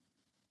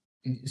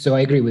so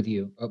I agree with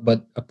you.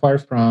 But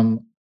apart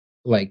from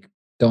like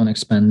don't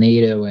expand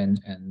NATO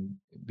and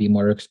be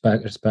more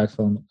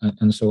respectful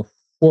and so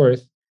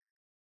forth,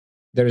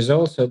 there's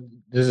also,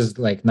 this is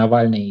like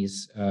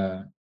Navalny's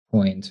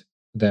point,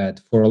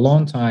 that for a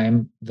long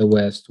time the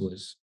West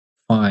was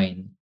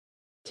fine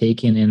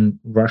taking in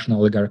Russian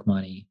oligarch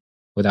money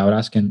without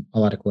asking a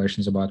lot of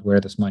questions about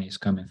where this money is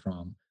coming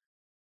from,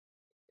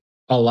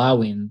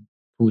 allowing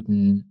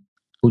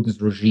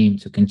Putin's regime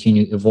to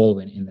continue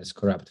evolving in this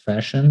corrupt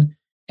fashion,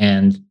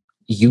 and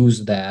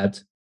use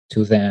that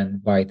to then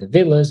buy the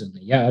villas and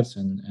the yachts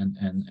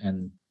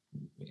and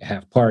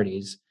have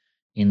parties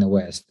in the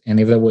West. And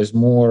if there was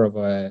more of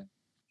a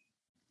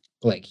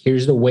like,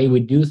 here's the way we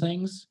do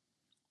things,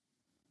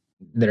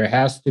 there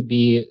has to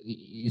be,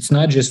 it's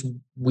not just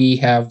we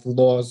have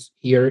laws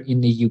here in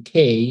the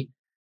UK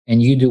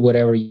and you do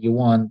whatever you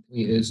want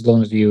as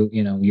long as you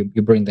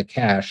bring the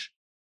cash.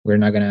 We're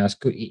not going to ask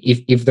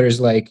if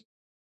there's like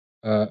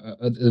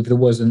if there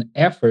was an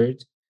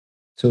effort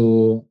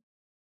to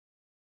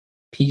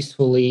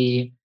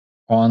peacefully,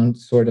 on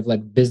sort of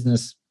like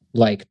business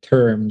like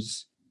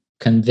terms,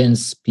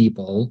 convince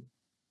Putin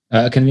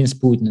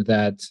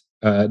that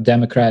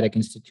democratic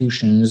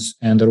institutions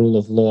and the rule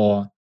of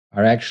law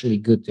are actually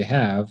good to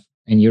have,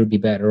 and you'll be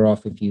better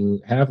off if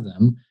you have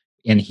them.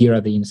 And here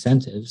are the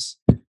incentives.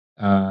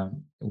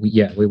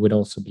 We would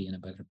also be in a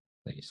better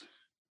place.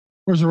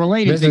 There's a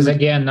related This thing. is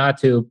again not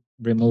to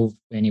remove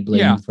any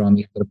blame from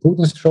either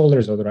Putin's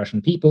shoulders or the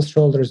Russian people's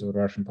shoulders or the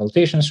Russian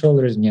politicians'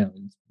 shoulders.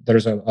 And,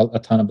 there's a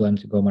ton of blame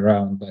to go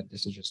around, but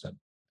this is just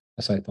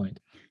a side point.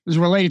 There's a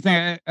related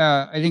thing.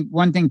 I think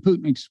one thing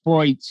Putin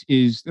exploits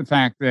is the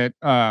fact that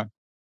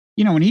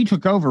when he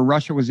took over,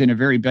 Russia was in a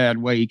very bad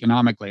way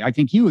economically. I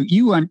think you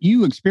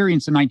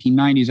experienced the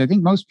 1990s. I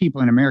think most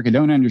people in America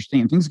don't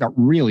understand. Things got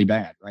really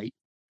bad, right?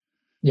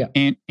 Yeah,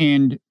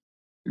 and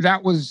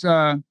that was,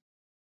 I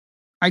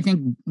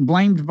think,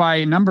 blamed by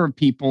a number of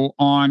people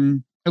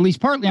on, at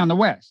least partly on the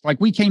West. Like,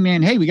 we came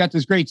in, hey, we got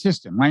this great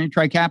system. Why don't you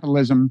try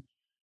capitalism?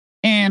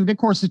 And of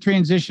course, the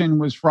transition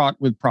was fraught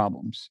with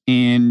problems.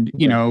 And,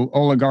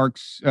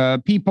 oligarchs,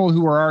 people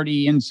who were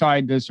already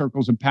inside the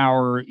circles of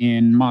power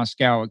in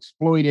Moscow,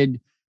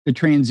 exploited the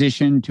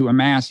transition to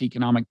amass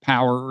economic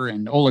power,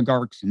 and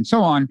oligarchs and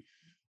so on.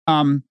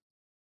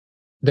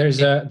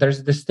 There's a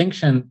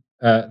distinction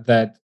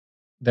that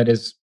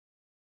is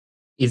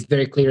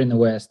very clear in the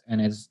West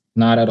and is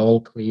not at all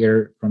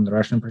clear from the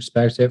Russian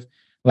perspective.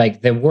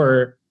 Like, there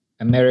were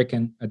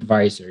American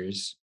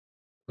advisors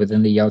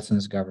within the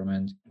Yeltsin's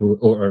government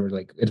or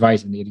like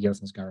advising the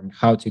Yeltsin's government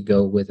how to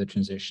go with the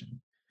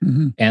transition.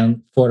 Mm-hmm.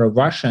 And for a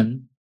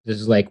Russian, this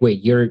is like,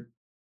 wait,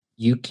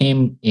 you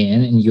came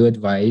in and you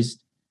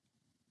advised,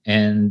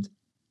 and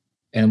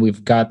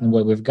we've gotten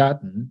what we've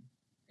gotten.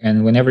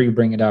 And whenever you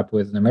bring it up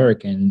with an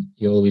American,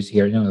 you always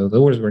hear,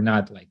 those were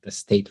not like the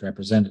state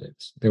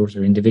representatives. Those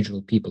are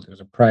individual people.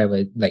 There's a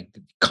private, like,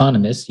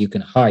 economists you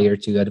can hire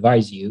to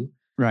advise you.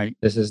 Right.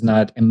 This is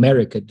not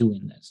America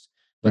doing this.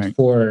 But right.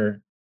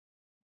 For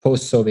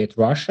post-Soviet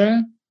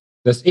Russia,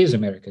 this is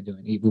America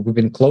doing it. We've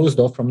been closed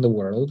off from the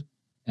world.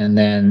 And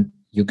then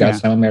you got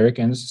some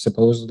Americans,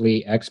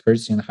 supposedly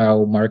experts in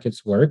how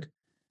markets work,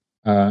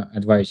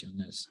 advise you on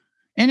this.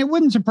 And it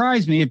wouldn't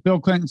surprise me if Bill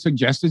Clinton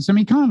suggested some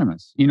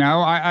economists.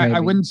 I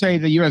wouldn't say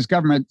the U.S.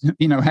 government,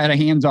 had a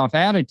hands-off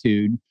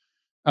attitude.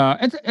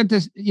 At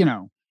this,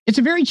 it's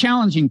a very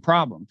challenging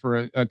problem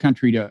for a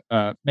country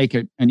to make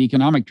an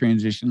economic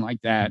transition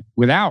like that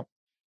without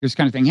this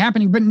kind of thing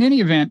happening. But in any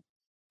event,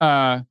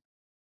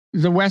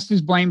 the West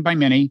is blamed by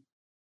many.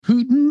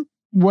 Putin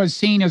was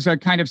seen as a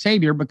kind of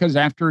savior because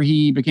after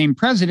he became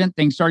president,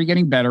 things started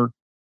getting better.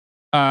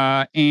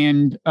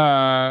 And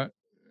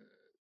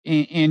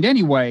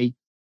anyway,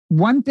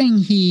 one thing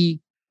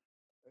he,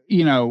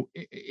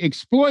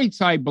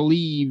 exploits, I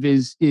believe,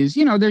 is there's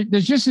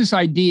just this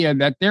idea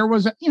that there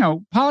was,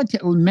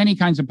 many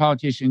kinds of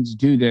politicians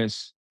do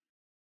this.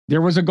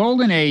 There was a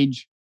golden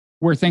age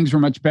where things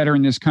were much better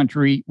in this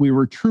country. We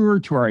were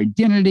truer to our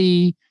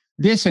identity,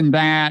 this and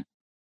that.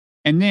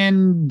 And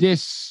then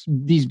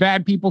these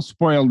bad people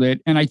spoiled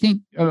it. And I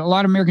think a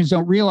lot of Americans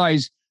don't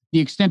realize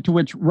the extent to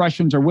which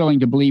Russians are willing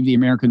to believe the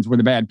Americans were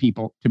the bad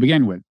people to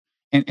begin with.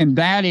 And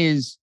that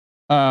is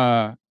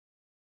part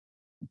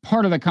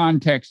of the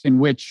context in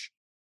which,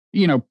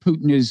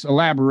 Putin is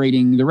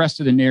elaborating the rest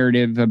of the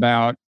narrative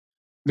about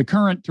the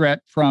current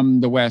threat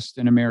from the West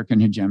and American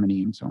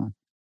hegemony and so on.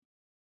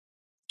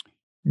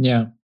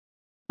 Yeah.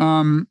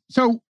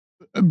 So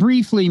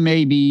briefly,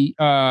 maybe,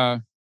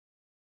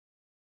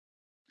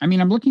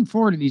 I'm looking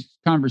forward to these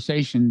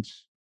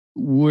conversations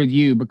with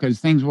you because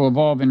things will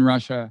evolve in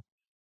Russia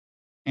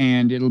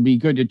and it'll be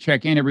good to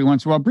check in every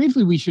once in a while.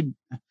 Briefly, we should,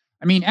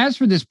 as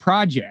for this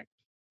project,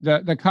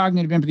 the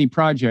Cognitive Empathy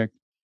Project,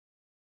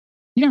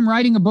 I'm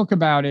writing a book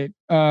about it.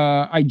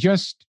 I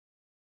just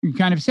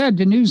kind of said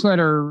to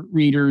newsletter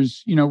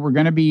readers, I'm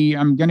going to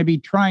be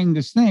trying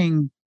this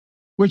thing,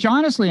 which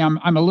honestly,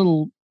 I'm a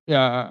little,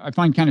 I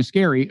find kind of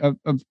scary of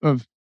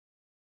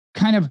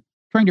kind of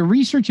trying to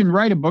research and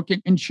write a book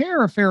and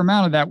share a fair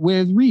amount of that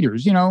with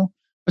readers. A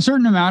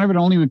certain amount of it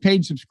only with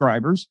paid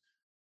subscribers.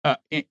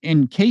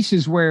 In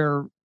cases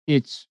where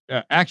it's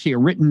actually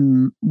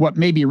what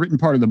may be a written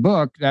part of the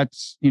book,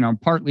 that's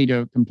partly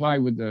to comply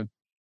with the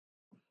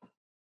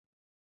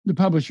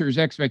publisher's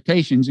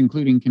expectations,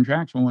 including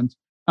contractual ones.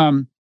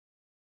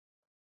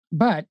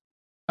 But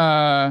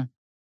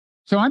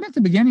so I'm at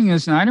the beginning of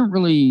this, and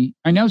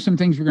I know some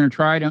things we're going to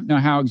try. I don't know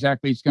how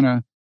exactly it's going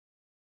to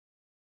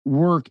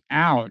work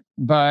out,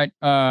 but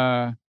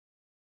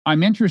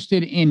I'm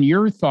interested in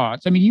your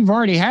thoughts. I mean, you've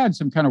already had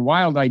some kind of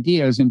wild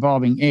ideas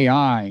involving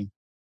AI.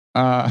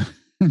 I'd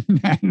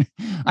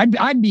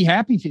be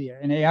happy for you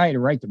an AI to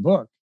write the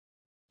book.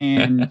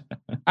 And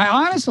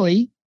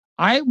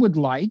I would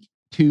like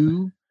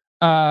to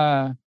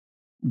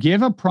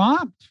give a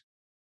prompt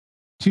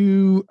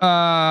to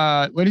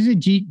what is it?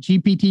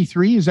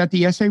 GPT-3? Is that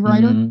the essay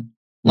writer? Mm-hmm.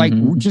 Like,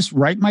 just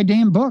write my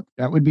damn book.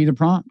 That would be the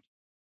prompt.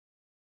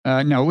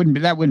 No, it wouldn't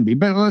be. That wouldn't be.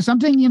 But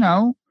something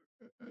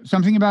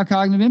about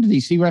cognitive empathy.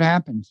 See what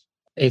happens.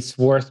 It's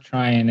worth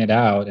trying it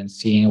out and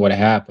seeing what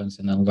happens,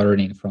 and then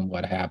learning from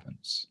what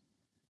happens.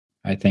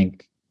 I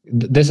think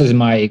this is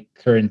my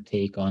current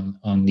take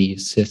on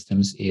these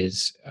systems.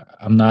 Is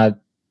I'm not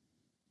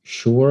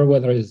sure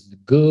whether it's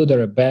good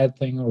or a bad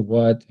thing or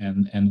what,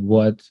 and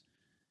what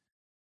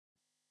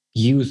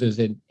uses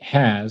it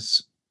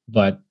has,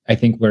 but I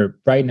think we're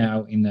right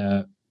now in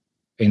the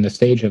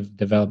stage of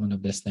development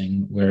of this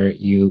thing where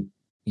you've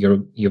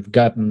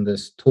gotten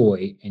this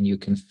toy and you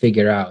can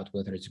figure out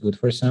whether it's good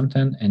for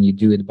something, and you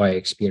do it by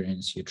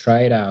experience. You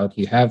try it out.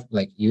 You have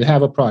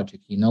a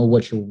project. You know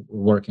what you're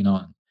working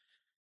on,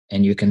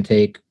 and you can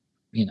take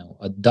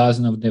a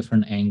dozen of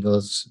different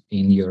angles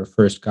in your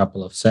first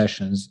couple of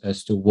sessions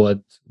as to what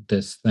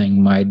this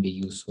thing might be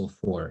useful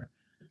for.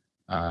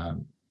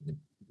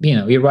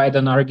 You write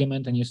an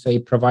argument and you say,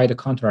 provide a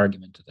counter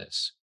argument to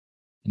this,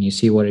 and you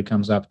see what it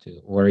comes up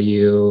to. Or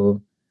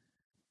you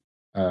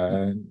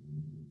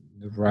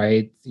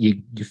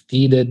you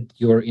feed it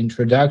your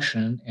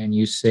introduction and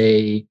you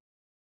say,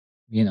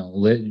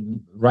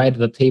 write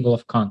the table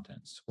of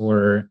contents,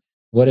 or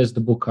what is the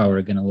book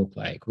cover going to look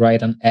like?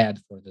 Write an ad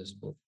for this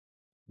book.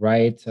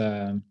 Provide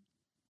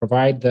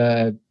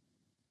the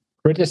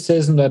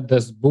criticism that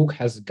this book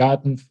has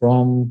gotten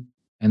from,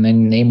 and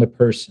then name a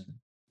person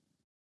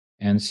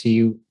and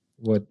see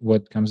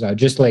what comes out.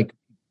 Just like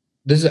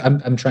this,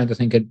 I'm trying to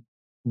think it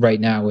right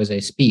now as I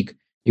speak.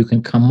 You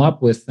can come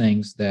up with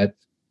things that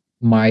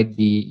might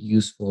be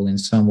useful in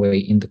some way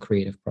in the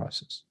creative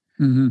process.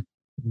 Mm-hmm.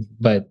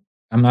 But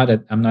I'm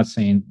not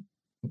saying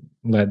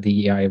let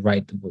the AI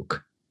write the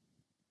book.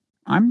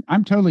 I'm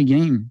totally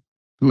game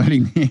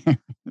letting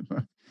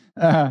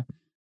the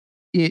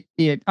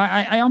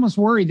I almost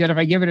worry that if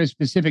I give it a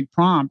specific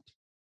prompt,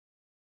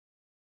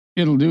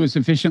 it'll do a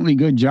sufficiently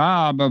good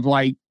job of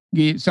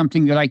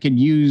something that I could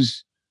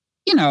use,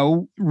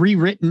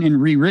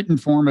 rewritten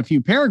form, a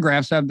few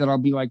paragraphs of that. I'll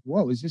be like,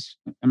 whoa,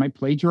 am I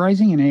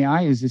plagiarizing an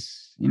AI? Is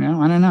this, I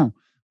don't know.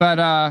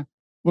 But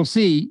we'll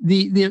see.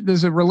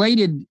 There's a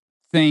related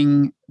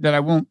thing that I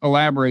won't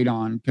elaborate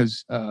on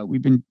because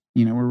we've been,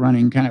 we're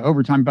running kind of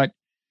overtime. But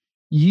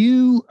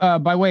you,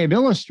 by way of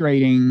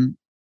illustrating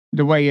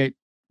the way it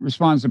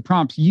responds to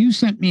prompts, you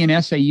sent me an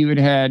essay you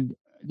had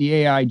the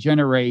AI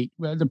generate.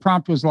 The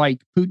prompt was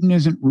like, Putin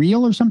isn't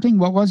real or something.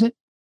 What was it?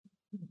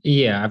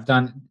 Yeah, I've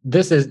done.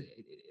 The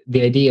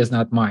idea is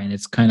not mine.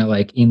 It's kind of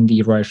like in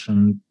the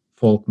Russian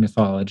folk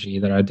mythology,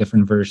 there are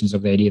different versions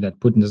of the idea that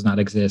Putin does not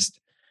exist.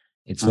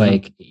 It's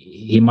like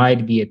he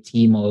might be a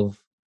team of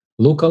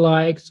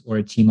lookalikes, or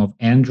a team of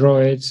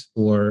androids,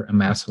 or a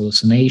mass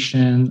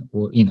hallucination,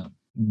 or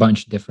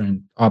bunch of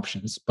different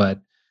options. But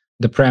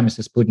the premise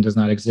is Putin does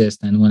not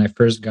exist. And when I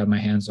first got my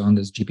hands on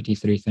this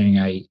GPT-3 thing,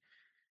 I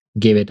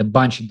gave it a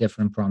bunch of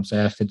different prompts. I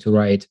asked it to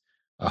write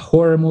a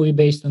horror movie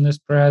based on this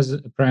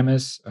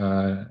premise,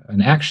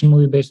 an action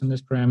movie based on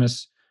this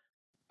premise,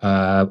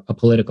 a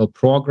political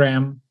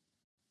program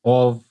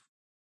of,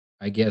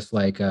 I guess,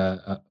 like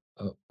an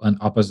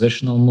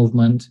oppositional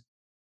movement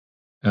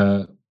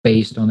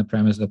based on the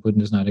premise that Putin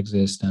does not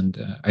exist.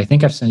 And I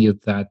think I've sent you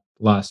that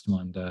last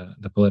one,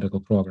 the political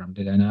program.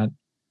 Did I not?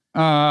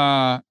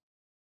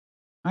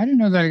 I don't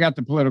know that I got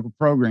the political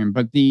program,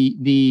 but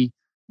the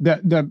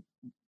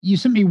you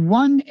sent me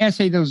one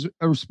essay that was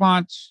a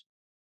response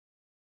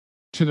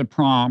to the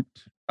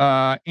prompt,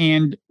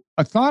 and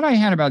a thought I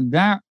had about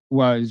that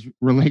was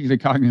related to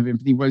cognitive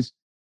empathy. Was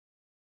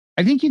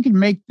I think you could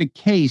make the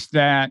case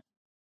that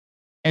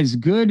as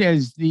good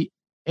as the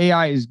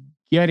AI is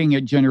getting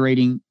at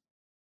generating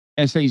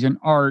essays and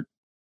art,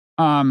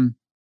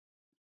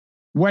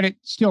 what it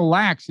still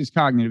lacks is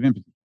cognitive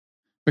empathy.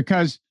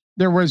 Because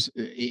there was,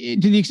 to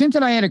the extent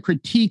that I had a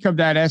critique of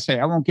that essay,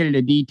 I won't get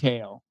into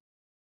detail.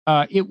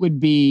 It would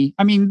be,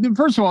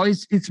 first of all,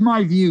 it's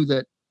my view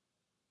that,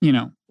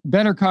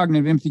 better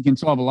cognitive empathy can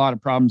solve a lot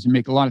of problems and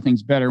make a lot of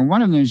things better. And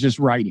one of them is just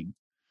writing.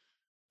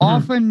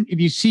 Often, if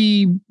you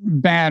see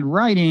bad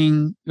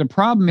writing, the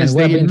problem is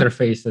web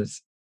interfaces.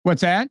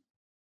 What's that?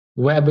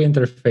 web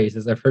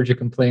interfaces. I've heard you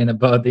complain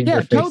about the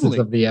interfaces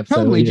of the apps.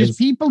 Totally. Just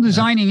people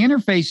designing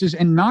interfaces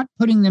and not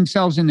putting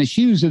themselves in the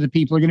shoes of the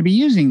people who are going to be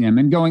using them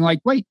and going like,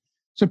 wait,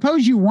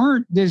 suppose you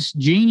weren't this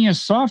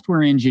genius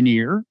software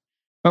engineer,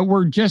 but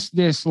were just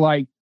this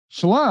like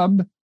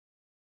schlub,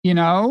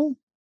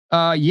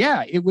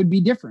 yeah, it would be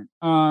different.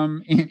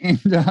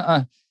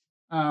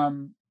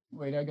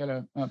 Wait, I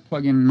gotta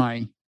plug in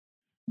my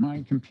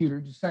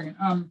computer just a second.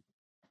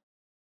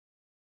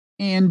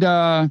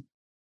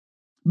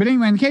 But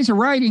anyway, in the case of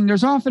writing,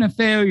 there's often a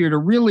failure to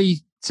really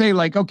say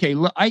like, okay,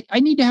 look, I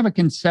need to have a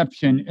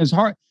conception.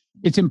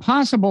 It's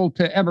impossible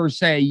to ever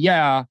say,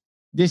 yeah,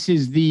 this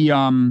is the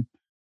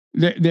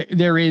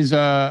there is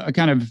a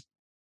kind of,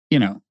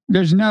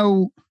 there's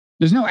no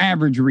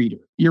average reader.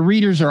 Your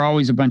readers are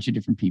always a bunch of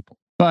different people,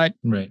 but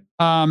right.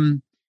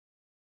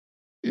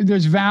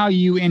 There's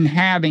value in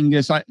having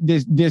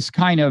this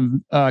kind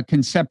of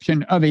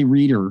conception of a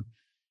reader.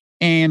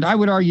 And I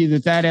would argue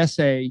that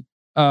essay,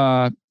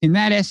 in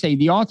that essay,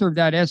 the author of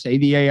that essay,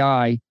 the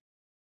AI,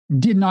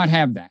 did not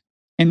have that.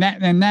 And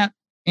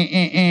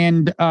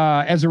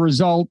as a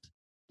result,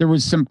 there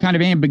was some kind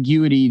of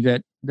ambiguity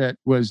that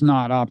was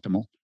not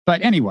optimal.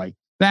 But anyway,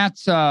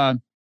 it's an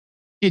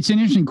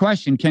interesting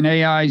question. Can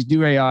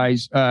do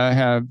AIs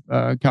have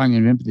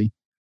cognitive empathy?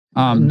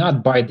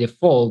 Not by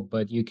default,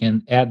 but you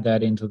can add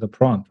that into the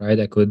prompt, right?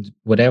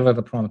 Whatever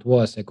the prompt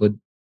was, I could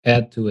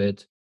add to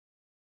it,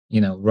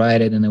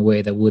 write it in a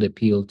way that would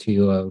appeal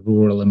to a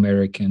rural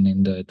American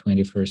in the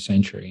 21st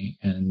century.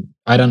 And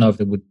I don't know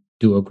if it would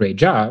do a great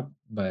job,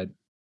 but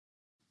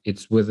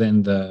it's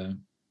within the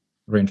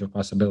range of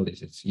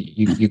possibilities. It's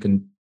you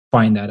can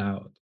find that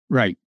out.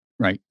 Right.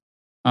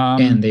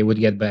 And they would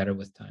get better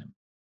with time.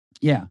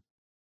 Yeah.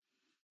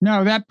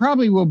 No, that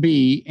probably will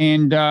be.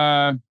 And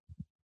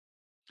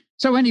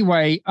so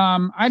anyway,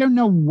 I don't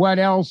know what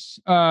else.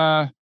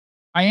 I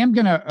am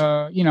gonna,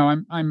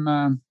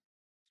 I'm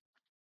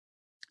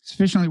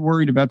sufficiently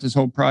worried about this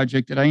whole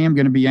project that I am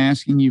going to be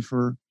asking you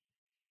for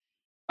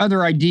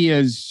other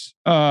ideas.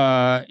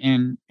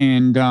 And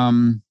I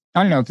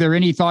don't know if there are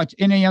any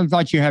other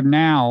thoughts you have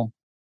now.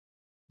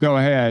 Go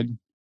ahead.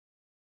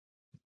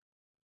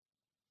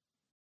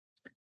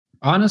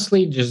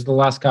 Honestly, just the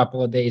last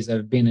couple of days,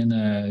 I've been in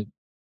a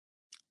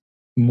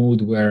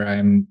mood where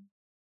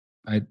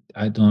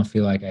I don't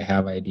feel like I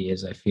have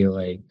ideas. I feel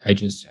like I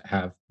just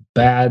have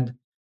bad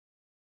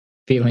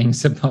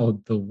feelings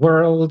about the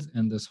world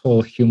and this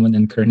whole human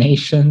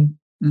incarnation.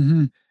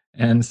 Mm-hmm.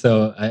 And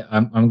so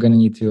I'm going to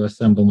need to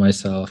assemble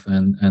myself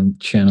and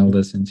channel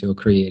this into a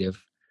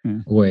creative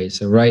way.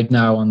 So right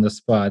now on the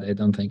spot, I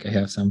don't think I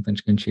have something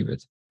to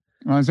contribute.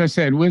 Well, as I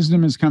said,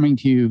 wisdom is coming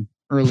to you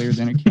earlier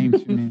than it came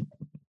to me.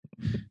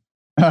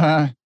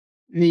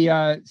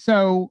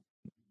 So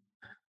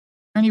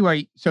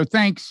anyway, so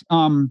thanks.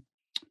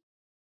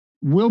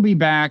 We'll be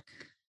back.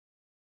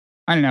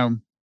 I don't know,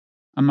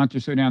 a month or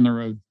so down the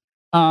road.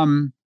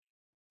 And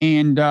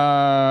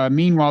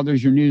meanwhile,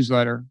 there's your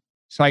newsletter,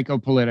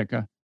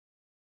 Psychopolitica.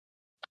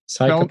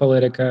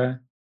 Psychopolitica,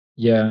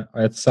 yeah,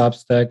 it's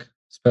Substack,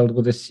 spelled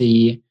with a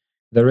C.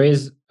 There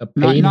is a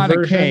paid not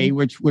version. A K,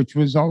 which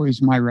was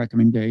always my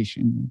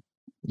recommendation.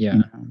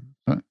 Yeah,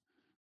 but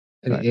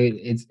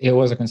it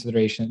was a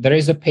consideration. There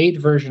is a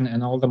paid version,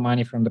 and all the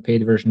money from the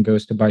paid version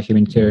goes to buy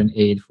humanitarian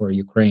aid for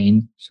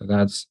Ukraine. So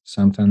that's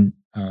something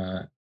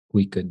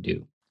we could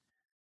do.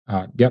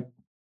 Yep.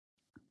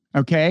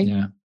 Okay.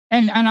 Yeah.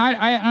 And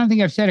I don't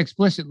think I've said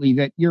explicitly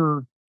that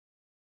you're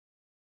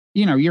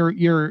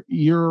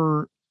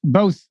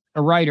both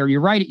a writer. You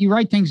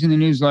write things in the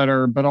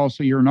newsletter, but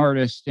also you're an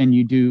artist and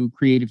you do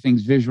creative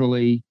things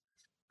visually.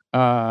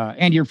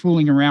 And you're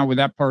fooling around with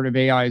that part of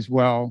AI as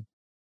well.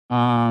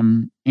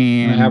 And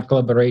I have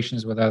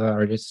collaborations with other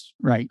artists.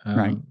 Right.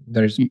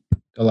 There's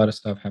a lot of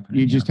stuff happening.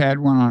 You just had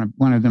one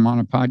of them on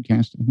a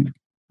podcast, I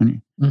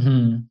think.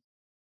 Mm-hmm.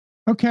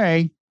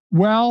 Okay.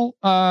 Well,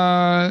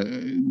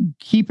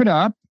 keep it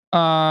up.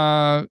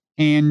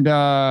 And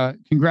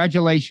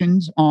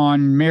congratulations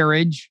on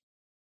marriage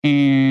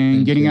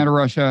and getting out of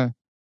Russia.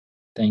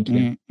 Thank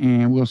you.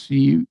 And we'll see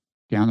you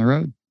down the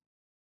road.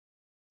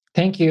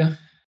 Thank you.